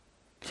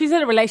 She's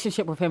in a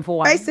relationship with him for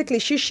one. basically,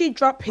 should she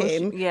drop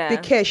him yeah.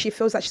 because she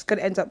feels like she's going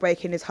to end up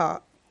breaking his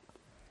heart?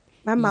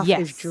 My mouth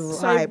Yes. is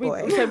dry,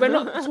 boy. So we're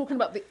not talking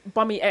about the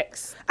bummy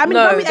ex. I mean,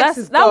 No, Bummy X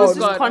is that was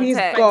gone. just context. He's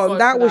Thank gone. God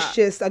That for was that.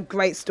 just a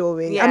great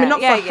story. Yeah, I mean,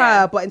 not yeah, for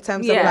yeah. her, but in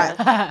terms Yeah.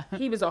 of like,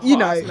 He was a hot you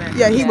know, ass man.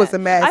 yeah, he was a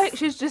mess. I think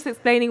she's just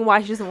explaining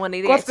why she doesn't want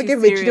to God get too forgive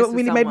me. Do you know serious what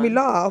with really made me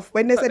someone. laugh?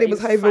 When they But said he that was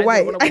he was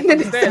overweight, finding and then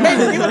they one said of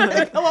the he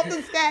wanted to go up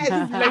the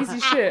stairs. Lazy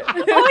shit.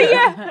 Oh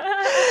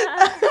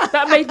yeah.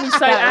 That made me so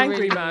That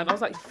angry, really- man. I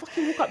was like,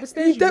 fucking walk up the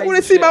stairs. You don't want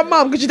to lazy see my shit.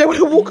 mum because you don't want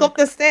to walk up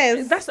the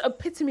stairs. That's the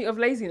epitome of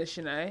laziness,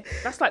 you know.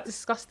 That's like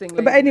disgusting.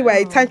 But laziness.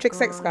 anyway, tantric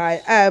sex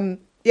guy.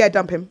 Yeah,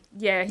 dump him.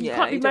 Yeah, he Yeah,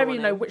 can't be you don't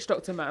marrying want no him. witch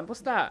doctor, man.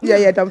 What's that?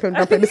 Yeah, dump him.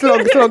 It's long,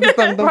 dump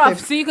Bruv, him.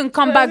 so you can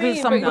come You know back what I with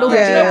mean? some But bullshit.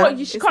 you know Yeah. what?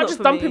 You It's can't not just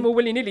for dump me. him all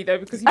willy nilly though,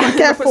 because he might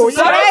Careful. You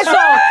know what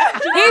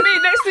I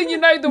mean? Next thing you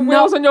know, the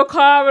wheels on your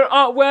car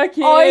aren't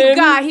working. Oh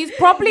God, he's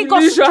probably You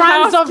got lose your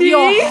strands house of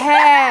your key.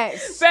 hair.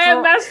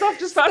 Bare mad stuff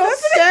just started.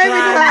 Scaring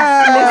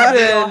her.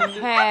 Strands of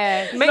your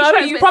hair. Make No,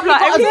 sure he's you Probably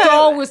got a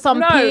doll with some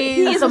No, pins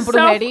he and is some a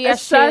brujeria shit.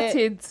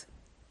 self-asserted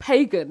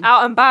pagan.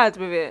 out and bad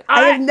with it.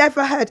 I have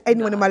never heard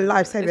anyone in my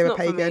life say It's they're a not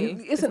for pagan.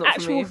 me. It's an not for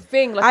actual me.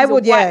 thing. Like I he's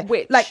would, a white yeah.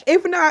 witch. Like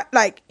even though,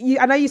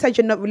 I know you said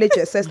you're not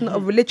religious, so it's not a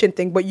religion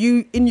thing. But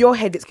you, in your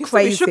head, it's still be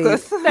crazy.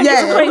 shooketh.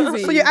 Yeah,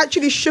 crazy. So you're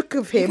actually shook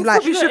of him. can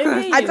Like still be shook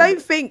of him. I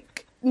don't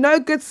think no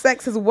good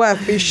sex is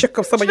worth being shook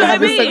of someone Do you're you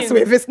know having what I sex mean?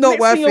 with. It's not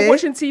Next worth thing you're it.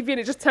 watching TV and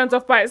it just turns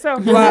off by itself.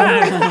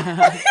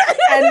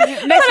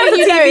 And next thing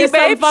you know, TV, it's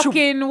some babe.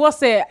 fucking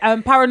what's it?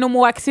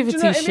 Paranormal activity Do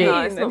you know what I shit. mean?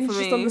 No, it's not and he's for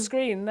just on me. the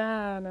screen.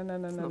 No.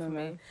 Not for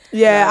me.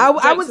 Yeah, No,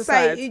 I would jokes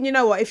say, aside. you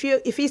know what,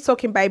 if he's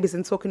talking babies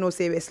and talking all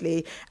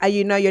seriously, and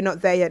you know you're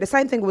not there yet, the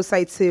same thing we'll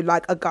say to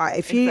like a guy.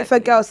 If a Exactly.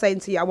 girl's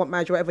saying to you, I want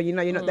marriage or whatever, you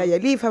know you're not there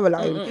yet, leave her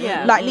alone.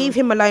 Yeah. Like leave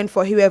him alone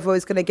for whoever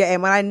is going to get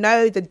him. And I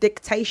know the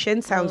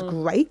dictation sounds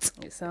great.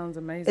 It sounds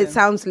amazing. It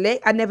sounds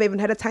lit. I never even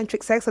had a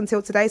tantric sex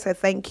until today, so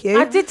thank you.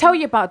 I did tell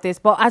you about this,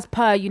 but as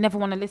per, you never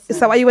want to listen.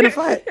 So why you want to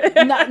fight?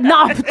 no,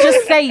 I'm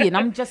just saying.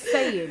 I'm just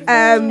saying.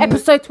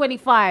 Episode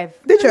 25.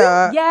 Did you?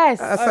 Yes.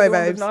 Sorry, the one with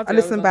babes. Nadia I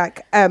listened was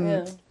back.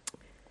 Yeah.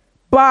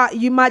 But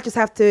you might just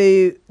have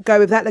to go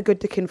with that, the good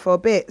dicking for a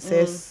bit,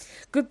 sis.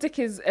 Good dick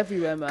is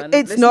everywhere, man.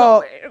 It's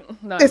not.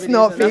 No, It's really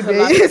not, isn't. That's a Phoebe.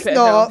 life from the It's pit of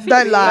not. hell.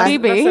 Don't lie.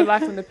 Phoebe. That's a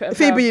life from the pit of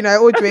Phoebe, hell. you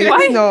know, Audrey,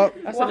 it's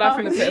not. That's a life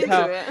from the pit of Into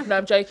hell. it. No,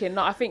 I'm joking.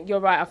 No, I think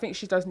you're right. I think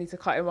she does need to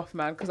cut him off,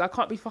 man, because I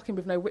can't be fucking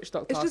with no witch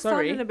doctor. It's just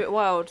Sorry. sounding a bit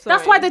wild.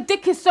 That's why the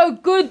dick is so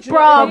good, bro.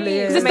 Probably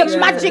Because is. it's the Makes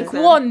magic sense.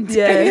 wand.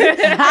 Yeah.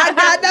 I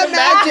got the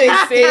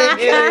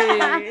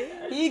magic stick.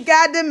 He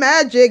got the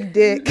magic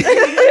dick.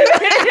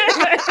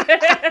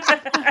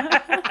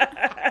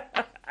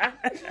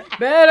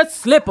 Better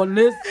slip on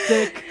this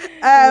dick.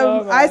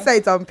 I say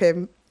dump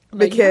him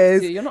No, you have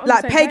because, to. You're not on the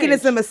like, same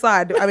paganism page.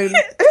 aside, I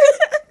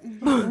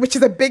mean, which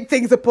is a big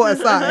thing to put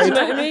aside. Do you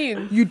know what I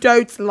mean? You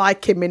don't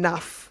like him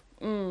enough.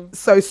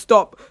 So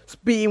stop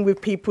being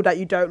with people that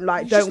you don't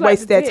like. You just Don't like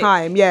waste the their dick.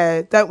 time.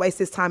 Yeah, don't waste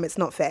his time. It's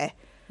not fair.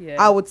 Yeah.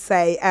 I would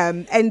say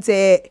end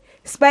it.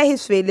 Spare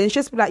his feelings.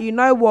 Just be like, you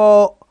know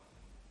what?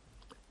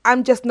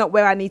 I'm just not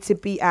where I need to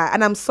be at.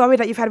 And I'm sorry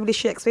that you've had really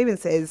shit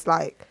experiences.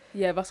 Like,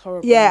 Yeah, that's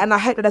horrible. yeah, and I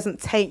hope that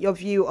doesn't taint your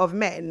view of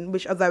men,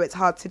 which although it's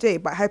hard to do,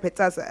 but I hope it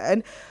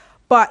doesn't.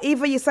 But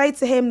either you say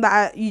to him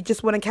that you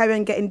just want to carry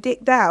on getting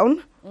dick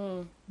down,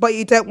 but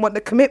you don't want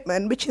the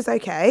commitment, which is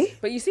okay.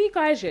 But you see,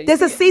 guys, yeah, you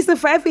There's a see- season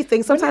for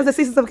everything. Sometimes there's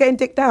seasons of getting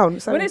dick down.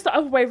 So when it's the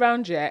other way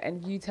around, yeah,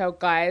 and you tell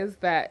guys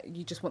that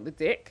you just want the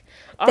dick,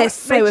 They're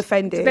so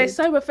offended. They're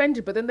so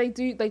offended, but then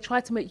they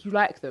try to make you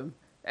like them.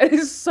 And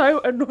it's so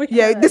annoying.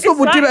 Yeah, this one It's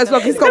will do it as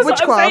well, 'cause he's got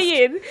that's what I'm witchcraft.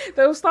 saying.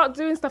 They'll start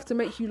doing stuff to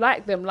make you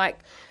like them, like.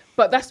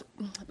 But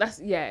that's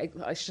yeah.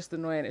 It's just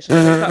annoying. It's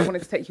just like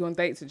wanting to take you on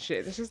dates and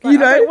shit. It's just like,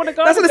 I don't want to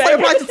go. That's on what a it's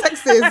date. like to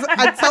text is.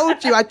 I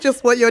told you, I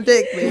just want your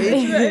dick, Do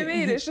me. you know what I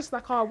mean? It's just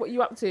like, oh, what are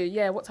you up to?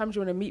 Yeah, what time do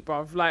you want to meet,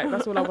 bruv? Like,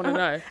 that's all I want to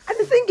know. And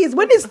the thing is,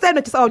 when it's them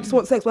that just, I just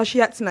want sex, why is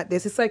she acting like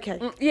this? It's okay.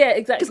 Yeah,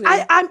 exactly.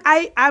 Because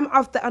I'm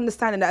of the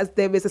understanding that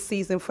there is a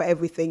season for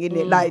everything, isn't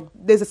it? Like,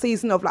 there's a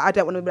season of, like, I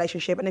don't want a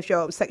relationship, and if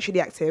you're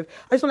sexually active,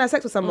 I just want to have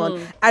sex with someone.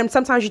 And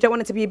sometimes you don't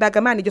want it to be a bag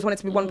of man, you just want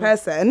it to be one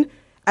person,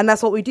 and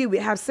that's what we do, we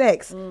have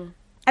sex.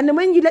 And then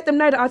when you let them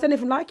know that I don't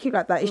even like you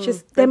like that, it's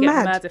just, they're They get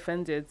mad. mad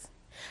offended.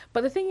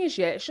 But the thing is,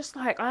 yeah, it's just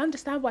like, I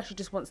understand why she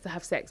just wants to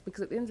have sex,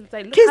 because at the end of the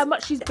day, look how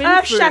much she's been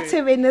earth through.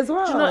 shattering as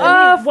well. Do you know what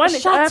I mean? One,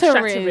 it's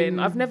Earth-shattering. earth-shattering.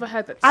 I've never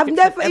heard that I've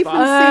description never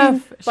even ever.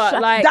 seen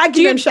But like,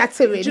 dagging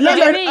shattering. do you know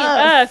what I mean?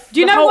 Earth. Do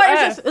you the know whole what?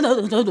 earth. It's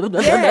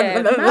just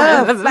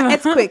Yeah, Like,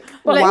 it's quick.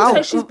 But like, Wow.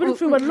 also, she's been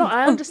through a lot.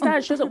 I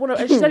understand. She doesn't want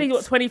to. She's only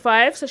got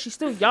 25, so she's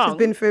still young. She's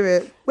been through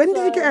it. When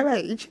did you get her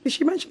age? Did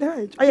she mention her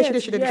age? Oh, yeah, she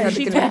did. She did. Yeah, She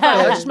she's did. 25.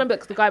 I just remember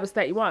because the guy was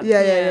 31.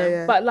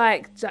 Yeah. But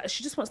like,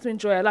 she just wants to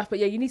enjoy her life. But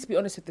yeah, you need to be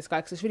honest with this guy,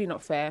 because it's really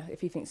not fair if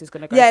he thinks it's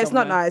going to go. Yeah, it's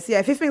not somewhere. nice. Yeah,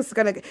 if he thinks it's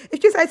gonna,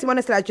 if you say to him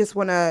honestly, I just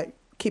want to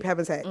keep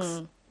having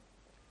sex.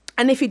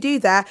 And if you do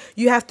that,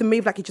 you have to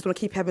move like you just want to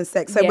keep having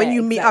sex. So Yeah, when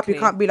you meet up, you exactly.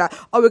 can't be like,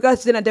 oh, we go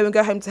to dinner, then we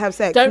go home to have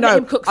sex. Don't no, let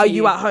him cook for are you.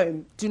 you at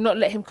home? Do not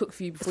let him cook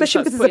for you. Before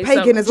Especially he because starts he's a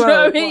putting pagan as Do you know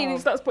well. what I mean? Wow.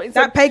 He starts putting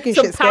That some pagan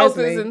shit scares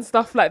powders me. and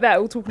stuff like that.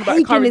 All talking about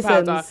curry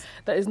Paganisms. powder.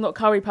 That is not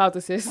curry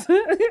powder, sis.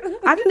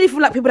 I don't even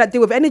like people that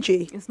deal with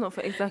energy. It's not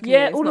for exactly.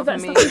 Yeah, it's all not of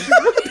that for me. stuff.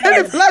 I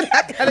don't even like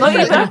that kind of Not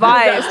shit. even vibes,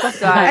 I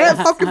guys.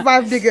 don't fucking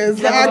vibe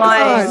niggas. Never I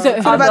mind. can't.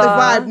 It's all about the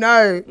Other- vibe.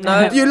 No.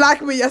 No. Do you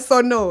like me? Yes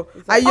or no?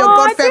 Are you a Oh,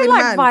 I do God-fearing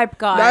like man? vibe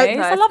guys.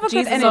 No? I love a good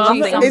Jesus energy. loves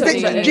thing. it. Is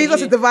Something. it,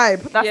 Jesus is the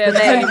vibe. That's Yeah, the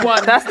there's name. only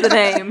one. That's the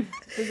name.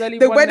 There's only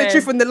The one way, the name.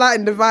 truth, and the light,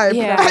 and the vibe.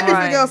 Yeah. Anything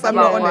Right. else, I'm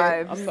Love not on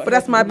vibes. it. not But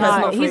that's my even- No,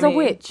 personal. not for he's a me.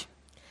 witch.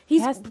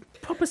 He's Yes.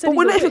 proper. But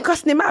we're not even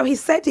cussing him out. He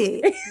said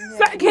it.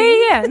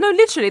 Yeah. No,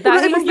 literally. That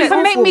Not he even was being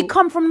It make me awful.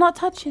 come from not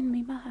touching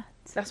me, man.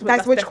 That's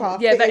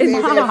witchcraft. Yeah, that is.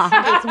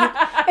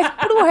 It's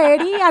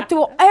pretty. I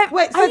do.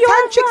 Wait, so Are you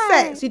tantric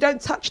alright? sex, you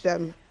don't touch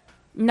them.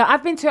 No,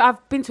 I've been to a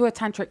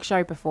tantric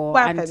show before.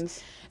 What and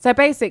happens? So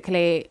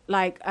basically,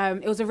 like,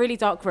 it was a really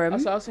dark room.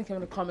 So I was thinking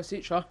of the Kama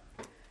Sutra.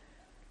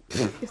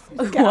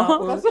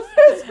 No,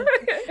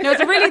 it was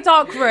a really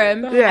dark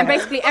room, Yeah. and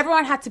basically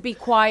everyone had to be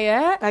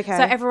quiet, Okay.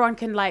 so everyone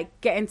can like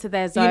get into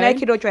their Are zone. you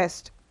naked or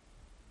dressed?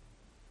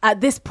 At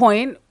this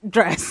point,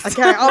 dressed.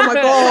 Okay. Oh my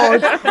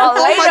god. Oh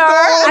my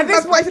god. At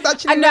this My voice is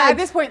actually And no, at red.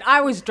 this point,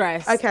 I was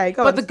dressed. Okay,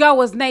 go but on. the girl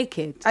was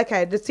naked.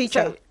 Okay, the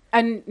teacher. So,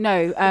 and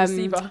no,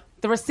 receiver.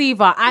 the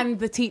receiver and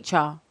the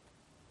teacher,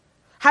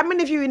 How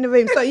many of you in the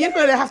room? So you're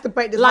gonna have to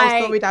break this whole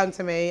Like- story down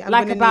to me. I'm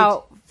like gonna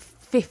about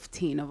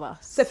 15 of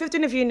us. So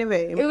 15 of you in the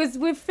room. It was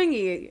with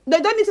Thingy. No,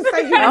 don't need to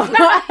say who.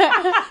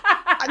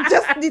 I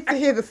just need to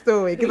hear the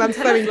story because I'm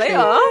so intrigued. Later.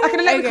 Okay, let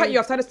me Okay. cut you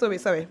off. Tell the story.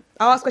 Sorry,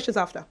 I'll ask questions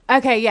after.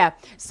 Okay, yeah.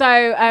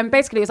 So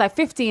basically, it was like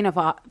 15 of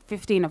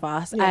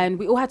us, Yeah. and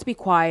we all had to be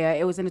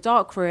quiet. It was in a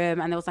dark room,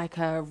 and there was like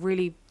a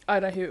really, I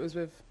know who it was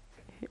with.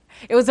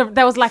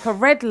 there was like a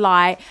red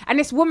light, and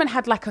this woman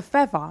had like a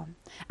feather,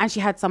 and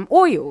she had some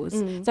oils.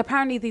 So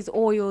apparently, these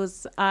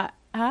oils,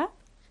 huh?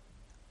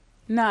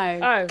 No.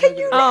 Oh, Can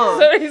you- Oh.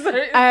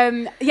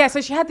 Sorry. Yeah, so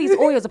she had these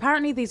oils.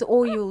 Apparently, these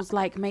oils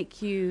like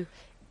make you,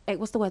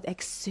 what's the word?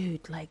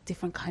 Exude like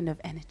different kind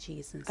of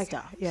energies and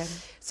stuff. Yeah.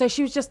 So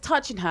she was just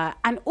touching her,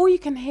 and all you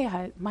can hear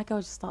her, my girl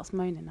just starts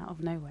moaning out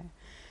of nowhere.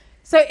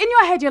 So in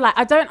your head, you're like,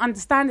 I don't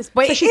understand this.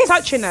 But So it she's is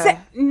touching her?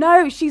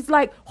 No, she's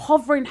like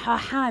hovering her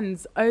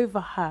hands over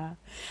her.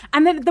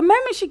 And then the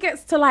moment she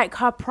gets to like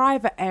her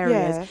private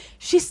areas, Yeah.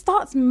 she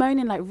starts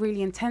moaning like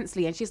really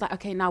intensely. And she's like,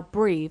 okay, now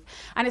breathe.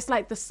 And it's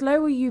like the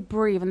slower you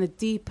breathe and the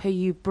deeper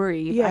you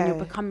breathe, Yeah. and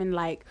you're becoming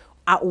like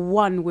at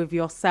one with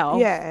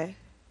yourself. Yeah.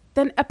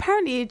 Then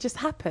apparently it just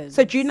happens.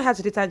 So do you know how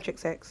to do tantric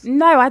sex?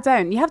 No, I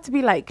don't. You have to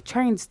be like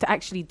trained to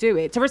actually do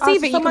it. To receive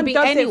so it, you someone can be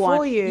does it anyone.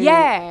 for you?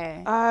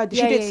 Yeah. Did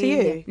she do it to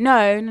you? No,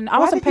 I Why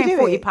wasn't did you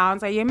paying do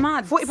 £40. Are you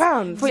mad?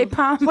 £40?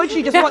 £40. What did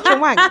you just watch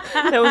and wank?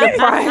 There was a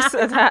price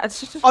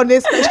attached. On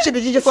this question,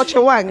 did you just watch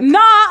and wank? Nah,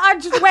 I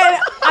just went.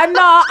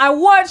 I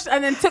watched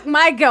and then took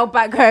my girl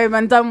back home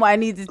and done what I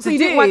needed to So do. you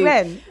didn't wank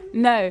then?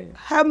 No.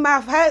 Her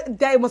mouth, her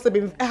day must have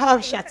been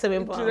her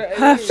shattering.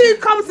 Two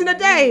comes in a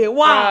day.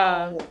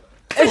 Wow.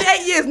 In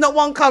 8 years, not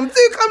one comes.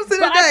 Two comes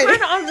in But a I day.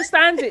 kind of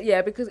understand it,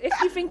 yeah, because if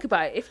you think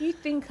about it, if you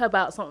think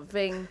about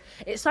something,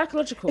 it's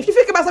psychological. If you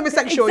think about something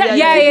sexual, Exactly.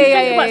 Yeah, If you yeah, think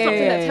yeah, about yeah,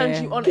 something yeah, that turns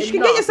yeah. you on, you can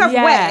enough, get yourself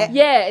Yeah. wet.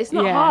 Yeah, it's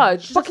not Yeah. hard.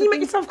 Just But can you to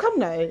make yourself come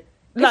though?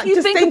 Like, If you just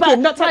just think thinking, about,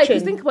 not no, 'cause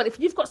touching. think about it. If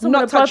you've got someone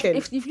Not above, touching.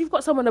 if you've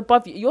got someone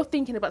above you, you're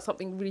thinking about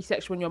something really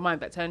sexual in your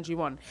mind that turns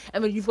you on,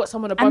 and then you've got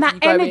someone above And you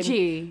that going,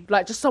 energy.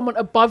 like just someone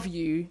above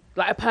you,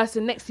 like a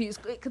person next to you,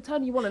 it can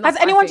turn you on. Has enough,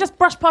 I anyone think. just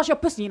brushed past your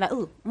pussy and you're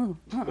like, ooh, ooh.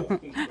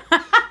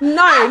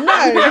 No.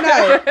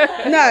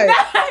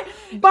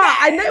 But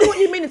I know what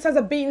you mean in terms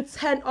of being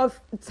 10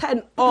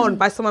 on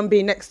by someone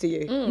being next to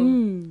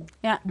you.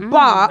 Yeah.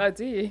 But Oh,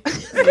 do you?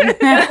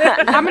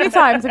 How many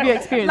times have you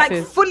experienced like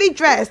this? fully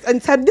dressed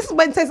and this is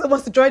when Tessa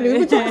wants to join me.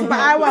 We've been talking for an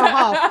hour and a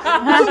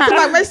half. We talked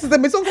about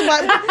racism. We talked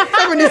about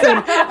feminism.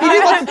 You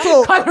didn't want to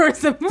talk.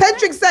 Colorism.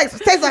 Tantric sex.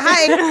 Tessa,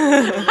 hi.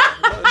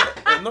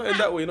 Not in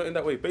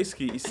that way.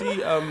 Basically, you see,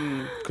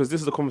 because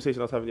this is a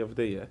conversation I was having the other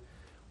day. Yeah,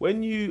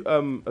 when you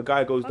a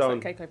guy goes That's down.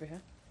 like cake over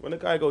here. When a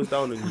guy goes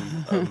down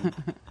on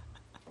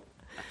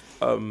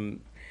you,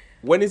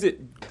 when is it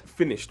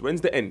finished?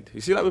 When's the end?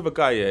 You see, like with a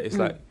guy, yeah, it's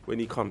like when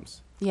he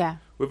comes. Yeah.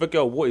 With a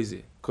girl, what is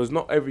it? Because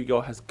not every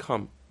girl has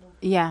come.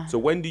 Yeah. So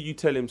when do you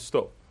tell him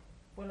stop?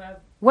 When I've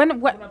When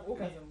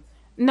orgasms.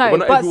 no, Well,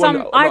 not but everyone- some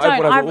not I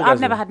everyone don't. has an I've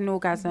orgasm. never had an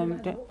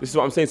orgasm. This is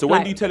what I'm saying. So when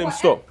Like- do you tell him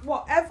stop?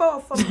 Whatever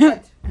from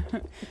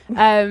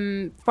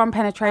From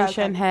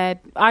penetration, Okay. head.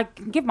 I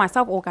can give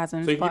myself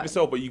orgasms. So you can but keep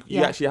yourself, but you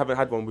yeah. actually haven't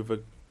had one with a.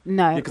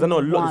 no. Because I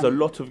know there's a one.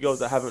 lot of girls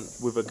that haven't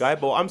with a guy.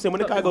 But I'm saying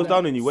when a guy goes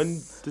down on you, when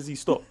does he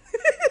stop?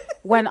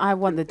 When I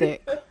want the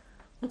dick.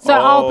 So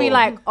I'll be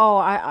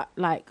Oh.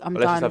 like, I'm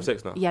Let's done. just have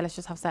sex now. Yeah, let's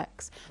just have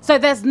sex. So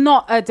there's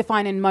not a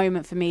defining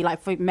moment for me.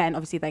 Like for men,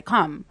 obviously they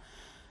come.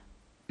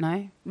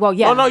 No. Well,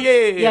 yeah. Oh no,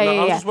 yeah. No, I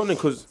was yeah. just wondering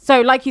because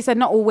So, like you said,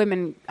 not all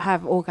women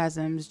have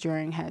orgasms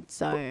during head.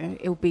 So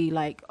it'll be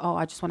like, oh,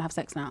 I just want to have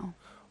sex now.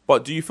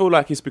 But do you feel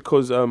like it's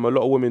because a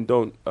lot of women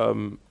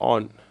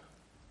aren't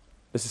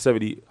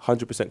necessarily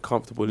 100%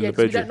 comfortable in Yeah, the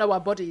because we bedroom? don't know our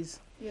bodies.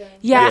 Yeah,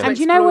 Yeah. and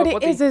you know what Explore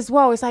it your is as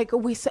well. It's like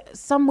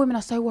some women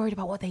are so worried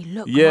about what they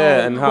look Yeah,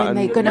 like and how when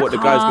they're and gonna what the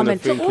guy's come gonna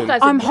and- think. All and- guys,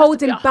 I'm you have to be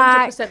holding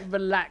back. 100%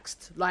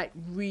 relaxed, like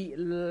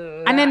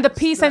relaxed. And then the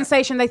pee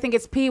sensation, they think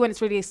it's pee when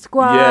it's really a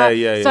squirt.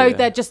 Yeah, So yeah.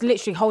 they're just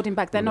literally holding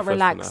back. They're The not first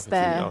time relaxed.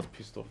 that happened to me, I They're was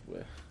pissed off.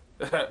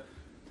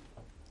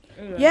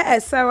 Where? Yeah,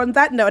 so on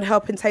that note,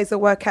 helping Taser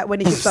work out when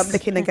he should stop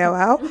licking a girl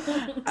out.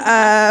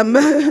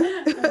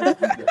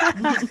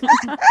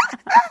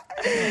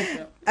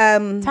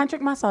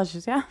 tantric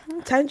massages. Yeah,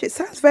 Tangent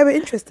sounds very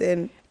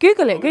interesting.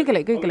 Google it.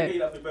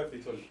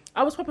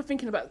 I was probably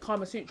thinking about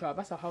Kama Sutra.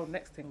 That's a whole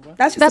next thing, bro.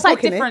 That's just That's a like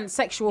book, innit? different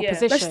sexual Yeah.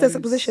 positions. That's just the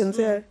positions,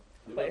 yeah.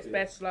 But it's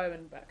bare slow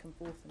and back and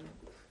forth. And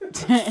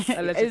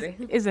allegedly.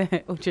 Is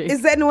it? Oh, gee.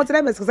 Is there anyone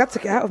dilemmas? Because that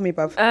took it out of me,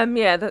 bruv.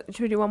 Yeah. Should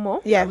we do one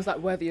more? Yeah, I was like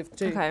worthy of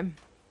two. Okay.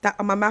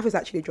 that my mouth is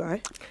actually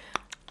dry.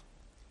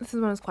 This is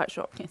one that's quite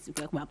short. Can't see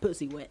my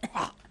pussy wet.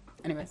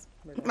 Anyways,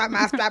 My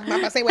mouth dry. My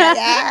mouth say, well,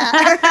 yeah.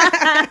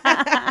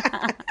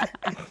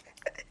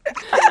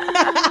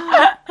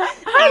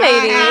 Hi,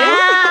 ladies.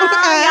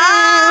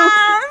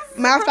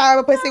 Mouth dry,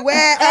 my pussy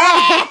wet.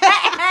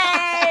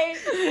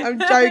 I'm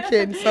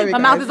joking. Sorry, my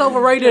guys. mouth is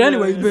overrated,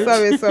 anyways.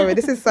 Bitch. Sorry.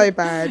 This is so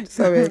bad.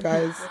 Sorry,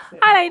 guys.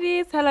 Hi,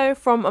 ladies. Hello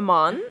from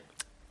Amman.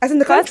 As in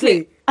the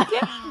country.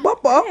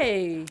 What, Bob?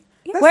 Hey.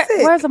 That's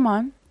it. Where's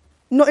Amman?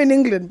 Not in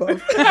England,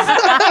 Bob.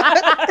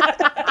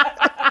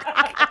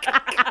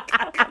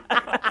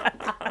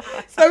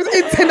 So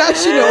it's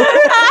international.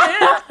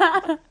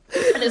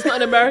 And it's not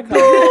in America.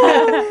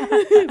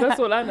 That's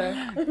all I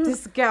know.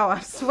 This girl, I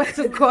swear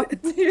to God.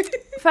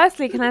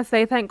 Firstly, can I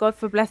say thank God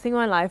for blessing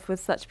my life with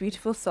such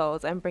beautiful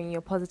souls and bringing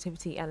your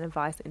positivity and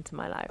advice into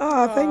my life.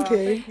 Oh, thank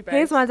you.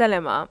 Here's my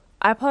dilemma.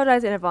 I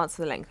apologise in advance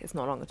for the length. It's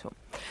not long at all.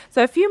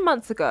 So a few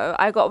months ago,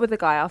 I got with a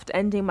guy after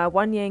ending my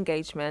 1-year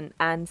engagement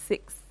and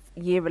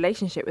 6-year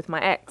relationship with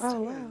my ex.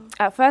 Oh, wow.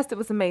 At first, it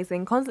was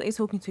amazing, constantly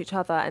talking to each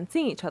other and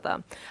seeing each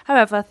other.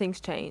 However, things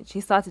changed.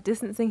 He started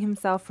distancing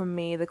himself from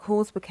me. The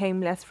calls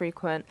became less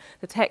frequent.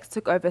 The texts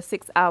took over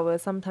 6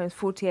 hours, sometimes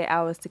 48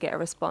 hours to get a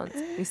response.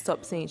 We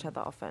stopped seeing each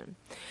other often.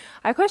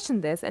 I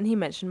questioned this, and he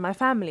mentioned my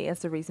family as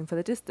the reason for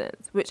the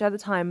distance, which at the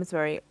time was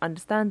very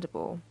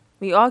understandable.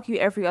 We argue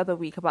every other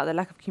week about the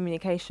lack of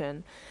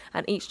communication,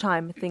 and each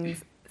time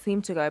things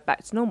seem to go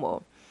back to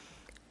normal.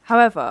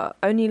 However,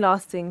 only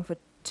lasting for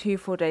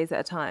 2-4 days at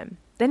a time.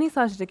 Then he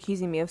started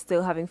accusing me of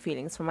still having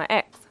feelings for my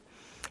ex.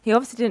 He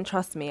obviously didn't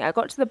trust me. I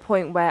got to the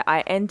point where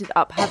I ended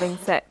up having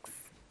sex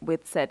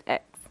with said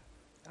ex.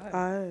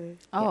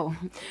 Oh,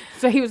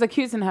 so he was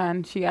accusing her,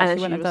 and she And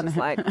actually then went she and was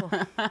done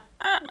just it.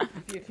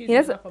 like, He He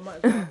doesn't-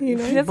 You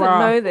know, he doesn't Bruh.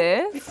 know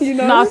this. you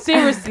know. No,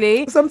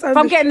 seriously. Sometimes If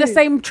I'm it's getting the true.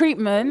 same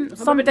treatment,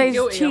 some days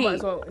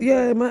cheat.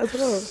 Yeah, might as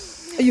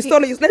well. You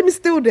stole it. Let me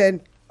steal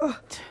then. Oh,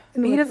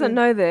 He doesn't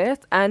know this,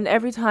 and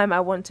every time I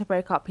want to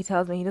break up, he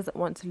tells me he doesn't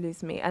want to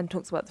lose me and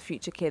talks about the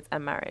future kids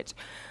and marriage.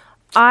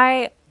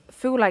 I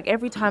feel like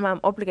every time I'm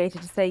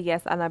obligated to say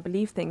yes and I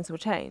believe things will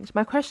change.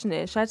 My question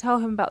is, should I tell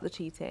him about the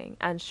cheating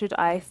and should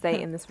I stay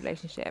in this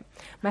relationship?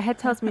 My head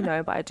tells me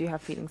no, but I do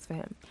have feelings for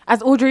him.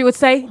 As Audrey would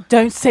say,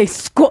 don't say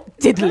squat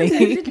diddly.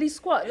 Diddly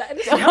squat. Like,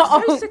 listen,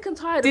 I'm so sick and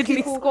tired of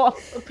Diddly squat.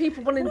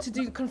 people wanting to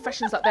do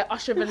confessions like they're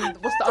Usher and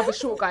what's the other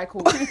short guy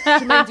called?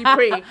 Jermaine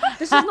Dupri.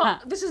 This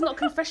is not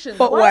confession.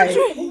 But why why? do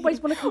you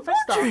always want to confess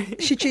stuff?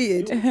 She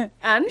cheated.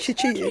 And She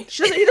cheated.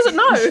 he doesn't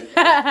know.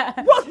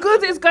 What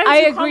good is going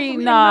I to come agree. from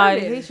him No,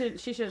 knowing?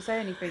 she shouldn't say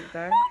anything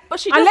though. But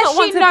she Unless doesn't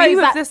want she to knows be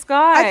with that- this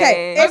guy.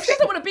 Okay, If she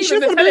doesn't want to be she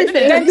with him, doesn't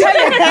tell him. believe it.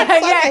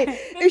 Yeah. Okay.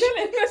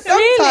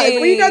 Sometimes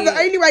when you know the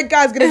only way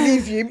guy's gonna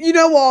leave you, you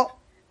know what?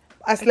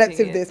 I slept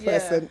with this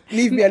person.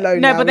 Leave me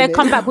alone. No, now, but they innit?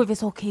 come back with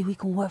it's okay. We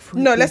can work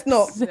through. No, this. let's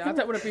not. Yeah, I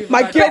don't want to be.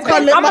 My guilt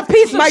can't let I'm a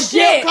piece of my shit.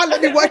 guilt can't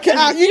let me work it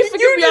out. You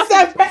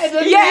deserve better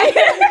than me.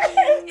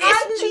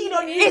 I cheat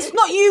on you. It's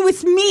not you.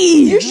 It's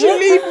me. You should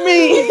leave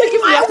me.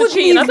 I would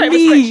cheat. I don't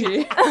respect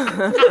you.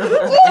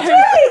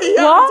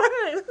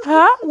 What?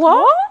 Huh?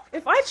 What?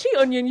 If I cheat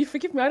on you and you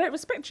forgive me, I don't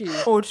respect you.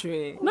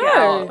 Audrey.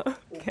 No,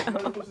 What am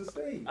I supposed to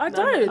say? I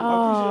don't.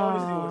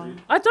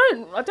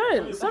 I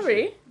don't.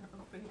 Sorry.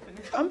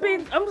 I'm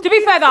To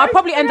be fair, though, I'll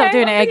probably end up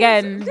doing it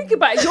again. Think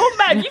about it. You're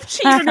mad. You've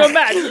cheated on your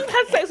man. You've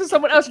had sex with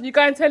someone else and you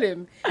go and tell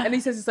him. And he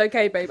says it's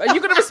okay, babe. Are you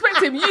going to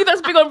respect him? You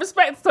that's big on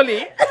respect,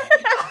 Tolly.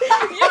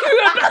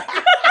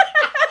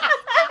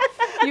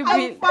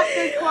 I'm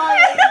fucking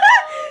crying.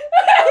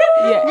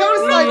 Yeah.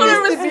 You're not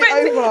going to this to be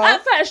respect him. over.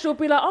 At first, you'll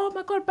be like, oh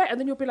my God, babe. And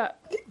then you'll be like,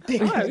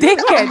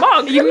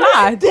 Dickhead. You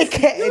mad?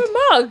 Dickhead. you're a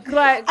mug.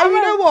 Like, And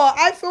you know what?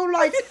 I feel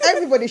like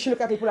everybody should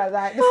look at people like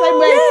that. The same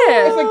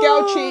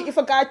way if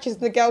a guy cheats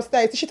and the girl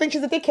stays, she thinks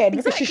she's a dickhead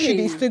because she Exactly.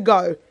 needs to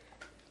go.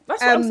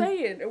 that's what I'm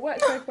saying. It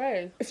works both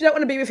ways. If you don't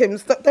want to be with him,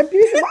 stop. Don't be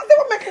with him. Why do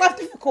they make life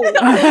difficult?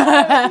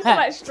 It's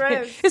like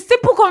stress. It's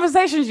simple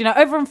conversations,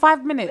 over in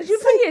 5 minutes. The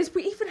thing is,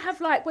 we even have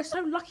we're so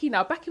lucky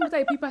now. Back in the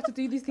day, people had to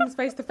do these things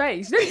face to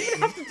face. You don't even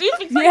have to do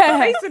things face to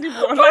face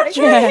anymore. Like,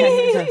 you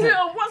can do it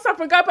on WhatsApp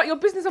and go about your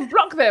business and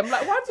block them.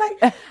 Like, why?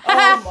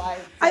 Oh my!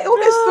 I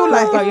always feel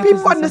like about if your people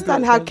business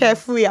understand how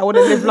carefree I want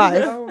to live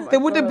life, they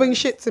wouldn't bring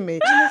shit to me.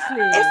 Honestly,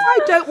 If I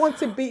don't want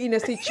to be in a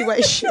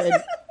situation,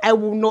 I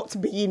will not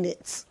be in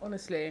it.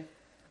 honestly,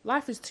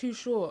 life is too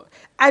short.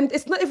 And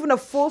it's not even a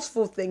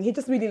forceful thing. He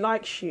just really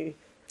likes you.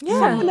 Yeah.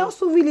 Someone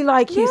else will really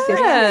like you, sis.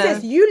 Yeah.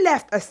 Sis, you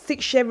left a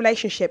 6-year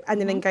relationship and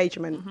an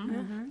engagement.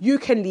 You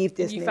can leave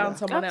this You nigga. found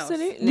someone else.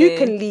 Absolutely. You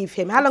can leave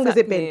him. How long has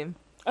it been?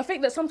 I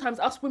think that sometimes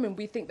us women,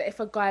 we think that if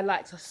a guy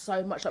likes us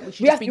so much, we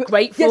should We just have be to-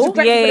 grateful. yes, we're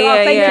grateful. Yeah.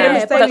 Thank you, Yeah, let me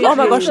but stay Like, with oh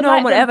my you. gosh, should no like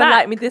one would them ever back.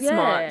 like me this Yeah.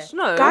 much.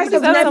 No, Guys you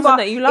have deserve someone never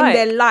that you in like.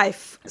 their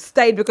life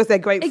stayed because they're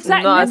grateful.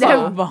 Exactly. No,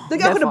 Never. Never. The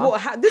girl could have bought a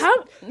house. This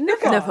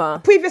Never.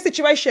 Never. previous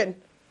situation.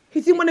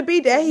 He didn't want to be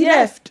there. He Yeah.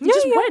 left. He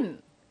just Yeah.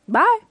 went.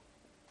 Bye.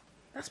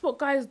 That's what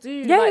guys do.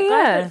 Yeah, Guys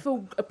yeah. don't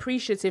feel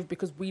appreciative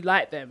because we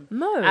like them.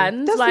 No.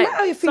 And Doesn't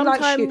matter if he likes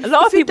you. sometimes- A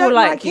lot of If you people don't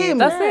like like you. him,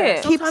 That's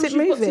it. Keeps Sometimes it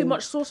you've got too moving.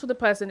 much sauce for the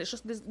person. It's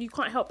just you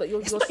can't help that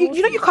you're It's you're not,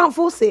 you know you can't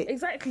force it.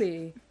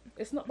 Exactly.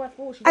 It's not by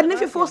force. You And don't if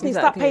you're like forcing it. it,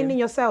 start Exactly. paining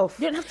yourself.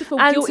 You don't have to feel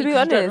And guilty to be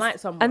because you don't honest, like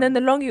someone. and then the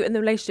longer you're in the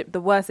relationship,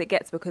 the worse it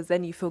gets because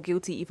then you feel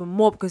guilty even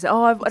more because I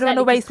don't want to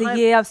Exactly, waste because a time-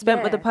 year I've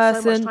spent with the yeah, so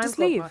much person. time Just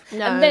for a leave. partner.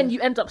 No. And then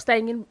you end up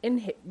staying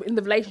in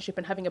the relationship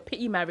and having a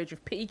pity marriage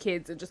with pity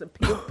kids and just a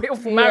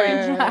pitiful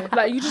marriage.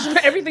 Like you just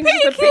everything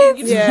just a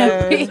pity.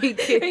 Yeah. Pity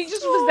kids. You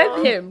just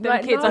resent him. Them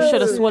Like, kids, no. I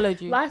should have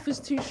swallowed you. Life is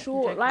too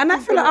short. Life And I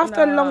is feel like short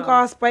after a now. long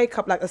ass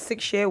breakup, like a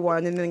 6-year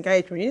one in an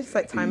engagement, you need to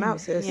take time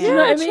out, sis. Do you know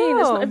what I mean? It's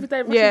chill. not every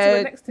day rushing to the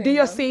Yeah, next thing. do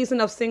your man.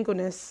 season of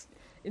singleness.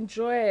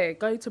 Enjoy.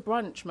 Go to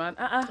brunch, man.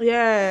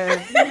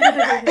 Yeah.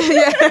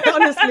 Yeah,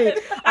 honestly.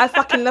 I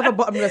fucking love a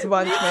bottomless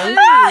brunch,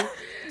 man.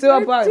 Do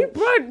a brunch. Do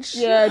brunch.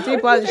 Yeah, do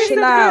brunch,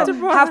 chill out.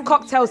 Have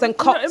cocktails and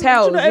cocktails, do you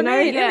know you what I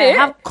know? mean? Yeah,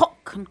 have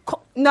cock and cock.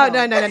 No.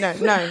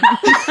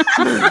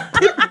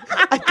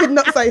 I did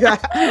not say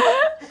that.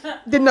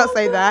 Did not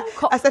say that.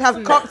 I said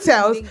have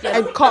cocktails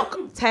and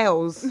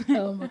cocktails.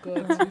 Oh my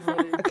god. Too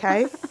funny.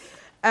 Okay.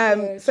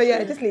 So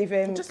yeah, just leave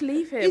him. Just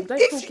leave him. If- Don't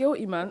if- feel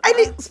guilty, man. I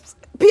need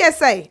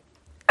PSA.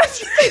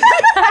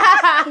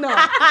 No.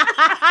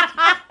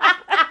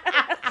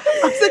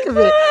 I'm sick of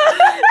it.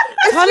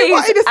 If you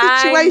are in a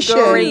situation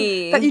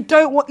angry. that you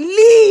don't want,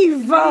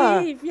 leave.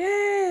 Leave,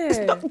 yeah.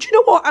 Do you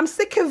know what? I'm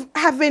sick of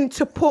having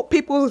to put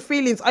people's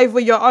feelings over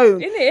your own.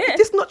 Innit? If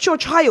it's not your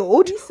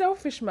child, Be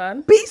selfish,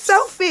 man. be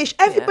selfish.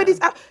 Everybody's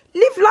out.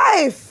 Live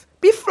life.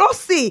 Be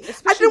flossy. I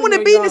Especially don't want to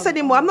when be you're in this young.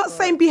 anymore. Oh I'm my not God.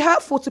 saying be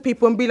hurtful to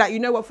people and be like, you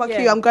know what, fuck Yeah.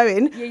 you, I'm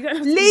going. Yeah, you don't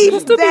have to be Leave mean.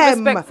 Still be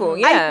them. respectful,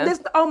 yeah.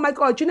 Oh my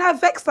God, do you know how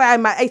vexed I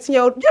am at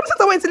 18-year-old? You know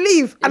how I wanted to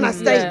leave and I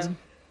stayed. Yeah.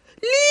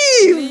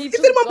 Leave. Leave, Is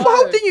just anyone go.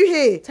 holding you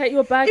here? Take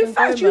your bag In and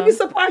fact, go, you'll be man.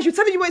 surprised. You're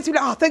telling you went to be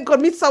like, oh, thank God,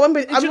 me too. I'm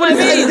Do you going know what to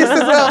I end mean? this as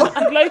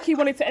well. Loki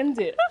wanted to end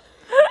it.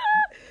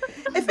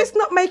 If it's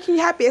not making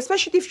you happy,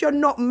 especially if you're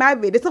not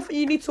married, there's nothing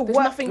you need to There's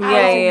work nothing out.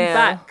 holding you yeah.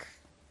 back.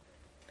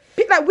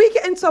 Like, we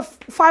get into a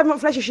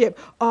 5-month relationship.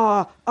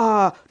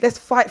 Let's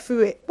fight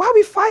through it. Why are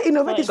we fighting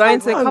already? It's Going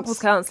 5 to months. couples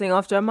counselling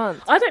after a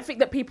month. I don't think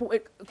that people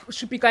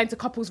should be going to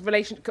couples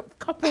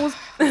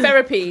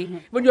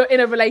therapy when you're in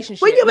a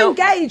relationship. When you're No.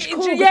 engaged,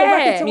 cool. Yeah. but you're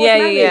working towards Yeah,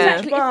 marriage. yeah.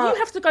 Exactly. If you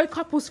have to go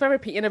couples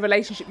therapy in a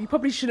relationship, you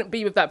probably shouldn't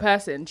be with that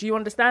person. Do you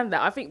understand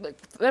that? I think that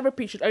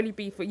therapy should only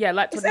be for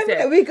like It's Tony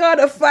everything. said. We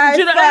gotta fight. Do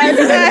you know what I mean?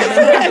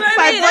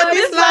 Fight for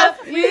this love.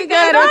 We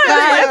gotta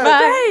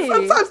Right.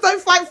 Sometimes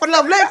don't fight for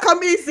love. Let it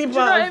come easy, bro. Do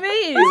you know what I mean?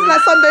 It's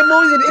like Sunday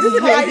morning. It's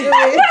fighting.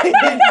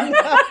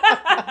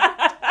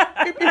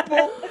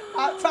 People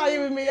are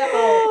tiring me out.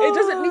 It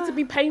doesn't need to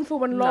be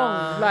painful and long.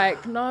 Nah.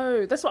 Like,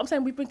 no. That's what I'm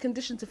saying. We've been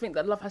conditioned to think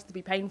that love has to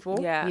be painful.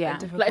 Yeah. Yeah.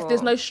 and Like, if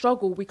there's no difficult.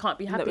 struggle, we can't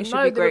be happy. we should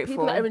No, be there are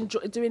people grateful.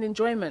 that are doing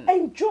enjoyment.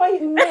 Enjoy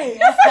me.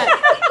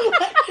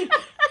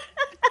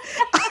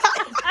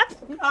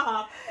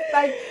 Nah.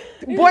 Like,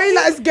 boy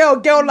likes girl,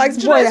 girl likes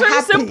Do you know, boy. it's very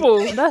Happy.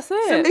 simple. That's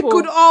it. It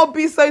could all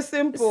be so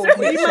simple.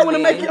 You might want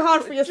to make it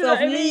hard for Do you know yourself.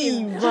 what I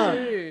mean? Leave.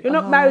 True. You're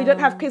not married, you don't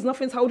have kids,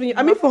 nothing's holding you.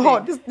 I mean, for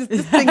what? This thing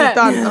is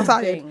done. I'm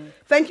tired.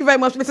 Thank you very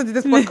much for listening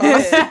to this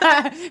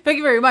podcast. Thank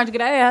you very much.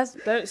 Good ass.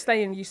 Don't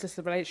stay in useless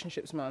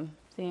relationships, man.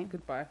 See.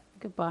 Goodbye.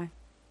 Goodbye.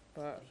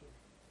 But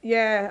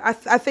Yeah,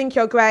 I think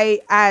you're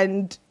great,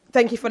 and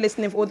thank you for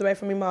listening all the way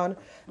from Iman.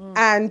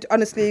 And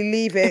honestly,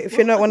 leave it if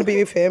you don't want to be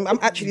with him. I'm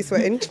actually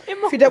sweating.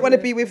 If you don't want to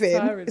be with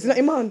him, Sorry. it's not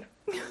Iman.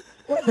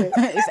 What is it?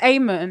 It's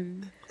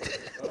Eamon.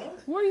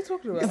 what are you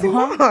talking about? It's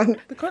Iman.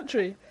 The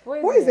country.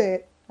 What is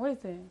it? What is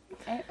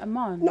it?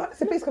 Aman. No,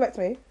 so please come back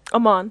to me.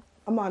 Aman.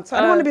 Aman. So I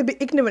don't want to be a bit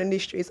ignorant in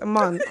these streets.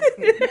 Aman.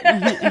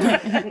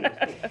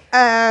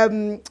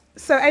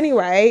 So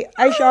anyway,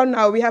 as y'all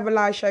know, we have a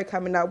live show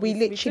coming up. We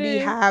literally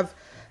do. have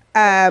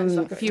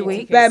a few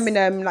weeks.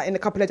 Birmingham like in a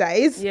couple of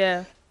days.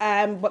 Yeah.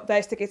 But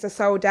those tickets are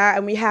sold out,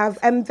 and we have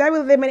very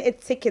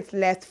limited tickets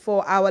left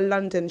for our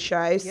London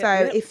show. So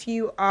if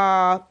you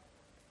are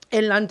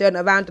in London,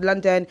 around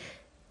London,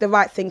 the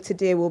right thing to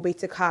do will be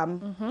to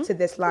come to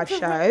this live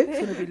show. It's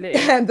gonna be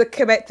lit. The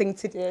correct thing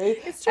to do.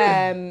 It's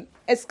true.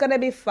 It's going to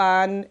be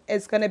fun.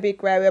 It's going to be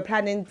great. We're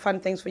planning fun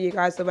things for you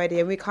guys already,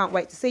 and we can't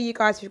wait to see you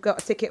guys. If you've got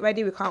a ticket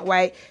ready, we can't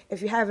wait.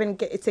 If you haven't,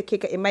 get your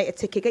ticket, get your mate a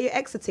ticket, get your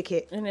ex a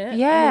ticket. Innit?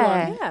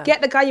 Yeah. Anyone. Yeah.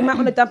 Get the guy you might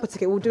want to dump a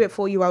ticket. We'll do it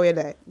for you while you're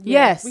there.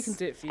 Yes. We can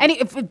do it for you. Any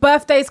if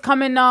birthdays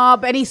coming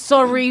up, any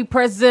sorry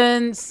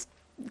presents,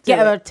 get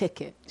her a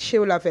ticket.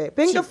 She'll love it.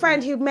 Bring your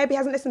friend who maybe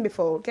hasn't listened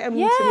before. Get him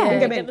Yeah. to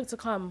bring him Get in. them to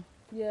come.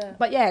 Yeah.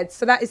 But yeah,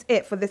 so that is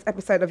it for this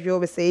episode of Your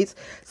Receipts.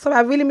 So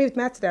I really moved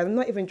mad today. I'm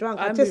not even drunk.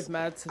 I I moved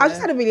mad I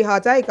just today. had a really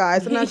hard day,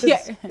 guys, and I just Yeah.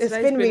 it's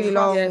Today's been really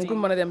long. Yeah, it's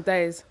been one of them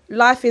days.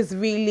 Life is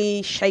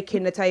really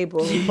shaking the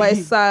table, but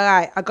it's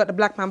alright. I got the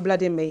black man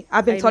blood in me.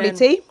 I've been Tolly Amen.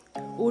 T.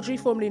 Audrey,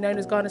 formerly known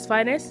as Ghana's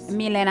finest.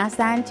 Milena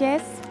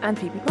Sanchez. And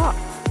Phoebe Park.